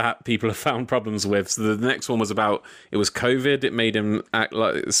that he spat, people have found problems with. So the next one was about, it was COVID. It made him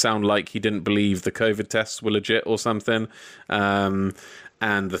sound like he didn't believe the COVID tests were legit or something.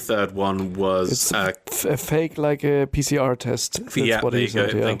 And the third one was... It's a fake, like a PCR test. That's what there he you go.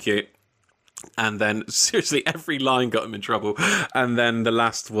 said, yeah. Thank you. And then, seriously, every line got him in trouble. And then the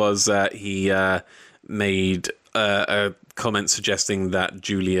last was he made a comment suggesting that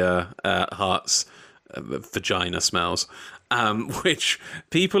Julia Hart's vagina smells. Which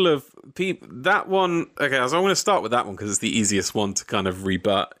that one... Okay, so I'm going to start with that one because it's the easiest one to kind of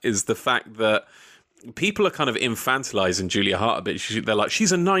rebut, is the fact that people are kind of infantilizing Julia Hart a bit. They're like,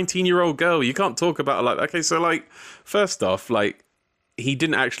 she's a 19-year-old girl. You can't talk about her like... Okay, so, like, first off, like, he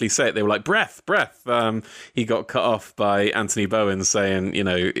didn't actually say it. They were like, breath. He got cut off by Anthony Bowen saying,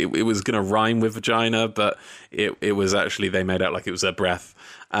 it was going to rhyme with vagina, but it was actually, they made out like it was a breath.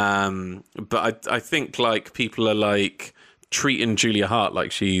 But I think, like, people are, like, treating Julia Hart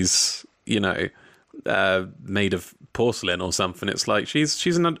like she's, made of porcelain or something. It's like she's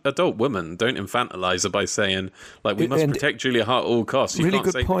an adult woman. Don't infantilize her by saying, like, we must protect Julia Hart at all costs. Really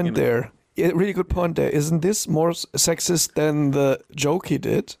good point there. Really good point there. Isn't this more sexist than the joke he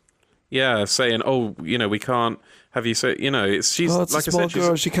did? Yeah, saying, we can't have you say, she's it's like a small I said,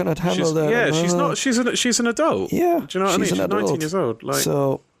 girl. She cannot handle that. Yeah, she's not. She's an adult. Yeah, do you know what I mean? She's 19 years old. Like,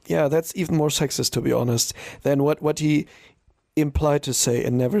 so yeah, that's even more sexist, to be honest, than what he implied to say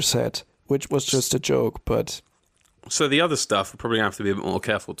and never said, which was just a joke. But so the other stuff we're probably gonna have to be a bit more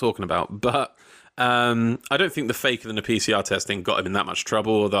careful talking about. But I don't think the faker than the PCR testing got him in that much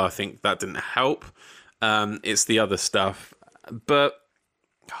trouble, although I think that didn't help. It's the other stuff. But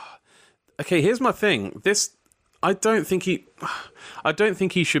okay, here's my thing. I don't think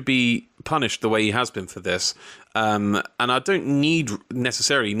he should be punished the way he has been for this. And I don't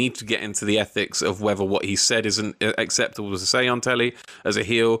necessarily need to get into the ethics of whether what he said isn't acceptable to say on telly as a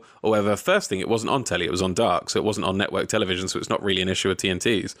heel, or whether, first thing, it wasn't on telly, it was on dark, so it wasn't on network television, so it's not really an issue with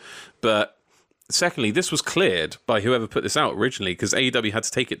TNT's. But secondly, this was cleared by whoever put this out originally, because AEW had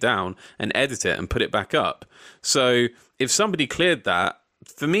to take it down and edit it and put it back up. So if somebody cleared that,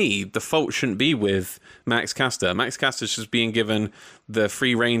 for me, the fault shouldn't be with Max Caster. Max Caster's just being given the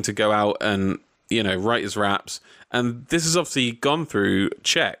free reign to go out and, write his raps. And this has obviously gone through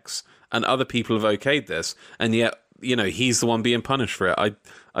checks, and other people have okayed this. And yet, he's the one being punished for it.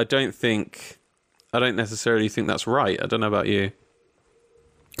 I don't necessarily think that's right. I don't know about you.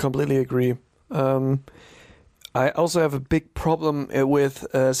 Completely agree. I also have a big problem with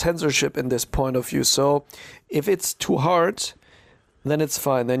censorship in this point of view. So if it's too hard, then it's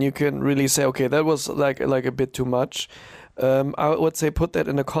fine. Then you can really say, okay, that was like a bit too much. I would say put that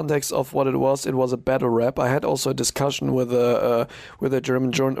in the context of what it was. It was a battle rap. I had also a discussion with a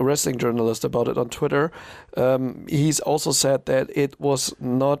German wrestling journalist about it on Twitter. He's also said that it was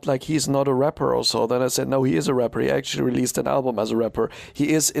not like he's not a rapper or so. Then I said, no, he is a rapper. He actually released an album as a rapper.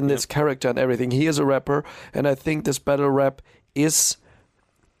 He is in this character and everything. He is a rapper. And I think this battle rap is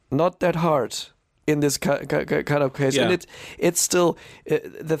not that hard in this kind of case. Yeah. And it's still,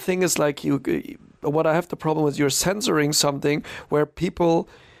 the thing is, like, what I have the problem with, you're censoring something where people,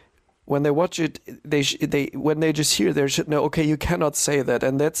 when they watch it, when they just hear, they should know, okay, you cannot say that.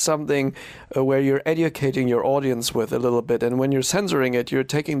 And that's something where you're educating your audience with a little bit. And when you're censoring it, you're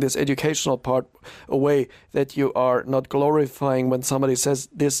taking this educational part away, that you are not glorifying when somebody says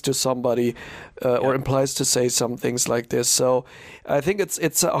this to somebody or implies to say some things like this. So I think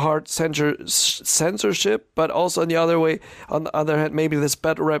it's a hard censorship, but also on the other hand, maybe this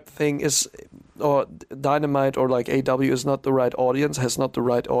battle rap thing is, or Dynamite or like AW is not the right audience, has not the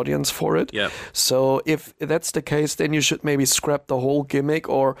right audience for it. Yeah. So if that's the case, then you should maybe scrap the whole gimmick,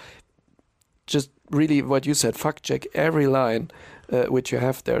 or just really what you said, fact check every line which you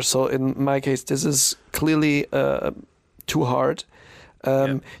have there. So in my case, this is clearly too hard.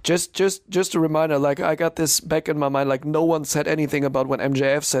 Just a reminder, like, I got this back in my mind, like, no one said anything about when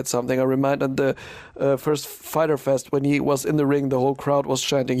MJF said something. I remind on the first Fyter Fest, when he was in the ring, the whole crowd was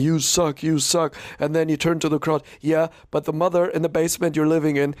chanting, you suck, and then he turned to the crowd, yeah, but the mother in the basement you're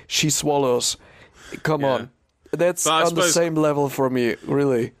living in, she swallows. Come on. that's But I on the suppose- same level for me,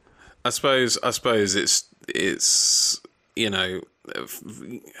 really. I suppose it's you know,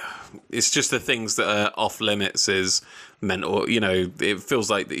 it's just the things that are off limits is meant, or you know, it feels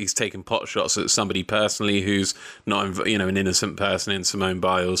like that he's taking pot shots at somebody personally who's not, you know, an innocent person in Simone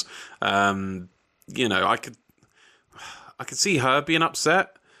Biles. You know, I could see her being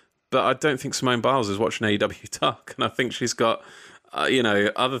upset, but I don't think Simone Biles is watching AEW Dark, and I think she's got you know,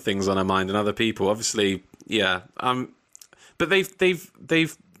 other things on her mind and other people. Obviously, yeah. But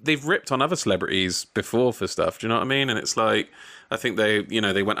they've ripped on other celebrities before for stuff. Do you know what I mean? And it's like, I think they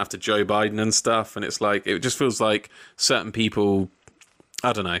went after Joe Biden and stuff, and it's like, it just feels like certain people,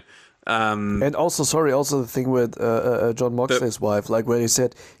 I don't know. And also the thing with John Moxley's wife, like where he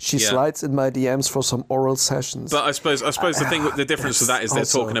said she slides in my DMs for some oral sessions. But I suppose the thing, the difference with that is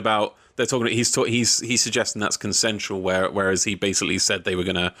he's suggesting that's consensual, whereas he basically said they were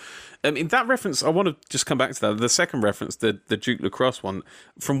gonna. I mean, that reference, I want to just come back to that. The second reference, the Duke Lacrosse one,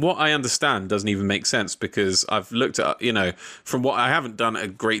 from what I understand, doesn't even make sense, because I've looked at, you know, from what I haven't done a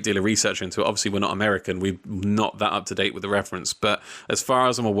great deal of research into it. Obviously, we're not American. We're not that up to date with the reference. But as far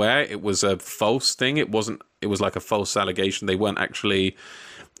as I'm aware, it was a false thing. It was like a false allegation. They weren't actually,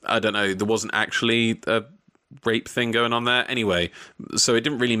 I don't know, there wasn't actually a rape thing going on there. Anyway, so it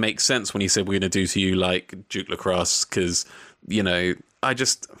didn't really make sense when he said, we're going to do to you like Duke Lacrosse, because, you know, I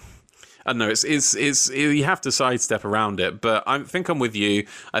don't know, it's you have to sidestep around it, but I think I'm with you.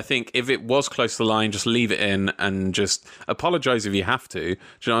 I think if it was close to the line, just leave it in and just apologise if you have to. Do you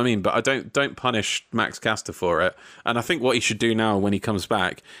know what I mean? But I don't punish Max Caster for it. And I think what he should do now when he comes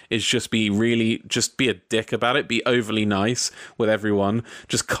back is just be a dick about it, be overly nice with everyone,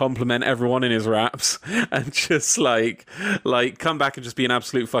 just compliment everyone in his raps, and just like come back and just be an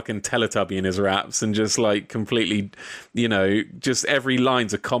absolute fucking Teletubby in his raps, and just like completely, you know, just every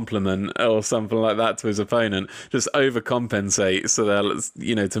line's a compliment or something like that to his opponent, just overcompensate so that,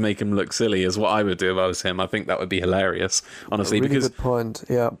 you know, to make him look silly, is what I would do if I was him. I think that would be hilarious, honestly. Really good point.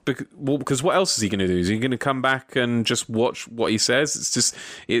 Yeah. Because what else is he going to do? Is he going to come back and just watch what he says?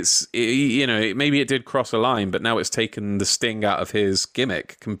 You know, maybe it did cross a line, but now it's taken the sting out of his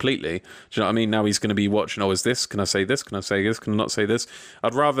gimmick completely. Do you know what I mean? Now he's going to be watching, oh, is this? Can I say this? Can I say this? Can I not say this?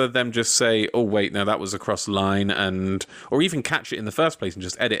 I'd rather them just say, oh, wait, no, that was across the line, or even catch it in the first place and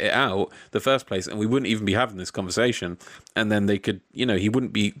just edit it out the first place, and we wouldn't even be having this conversation. And then they could, you know, he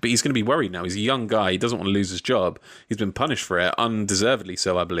wouldn't be, but he's going to be worried now. He's a young guy. He doesn't want to lose his job. He's been punished for it, undeservedly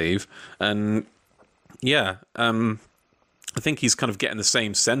so, I believe. And yeah, I think he's kind of getting the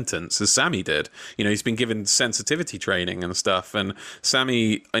same sentence as Sammy did. You know, he's been given sensitivity training and stuff. And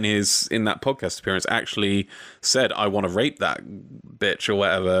Sammy, in that podcast appearance, actually said, "I want to rape that bitch" or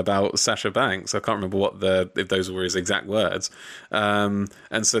whatever about Sasha Banks. I can't remember if those were his exact words. And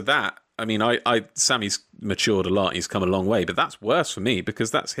so that, I mean, Sammy's matured a lot. He's come a long way, but that's worse for me,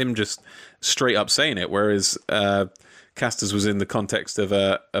 because that's him just straight up saying it. Whereas Casters was in the context of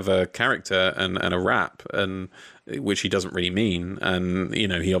a character and a rap, and which he doesn't really mean. And, you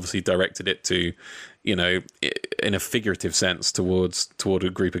know, he obviously directed it to, you know, in a figurative sense toward a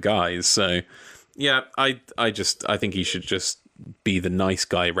group of guys. So yeah, I think he should just be the nice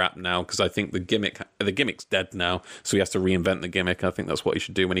guy rap now, because I think the gimmick's dead now, so he has to reinvent the gimmick. I think that's what he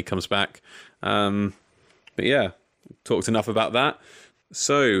should do when he comes back. But yeah, talked enough about that.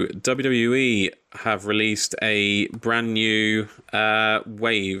 So WWE have released a brand new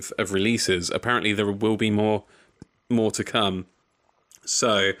wave of releases. Apparently there will be more to come.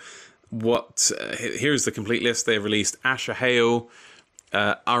 So here's the complete list. They've released Asher Hale,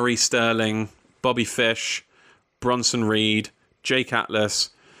 Ari Sterling, Bobby Fish, Bronson Reed, Jake Atlas,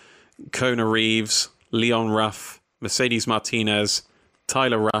 Kona Reeves, Leon Ruff, Mercedes Martinez,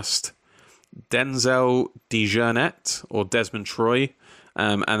 Tyler Rust, Denzel DeJournette or Desmond Troy,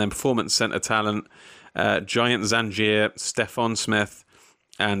 and then Performance Center talent, Giant Zangier, Stephon Smith,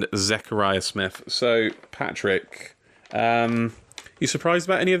 and Zechariah Smith. So, Patrick, you surprised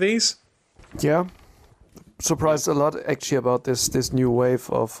about any of these? Yeah, surprised a lot actually about this new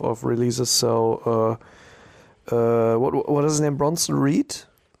wave of releases. So, what is his name? Bronson Reed.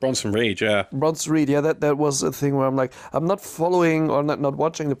 Bronson Reed, yeah. Bronson Reed, yeah, that was a thing where I'm like, I'm not following or not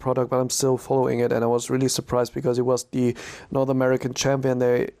watching the product, but I'm still following it, and I was really surprised because he was the North American champion.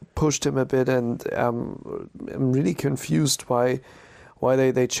 They pushed him a bit, and I'm really confused why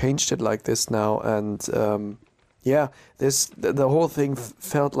they changed it like this now. And yeah, the whole thing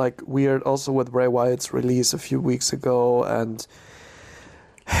felt like weird. Also with Bray Wyatt's release a few weeks ago, and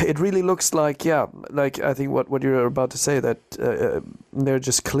it really looks like, yeah, like I think what you're about to say, that they're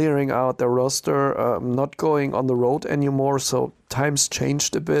just clearing out their roster, not going on the road anymore. So times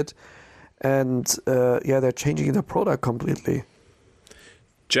changed a bit, and they're changing the product completely.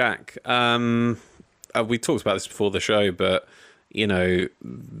 Jack, we talked about this before the show, but you know,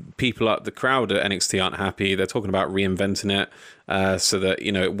 the crowd at NXT aren't happy. They're talking about reinventing it, so that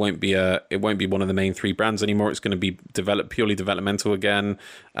you know it won't be one of the main 3 brands anymore. It's going to be purely developmental again.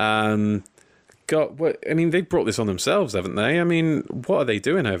 They brought this on themselves, haven't they? I mean, what are they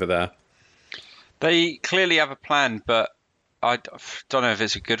doing over there? They clearly have a plan, but I don't know if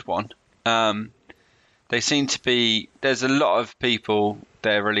it's a good one. They seem to be. There's a lot of people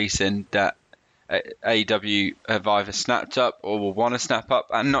they're releasing that AEW have either snapped up or will want to snap up,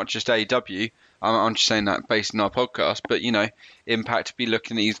 and not just AEW. I'm just saying that based on our podcast, but you know, Impact will be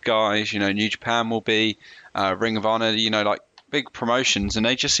looking at these guys. You know, New Japan will be, Ring of Honor. You know, like big promotions, and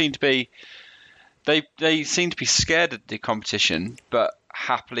they just seem to be. They seem to be scared of the competition, but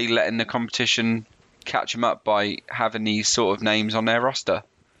happily letting the competition catch them up by having these sort of names on their roster.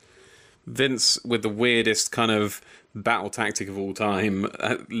 Vince with the weirdest kind of battle tactic of all time,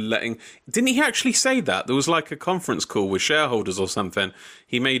 didn't he actually say that? There was like a conference call with shareholders or something.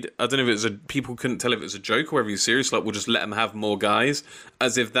 He made, I don't know if it was people couldn't tell if it was a joke or whether he was serious, like we'll just let them have more guys,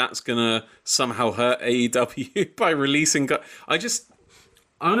 as if that's gonna somehow hurt AEW by releasing guys.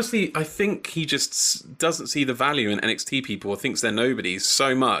 Honestly, I think he just doesn't see the value in NXT people, or thinks they're nobodies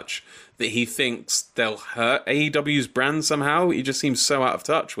so much that he thinks they'll hurt AEW's brand somehow. He just seems so out of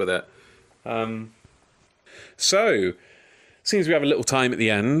touch with it. So, seems we have a little time at the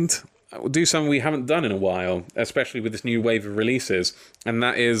end. We'll do something we haven't done in a while, especially with this new wave of releases. And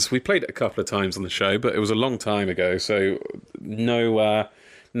that is, we played it a couple of times on the show, but it was a long time ago, so no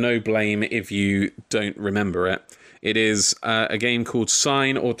blame if you don't remember it. It is a game called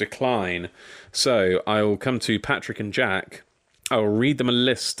Sign or Decline. So I'll come to Patrick and Jack. I'll read them a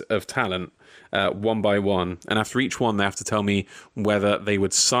list of talent one by one. And after each one, they have to tell me whether they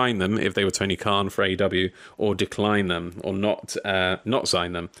would sign them if they were Tony Khan for AEW, or decline them, or not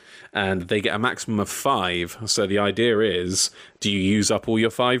sign them. And they get a maximum of 5. So the idea is, do you use up all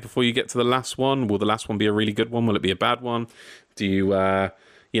your 5 before you get to the last one? Will the last one be a really good one? Will it be a bad one? Do you...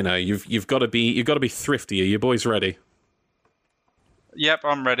 you've got to be thrifty. Are you boys ready? Yep,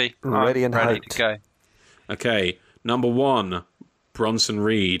 I'm ready. Ready and ready hyped. to go. Okay, number 1, Bronson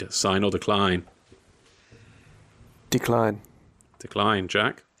Reed. Sign or decline? Decline. Decline.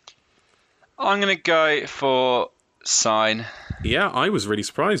 Jack? I'm going to go for sign. Yeah, I was really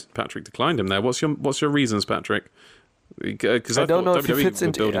surprised Patrick declined him there. What's your reasons, Patrick? Because I don't know if he fits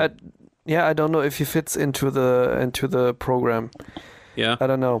into. I don't know if he fits into the program. Yeah, I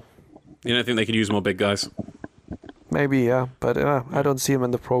don't know. You don't think they could use more big guys? Maybe, yeah, but I don't see him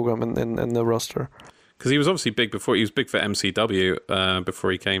in the program in the roster. Because he was obviously big before. He was big for MCW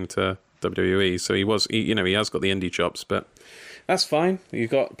before he came to WWE. So he has got the indie chops, but that's fine.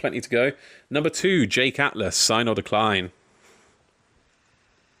 You've got plenty to go. Number 2, Jake Atlas. Sign or decline?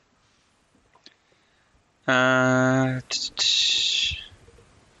 I'm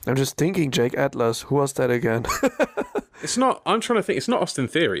just thinking, Jake Atlas. Who was that again? It's not. I'm trying to think. It's not Austin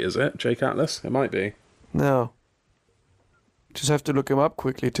Theory, is it? Jake Atlas? It might be. No. Just have to look him up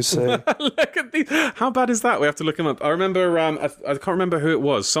quickly to say. Look at these. How bad is that? We have to look him up. I remember. I can't remember who it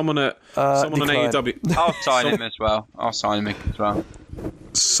was. Someone on AEW. I'll sign him as well.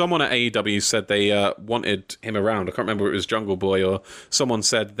 Someone at AEW said they wanted him around. I can't remember if it was Jungle Boy or someone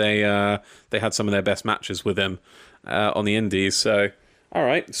said they had some of their best matches with him on the Indies. So. All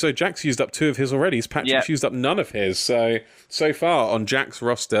right, so Jack's used up 2 of his already. Patrick's used up none of his. So far on Jack's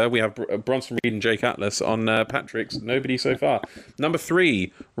roster, we have Bronson Reed and Jake Atlas. On Patrick's, nobody so far. Number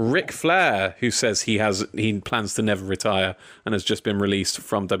 3, Ric Flair, who says he plans to never retire and has just been released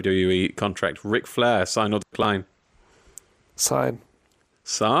from WWE contract. Ric Flair, sign or decline? Sign.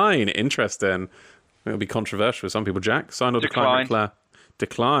 Interesting. It'll be controversial with some people. Jack, sign or decline? Ric Flair?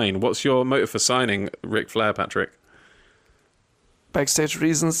 Decline. What's your motive for signing Ric Flair, Patrick? Backstage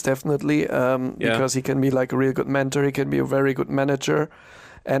reasons, definitely, because he can be like a real good mentor. He can be a very good manager,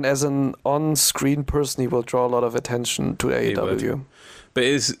 and as an on-screen person, he will draw a lot of attention to AEW. But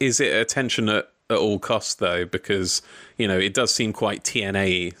is it attention at all costs though? Because it does seem quite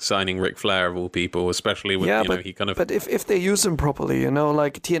TNA signing Ric Flair of all people, especially when he kind of. But if they use him properly,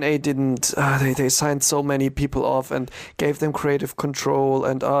 like TNA didn't, they signed so many people off and gave them creative control,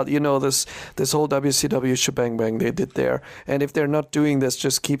 and this whole WCW shebang bang they did there. And if they're not doing this,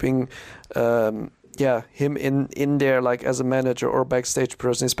 just keeping. Him in there like as a manager or backstage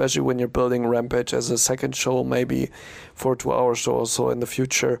person, especially when you're building Rampage as a second show, maybe for 2 hours or so in the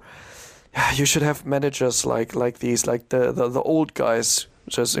future. You should have managers like these, like the old guys,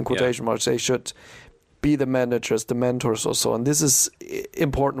 just in quotation marks. They should be the managers, the mentors, or so on. This is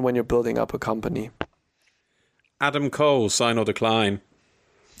important when you're building up a company. Adam Cole, sign or decline?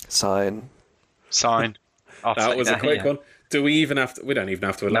 Sign. That was a quick one. Do we even have to? We don't even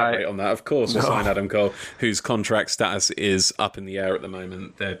have to elaborate on that. Of course, we'll sign Adam Cole, whose contract status is up in the air at the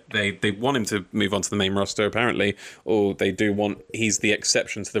moment. They want him to move on to the main roster, apparently, or they do want. He's the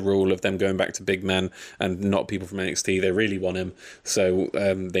exception to the rule of them going back to big men and not people from NXT. They really want him, so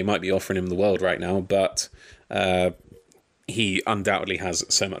they might be offering him the world right now, but he undoubtedly has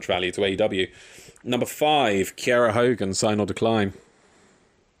so much value to AEW. Number 5, Kiera Hogan, sign or decline?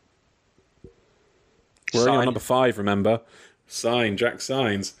 We're only on number 5, remember? Sign. Jack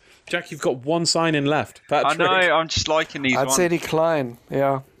signs. Jack, you've got one sign in left. Patrick. I know, I'm just liking these I'd ones. say decline,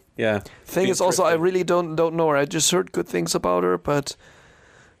 yeah. Yeah. Thing is also, I really don't know her. I just heard good things about her, but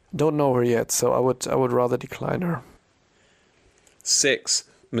don't know her yet, so I would rather decline her. 6,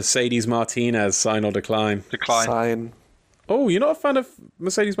 Mercedes Martinez, sign or decline? Decline. Sign. Oh, you're not a fan of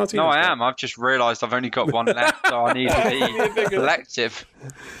Mercedes Martinez? No, I am. I've just realised I've only got one left, so I need to be selective.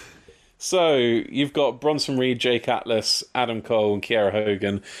 So, you've got Bronson Reed, Jake Atlas, Adam Cole, and Kiera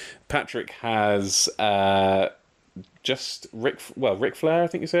Hogan. Patrick has just Ric Flair, I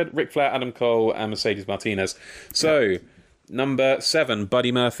think you said. Ric Flair, Adam Cole, and Mercedes Martinez. So, number 7,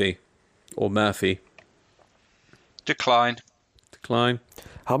 Buddy Murphy. Or Murphy. Decline.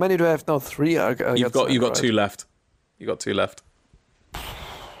 How many do I have now? 3? You've got 2 left. You got 2 left.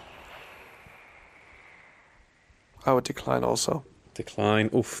 I would decline also. Decline.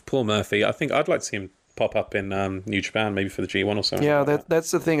 Oof, poor Murphy. I think I'd like to see him pop up in New Japan, maybe for the G1 or something. Yeah,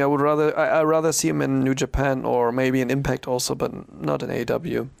 that's the thing. I'd rather see him in New Japan or maybe in Impact also, but not in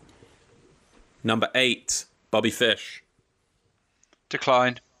AEW. Number 8, Bobby Fish.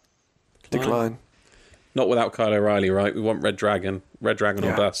 Decline. Not without Kyle O'Reilly, right? We want Red Dragon. Red Dragon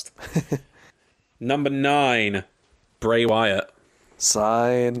or bust. Number 9, Bray Wyatt.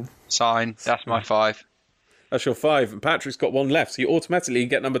 Sign. That's my 5. That's your 5. Patrick's got 1 left, so you automatically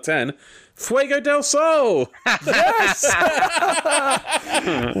get number 10, Fuego del Sol. Yes!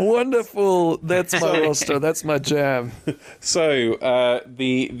 Wonderful. That's my roster. That's my jam. So,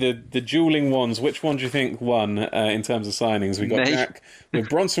 the dueling ones, which one do you think won in terms of signings? We got Jack with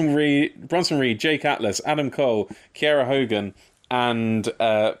Bronson Reed, Jake Atlas, Adam Cole, Kiera Hogan, and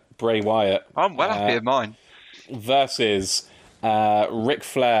Bray Wyatt. I'm well happy with mine. Versus Ric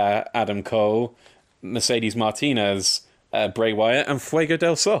Flair, Adam Cole, Mercedes Martinez, Bray Wyatt, and Fuego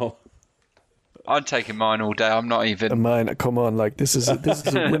del Sol. I'm taking mine all day. I'm not even. Mine, come on, like this is a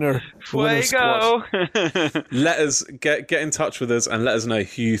winner. Fuego! Let us get in touch with us and let us know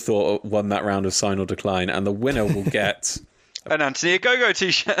who you thought won that round of sign or decline, and the winner will get an Anthony Ogogo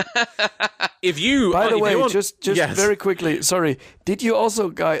t-shirt. If you, by the way, want, just very quickly, sorry. Did you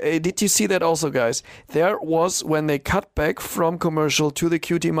see that also, guys? There was, when they cut back from commercial to the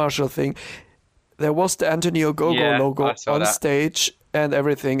QT Marshall thing, there was the Anthony Ogogo logo on stage and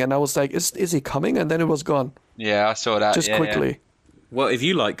everything, and I was like, is he coming? And then it was gone. Yeah, I saw that. Just quickly. Yeah. Well, if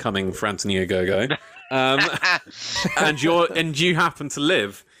you like coming for Anthony Ogogo, and you happen to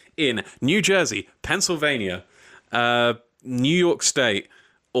live in New Jersey, Pennsylvania, New York State,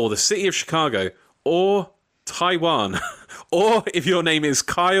 or the city of Chicago, or Taiwan, or if your name is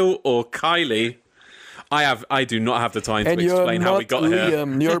Kyle or Kylie, I do not have the time to explain how we got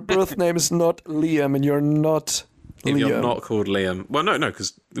Liam. here. Your birth name is not Liam, and you're not If Liam. you're not called Liam. Well, no,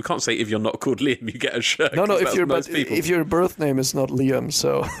 because we can't say if you're not called Liam, you get a shirt. No, if your birth name is not Liam,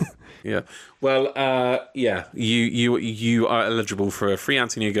 so... Yeah. Well, you are eligible for a free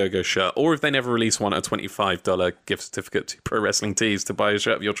Anthony Ogogo shirt, or if they never release one, a $25 gift certificate to Pro Wrestling Tees to buy a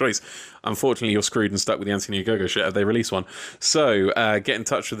shirt of your choice. Unfortunately, you're screwed and stuck with the Anthony Ogogo shirt if they release one. So get in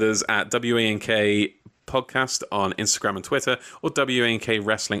touch with us at WANK Podcast on Instagram and Twitter, or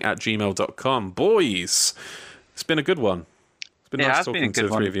WANKWrestling@gmail.com. Boys, it's been a good one. It's been nice talking to the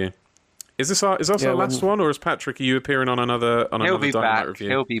three of you. Is this our last one, or is Patrick? Are you appearing on another Dynamite review?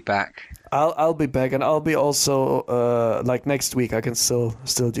 He'll be back. I'll be back, and I'll be also like next week. I can still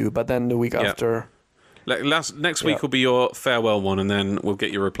do, but then the week after. Next week will be your farewell one, and then we'll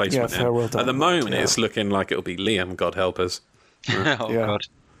get your replacement. Farewell. At the moment, it's looking like it'll be Liam. God help us. God.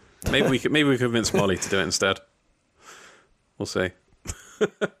 Maybe we could convince Molly to do it instead. We'll see.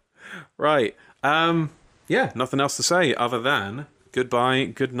 Right. Nothing else to say other than goodbye,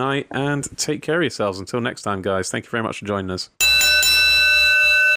 good night, and take care of yourselves. Until next time, guys. Thank you very much for joining us.